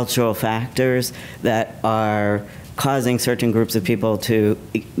those cultural factors that are causing certain groups of people to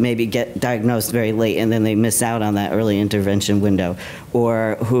maybe get diagnosed very late and then they miss out on that early intervention window,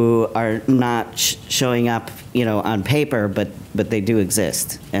 or who are not showing up, on paper, but they do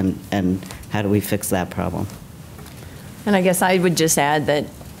exist. And how do we fix that problem? And I guess I would just add that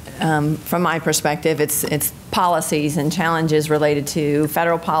from my perspective, it's policies and challenges related to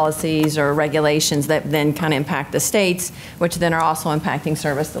federal policies or regulations that then kind of impact the states, which then are also impacting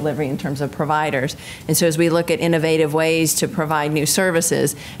service delivery in terms of providers. And so as we look at innovative ways to provide new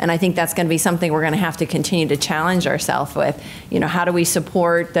services, and I think that's going to be something we're going to have to continue to challenge ourselves with. How do we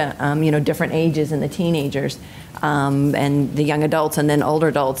support the different ages and the teenagers? And the young adults, and then older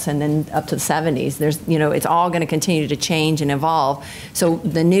adults, and then up to the 70s. It's all going to continue to change and evolve. So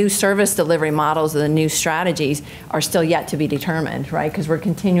the new service delivery models, the new strategies are still yet to be determined, right? Because we're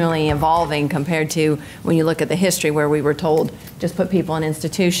continually evolving compared to when you look at the history where we were told, just put people in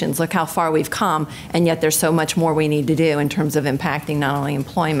institutions, look how far we've come, and yet there's so much more we need to do in terms of impacting not only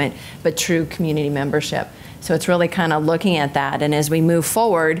employment, but true community membership. So it's really kind of looking at that. And as we move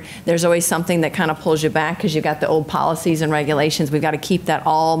forward, there's always something that kind of pulls you back because you've got the old policies and regulations. We've got to keep that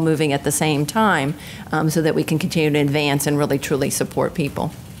all moving at the same time so that we can continue to advance and really truly support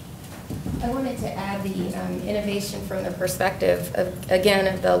people. I wanted to add the innovation from the perspective of,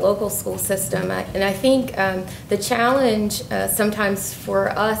 again, of the local school system. And I think the challenge sometimes for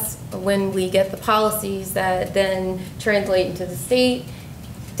us when we get the policies that then translate into the state,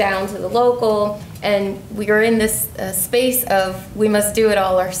 down to the local, and we are in this space of we must do it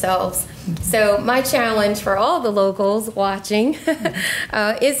all ourselves. So my challenge for all the locals watching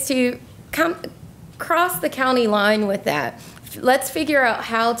is to cross the county line with that. Let's figure out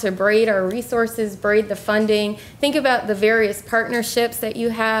how to braid our resources, braid the funding. Think about the various partnerships that you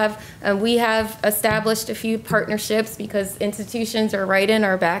have. We have established a few partnerships because institutions are right in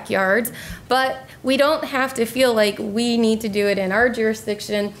our backyards, but we don't have to feel like we need to do it in our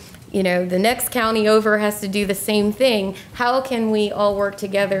jurisdiction. The next county over has to do the same thing. How can we all work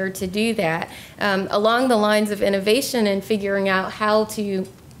together to do that? Along the lines of innovation and figuring out how to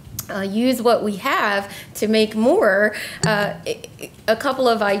use what we have to make more, a couple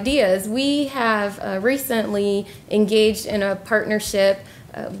of ideas. We have recently engaged in a partnership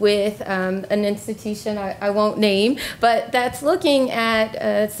with an institution I won't name, but that's looking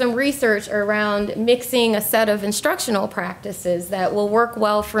at some research around mixing a set of instructional practices that will work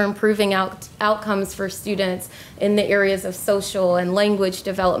well for improving outcomes for students in the areas of social and language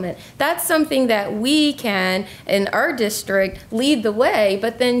development. That's something that we can, in our district, lead the way,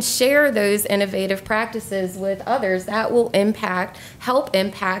 but then share those innovative practices with others that will help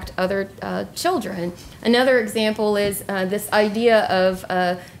impact other children. Another example is this idea of,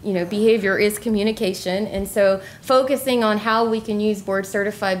 behavior is communication, and so focusing on how we can use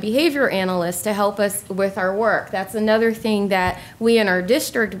board-certified behavior analysts to help us with our work. That's another thing that we in our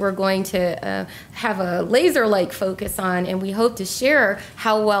district we're going to have a laser-like focus on, and we hope to share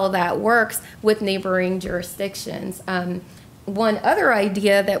how well that works with neighboring jurisdictions. One other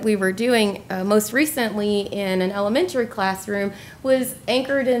idea that we were doing most recently in an elementary classroom was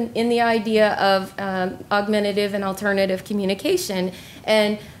anchored in the idea of augmentative and alternative communication.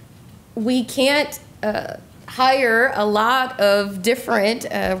 And we can't hire a lot of different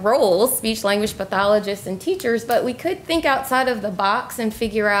roles, speech language pathologists and teachers, but we could think outside of the box and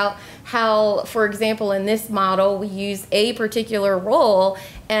figure out how, for example, in this model, we used a particular role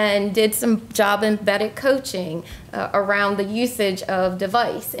and did some job embedded coaching around the usage of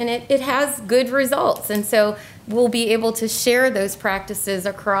device. And it has good results. And so we'll be able to share those practices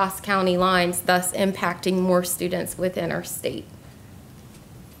across county lines, thus impacting more students within our state.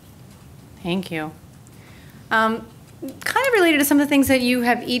 Thank you. Kind of related to some of the things that you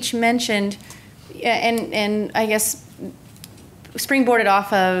have each mentioned, and I guess springboarded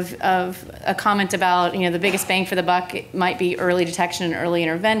off of a comment about, the biggest bang for the buck might be early detection and early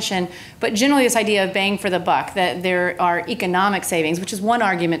intervention, but generally this idea of bang for the buck, that there are economic savings, which is one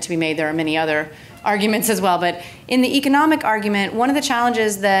argument to be made. There are many other arguments as well, but in the economic argument, one of the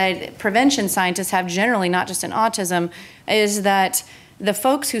challenges that prevention scientists have generally, not just in autism, is that the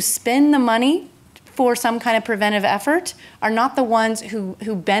folks who spend the money for some kind of preventive effort are not the ones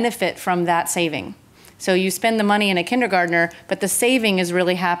who benefit from that saving. So you spend the money in a kindergartner, but the saving is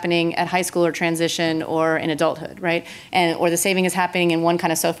really happening at high school or transition or in adulthood, right? Or the saving is happening in one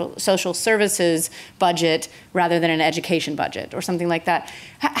kind of social services budget rather than an education budget or something like that.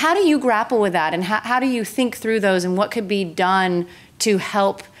 How do you grapple with that, and how do you think through those, and what could be done to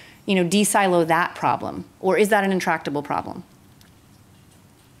help, de-silo that problem? Or is that an intractable problem?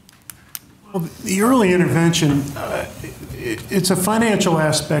 Well, the early intervention, it's a financial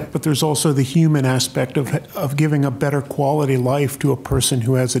aspect, but there's also the human aspect of giving a better quality life to a person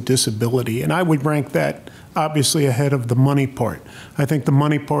who has a disability. And I would rank that obviously ahead of the money part. I think the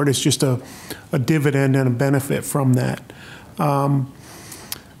money part is just a dividend and a benefit from that.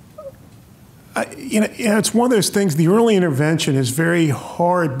 It's one of those things, the early intervention is very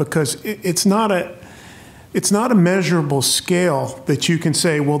hard because it's not a measurable scale that you can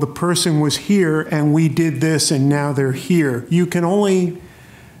say, well, the person was here and we did this and now they're here. You can only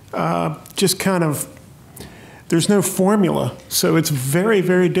just kind of, there's no formula. So it's very,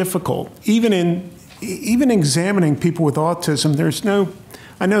 very difficult. Even examining people with autism, there's no,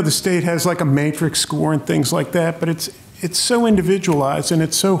 I know the state has like a matrix score and things like that, but it's so individualized and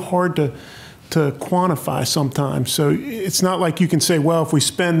it's so hard to quantify sometimes. So it's not like you can say, well, if we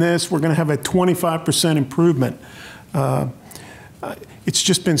spend this, we're going to have a 25% improvement. It's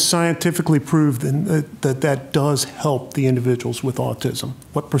just been scientifically proved that does help the individuals with autism.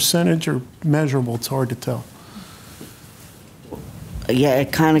 What percentage or measurable, it's hard to tell. Yeah,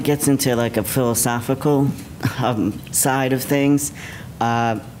 it kind of gets into like a philosophical side of things.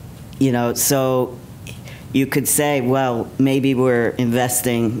 So you could say, well, maybe we're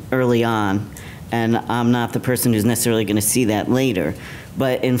investing early on, and I'm not the person who's necessarily going to see that later.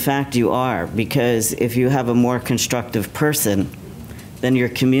 But in fact, you are, because if you have a more constructive person, then your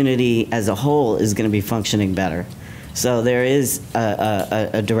community as a whole is going to be functioning better. So there is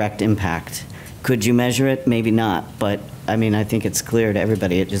a direct impact. Could you measure it? Maybe not. But I mean, I think it's clear to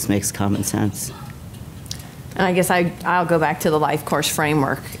everybody. It just makes common sense. And I guess I'll go back to the life course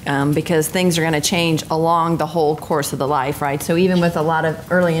framework because things are going to change along the whole course of the life, right? So even with a lot of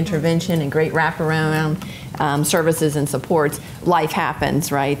early intervention and great wraparound services and supports, life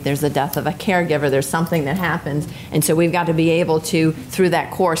happens, right? There's the death of a caregiver, there's something that happens. And so we've got to be able to, through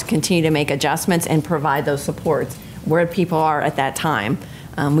that course, continue to make adjustments and provide those supports where people are at that time.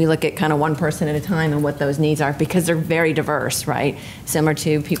 We look at kind of one person at a time and what those needs are because they're very diverse, right? Similar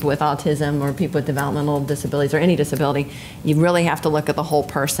to people with autism or people with developmental disabilities or any disability, you really have to look at the whole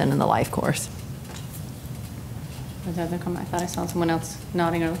person in the life course. I thought I saw someone else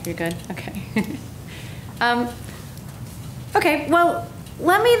nodding. Or you're good? Okay. Okay, well,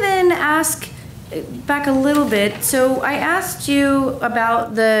 let me then ask back a little bit. So I asked you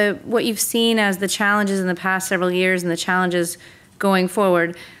about what you've seen as the challenges in the past several years and the challenges going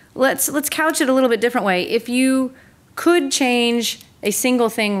forward. Let's couch it a little bit different way. If you could change a single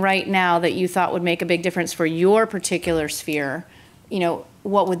thing right now that you thought would make a big difference for your particular sphere,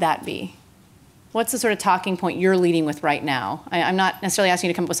 what would that be? What's the sort of talking point you're leading with right now? I'm not necessarily asking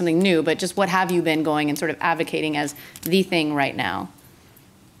you to come up with something new, but just what have you been going and sort of advocating as the thing right now?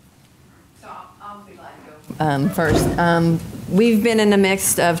 So I'll be glad to go first. We've been in the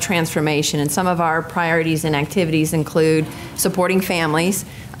midst of transformation, and some of our priorities and activities include supporting families,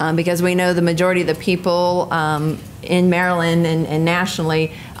 because we know the majority of the people in Maryland and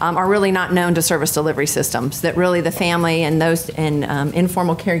nationally are really not known to service delivery systems, that really the family and those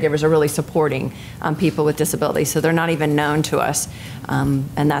informal caregivers are really supporting people with disabilities, so they're not even known to us. And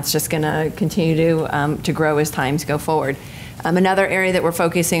that's just going to continue to grow as times go forward. Another area that we're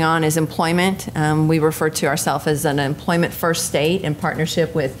focusing on is employment. We refer to ourselves as an employment first state in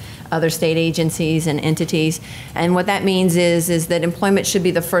partnership with other state agencies and entities. And what that means is that employment should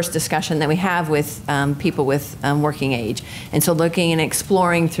be the first discussion that we have with people with working age. And so looking and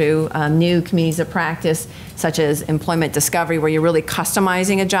exploring through new communities of practice, such as employment discovery, where you're really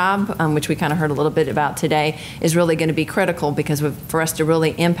customizing a job, which we kind of heard a little bit about today, is really going to be critical, because for us to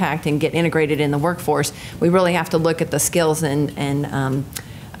really impact and get integrated in the workforce, we really have to look at the skills and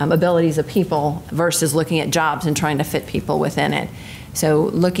abilities of people versus looking at jobs and trying to fit people within it. So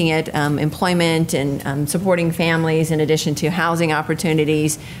looking at employment and supporting families in addition to housing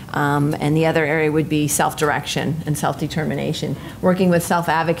opportunities, and the other area would be self-direction and self-determination. Working with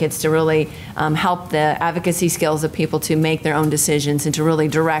self-advocates to really help the advocacy skills of people to make their own decisions and to really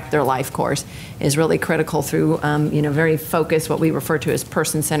direct their life course is really critical through very focused, what we refer to as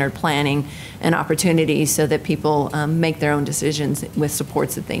person-centered planning and opportunities, so that people make their own decisions with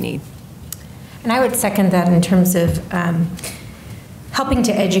supports that they need. And I would second that in terms of helping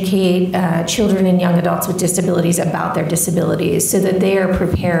to educate children and young adults with disabilities about their disabilities so that they are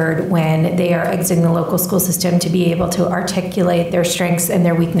prepared when they are exiting the local school system to be able to articulate their strengths and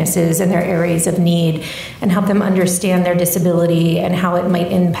their weaknesses and their areas of need, and help them understand their disability and how it might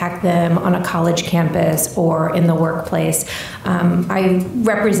impact them on a college campus or in the workplace. I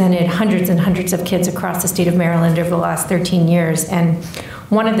represented hundreds and hundreds of kids across the state of Maryland over the last 13 years, and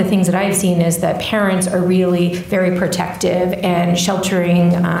one of the things that I've seen is that parents are really very protective and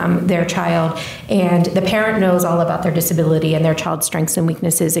sheltering their child, and the parent knows all about their disability and their child's strengths and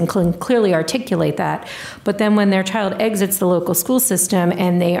weaknesses and can clearly articulate that. But then when their child exits the local school system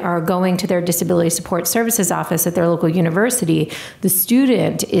and they are going to their disability support services office at their local university, the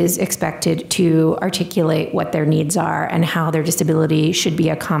student is expected to articulate what their needs are and how their disability should be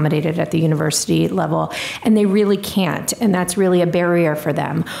accommodated at the university level. And they really can't, and that's really a barrier for them.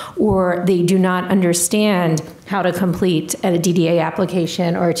 Or they do not understand how to complete a DDA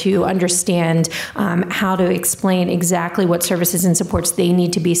application, or to understand how to explain exactly what services and supports they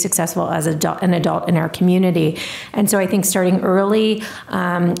need to be successful as an adult in our community. And so I think starting early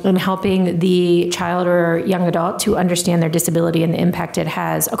in helping the child or young adult to understand their disability and the impact it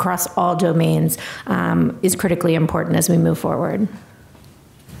has across all domains is critically important as we move forward.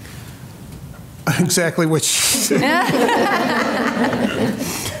 Exactly what she said.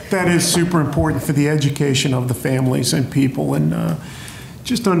 That is super important for the education of the families and people, and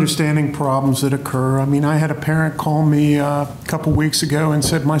just understanding problems that occur. I mean, I had a parent call me a couple weeks ago and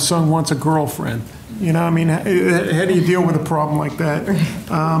said, my son wants a girlfriend. You know, I mean, how do you deal with a problem like that?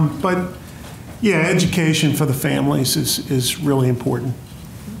 But yeah, education for the families is really important.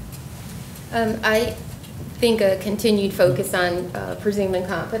 I think a continued focus on presuming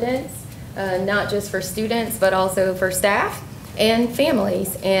competence, not just for students, but also for staff and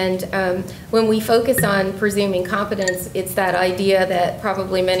families. And when we focus on presuming competence, it's that idea that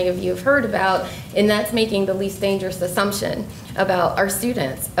probably many of you have heard about, and that's making the least dangerous assumption about our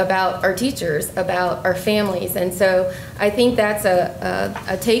students, about our teachers, about our families. And so I think that's a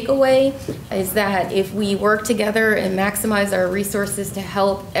takeaway, is that if we work together and maximize our resources to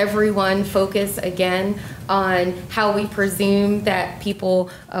help everyone focus again on how we presume that people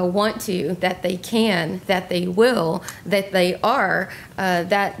want to, that they can, that they will, that they are,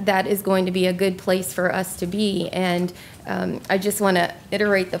 that is going to be a good place for us to be. And I just want to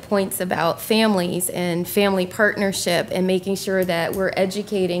iterate the points about families and family partnership and making sure that we're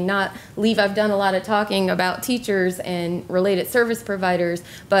educating, not leave. I've done a lot of talking about teachers and related service providers,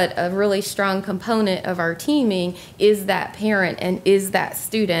 but a really strong component of our teaming is that parent and is that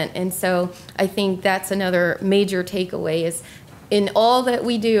student. And so I think that's another major takeaway, is in all that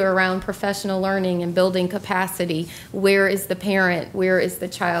we do around professional learning and building capacity, where is the parent, where is the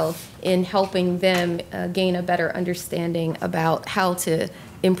child, in helping them gain a better understanding about how to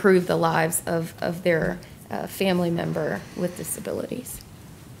improve the lives of their family member with disabilities.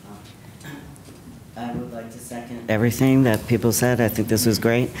 I would like to second everything that people said. I think this was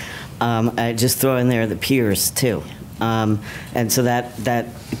great. I just throw in there the peers too. And so that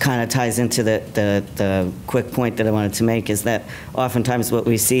kind of ties into the quick point that I wanted to make, is that oftentimes what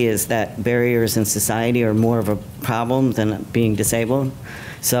we see is that barriers in society are more of a problem than being disabled.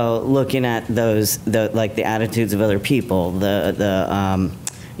 So looking at those, like the attitudes of other people, the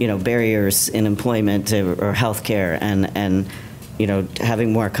barriers in employment or healthcare, and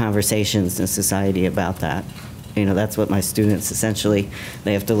having more conversations in society about that. That's what my students essentially,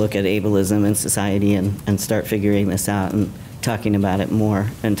 they have to look at ableism in society and start figuring this out and talking about it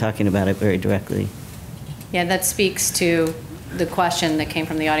more and talking about it very directly. Yeah, that speaks to the question that came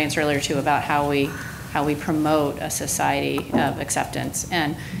from the audience earlier too, about how we promote a society of acceptance.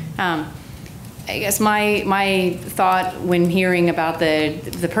 And I guess my thought when hearing about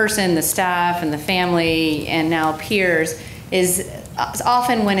the person, the staff, and the family, and now peers, is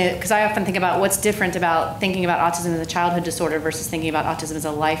often because I often think about what's different about thinking about autism as a childhood disorder versus thinking about autism as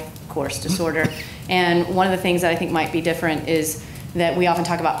a life course disorder. And one of the things that I think might be different is that we often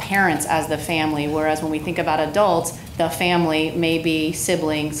talk about parents as the family, whereas when we think about adults, the family may be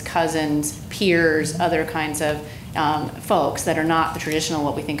siblings, cousins, peers, other kinds of folks that are not the traditional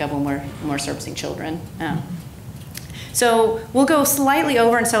what we think of when we're servicing children. So we'll go slightly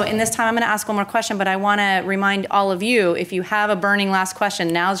over, and so in this time I'm going to ask one more question, but I want to remind all of you, if you have a burning last question,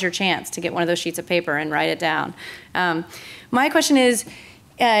 now's your chance to get one of those sheets of paper and write it down. My question is,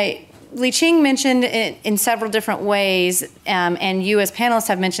 Li-Ching mentioned in several different ways, and you as panelists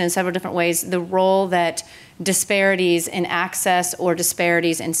have mentioned in several different ways, the role that disparities in access or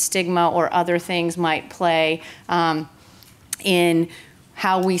disparities in stigma or other things might play in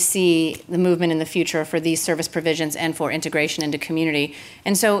how we see the movement in the future for these service provisions and for integration into community.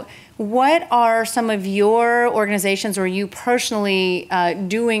 And so what are some of your organizations or you personally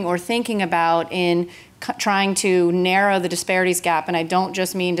doing or thinking about in trying to narrow the disparities gap? And I don't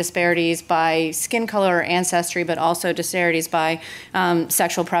just mean disparities by skin color or ancestry, but also disparities by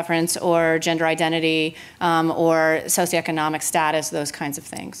sexual preference or gender identity or socioeconomic status, those kinds of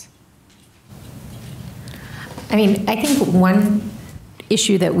things. I mean, I think one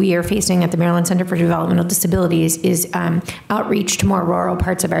issue that we are facing at the Maryland Center for Developmental Disabilities is outreach to more rural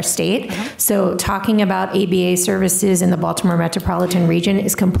parts of our state. So talking about ABA services in the Baltimore metropolitan region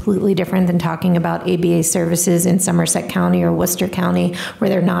is completely different than talking about ABA services in Somerset County or Worcester County, where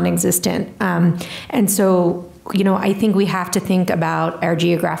they're non-existent. And so, you know, I think we have to think about our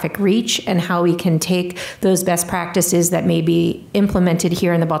geographic reach and how we can take those best practices that may be implemented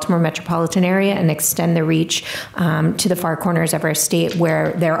here in the Baltimore metropolitan area and extend the reach to the far corners of our state,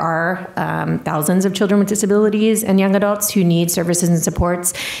 where there are thousands of children with disabilities and young adults who need services and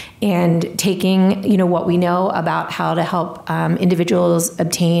supports, and taking, you know, what we know about how to help individuals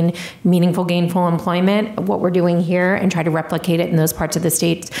obtain meaningful, gainful employment, what we're doing here, and try to replicate it in those parts of the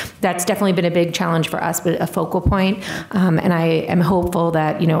state. That's definitely been a big challenge for us, but a focal point. And I am hopeful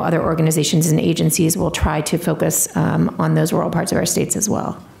that, you know, other organizations and agencies will try to focus on those rural parts of our states as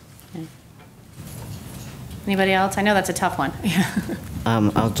well. Anybody else? I know that's a tough one.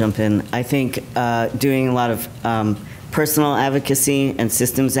 I'll jump in. I think doing a lot of personal advocacy and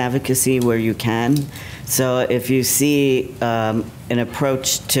systems advocacy where you can. So if you see an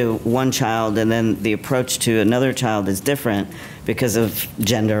approach to one child and then the approach to another child is different because of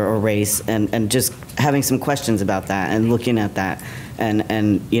gender or race, and just having some questions about that and looking at that,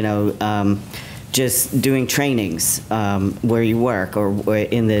 and you know, just doing trainings where you work or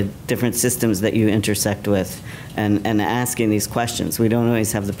in the different systems that you intersect with, and asking these questions. We don't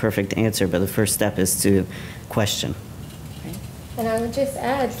always have the perfect answer, but the first step is to question. And I would just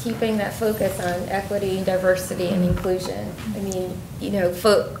add, keeping that focus on equity, diversity, and inclusion. I mean, you know,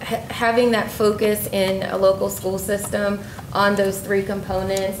 having that focus in a local school system on those three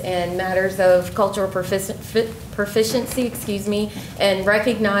components and matters of cultural proficiency, excuse me, and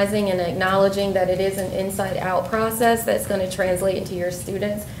recognizing and acknowledging that it is an inside-out process that's going to translate into your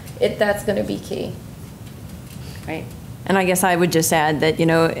students, that's going to be key. Right. And I guess I would just add that, you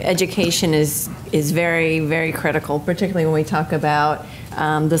know, education is very, very critical, particularly when we talk about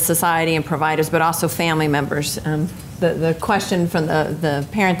the society and providers, but also family members. The question from the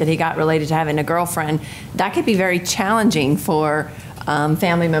parent that he got related to having a girlfriend, that could be very challenging for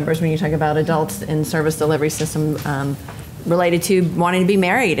family members when you talk about adults in service delivery system related to wanting to be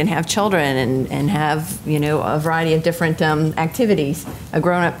married and have children and have, you know, a variety of different activities, a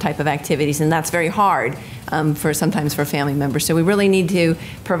grown-up type of activities, and that's very hard sometimes for family members. So we really need to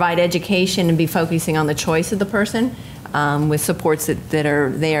provide education and be focusing on the choice of the person with supports that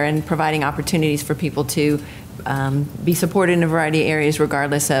are there, and providing opportunities for people to be supported in a variety of areas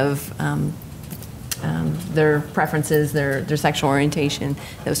regardless of their preferences, their sexual orientation,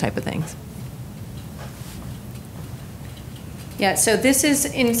 those type of things. Yeah, so this is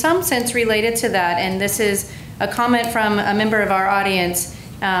in some sense related to that, and this is a comment from a member of our audience,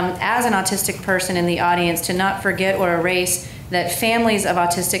 as an autistic person in the audience, to not forget or erase that families of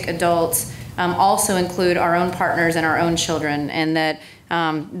autistic adults also include our own partners and our own children, and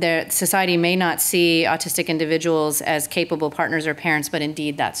that society may not see autistic individuals as capable partners or parents, but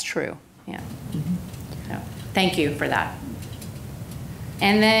indeed that's true. Yeah. Mm-hmm. So, thank you for that.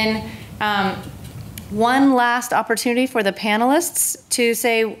 And then one last opportunity for the panelists to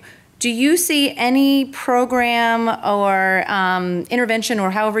say, do you see any program or intervention,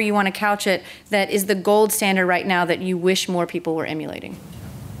 or however you want to couch it, that is the gold standard right now that you wish more people were emulating?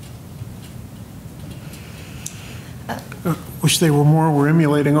 Wish they were more. We're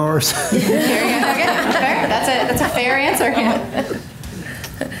emulating ours. Okay, fair. That's a fair answer. Yeah.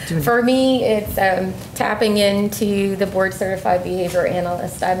 For me, it's tapping into the board-certified behavior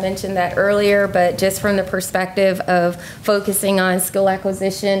analyst. I mentioned that earlier, but just from the perspective of focusing on skill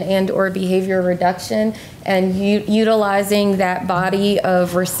acquisition and or behavior reduction, and utilizing that body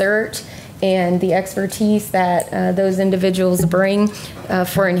of research and the expertise that those individuals bring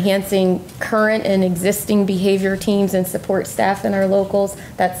for enhancing current and existing behavior teams and support staff in our locals,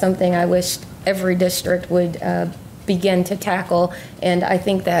 that's something I wish every district would begin to tackle, and I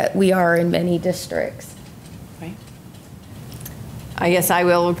think that we are in many districts. Right. I guess I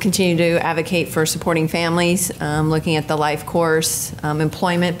will continue to advocate for supporting families, looking at the life course,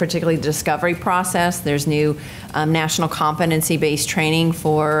 employment, particularly the discovery process. There's new national competency-based training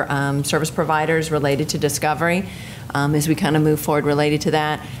for service providers related to discovery as we kind of move forward related to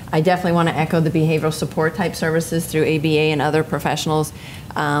that. I definitely want to echo the behavioral support type services through ABA and other professionals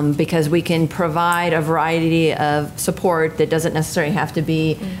because we can provide a variety of support that doesn't necessarily have to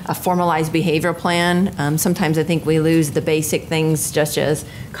be a formalized behavior plan. Sometimes I think we lose the basic things just as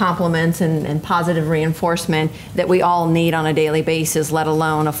compliments and positive reinforcement that we all need on a daily basis, let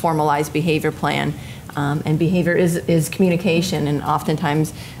alone a formalized behavior plan. And behavior is communication, and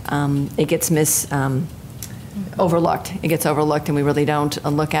oftentimes it gets overlooked. It gets overlooked, and we really don't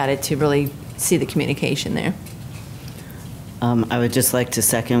look at it to really see the communication there. I would just like to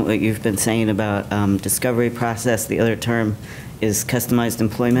second what you've been saying about discovery process. The other term is customized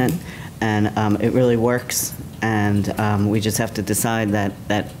employment, and it really works, and we just have to decide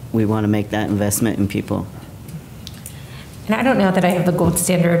that we want to make that investment in people. And I don't know that I have the gold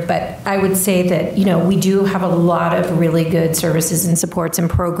standard, but I would say that, you know, we do have a lot of really good services and supports and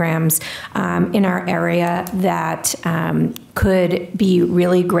programs in our area that could be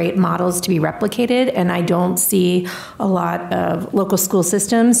really great models to be replicated. And I don't see a lot of local school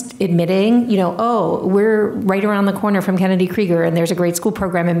systems admitting, you know, oh, we're right around the corner from Kennedy Krieger and there's a great school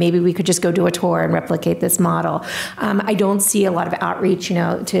program and maybe we could just go do a tour and replicate this model. I don't see a lot of outreach, you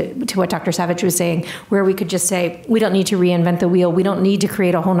know, to what Dr. Savage was saying, where we could just say, we don't need to reinvent the wheel. We don't need to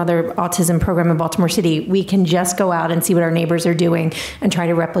create a whole nother autism program in Baltimore City. We can just go out and see what our neighbors are doing and try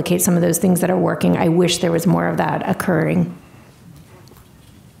to replicate some of those things that are working. I wish there was more of that occurring.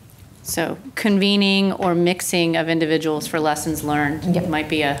 So convening or mixing of individuals for lessons learned might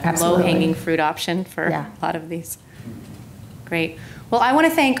be a Absolutely. low-hanging fruit option for a lot of these. Great. Well, I want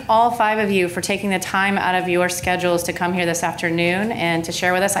to thank all 5 of you for taking the time out of your schedules to come here this afternoon and to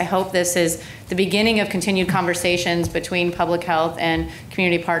share with us. I hope this is the beginning of continued conversations between public health and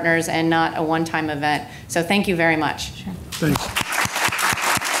community partners and not a one-time event. So thank you very much. Thanks.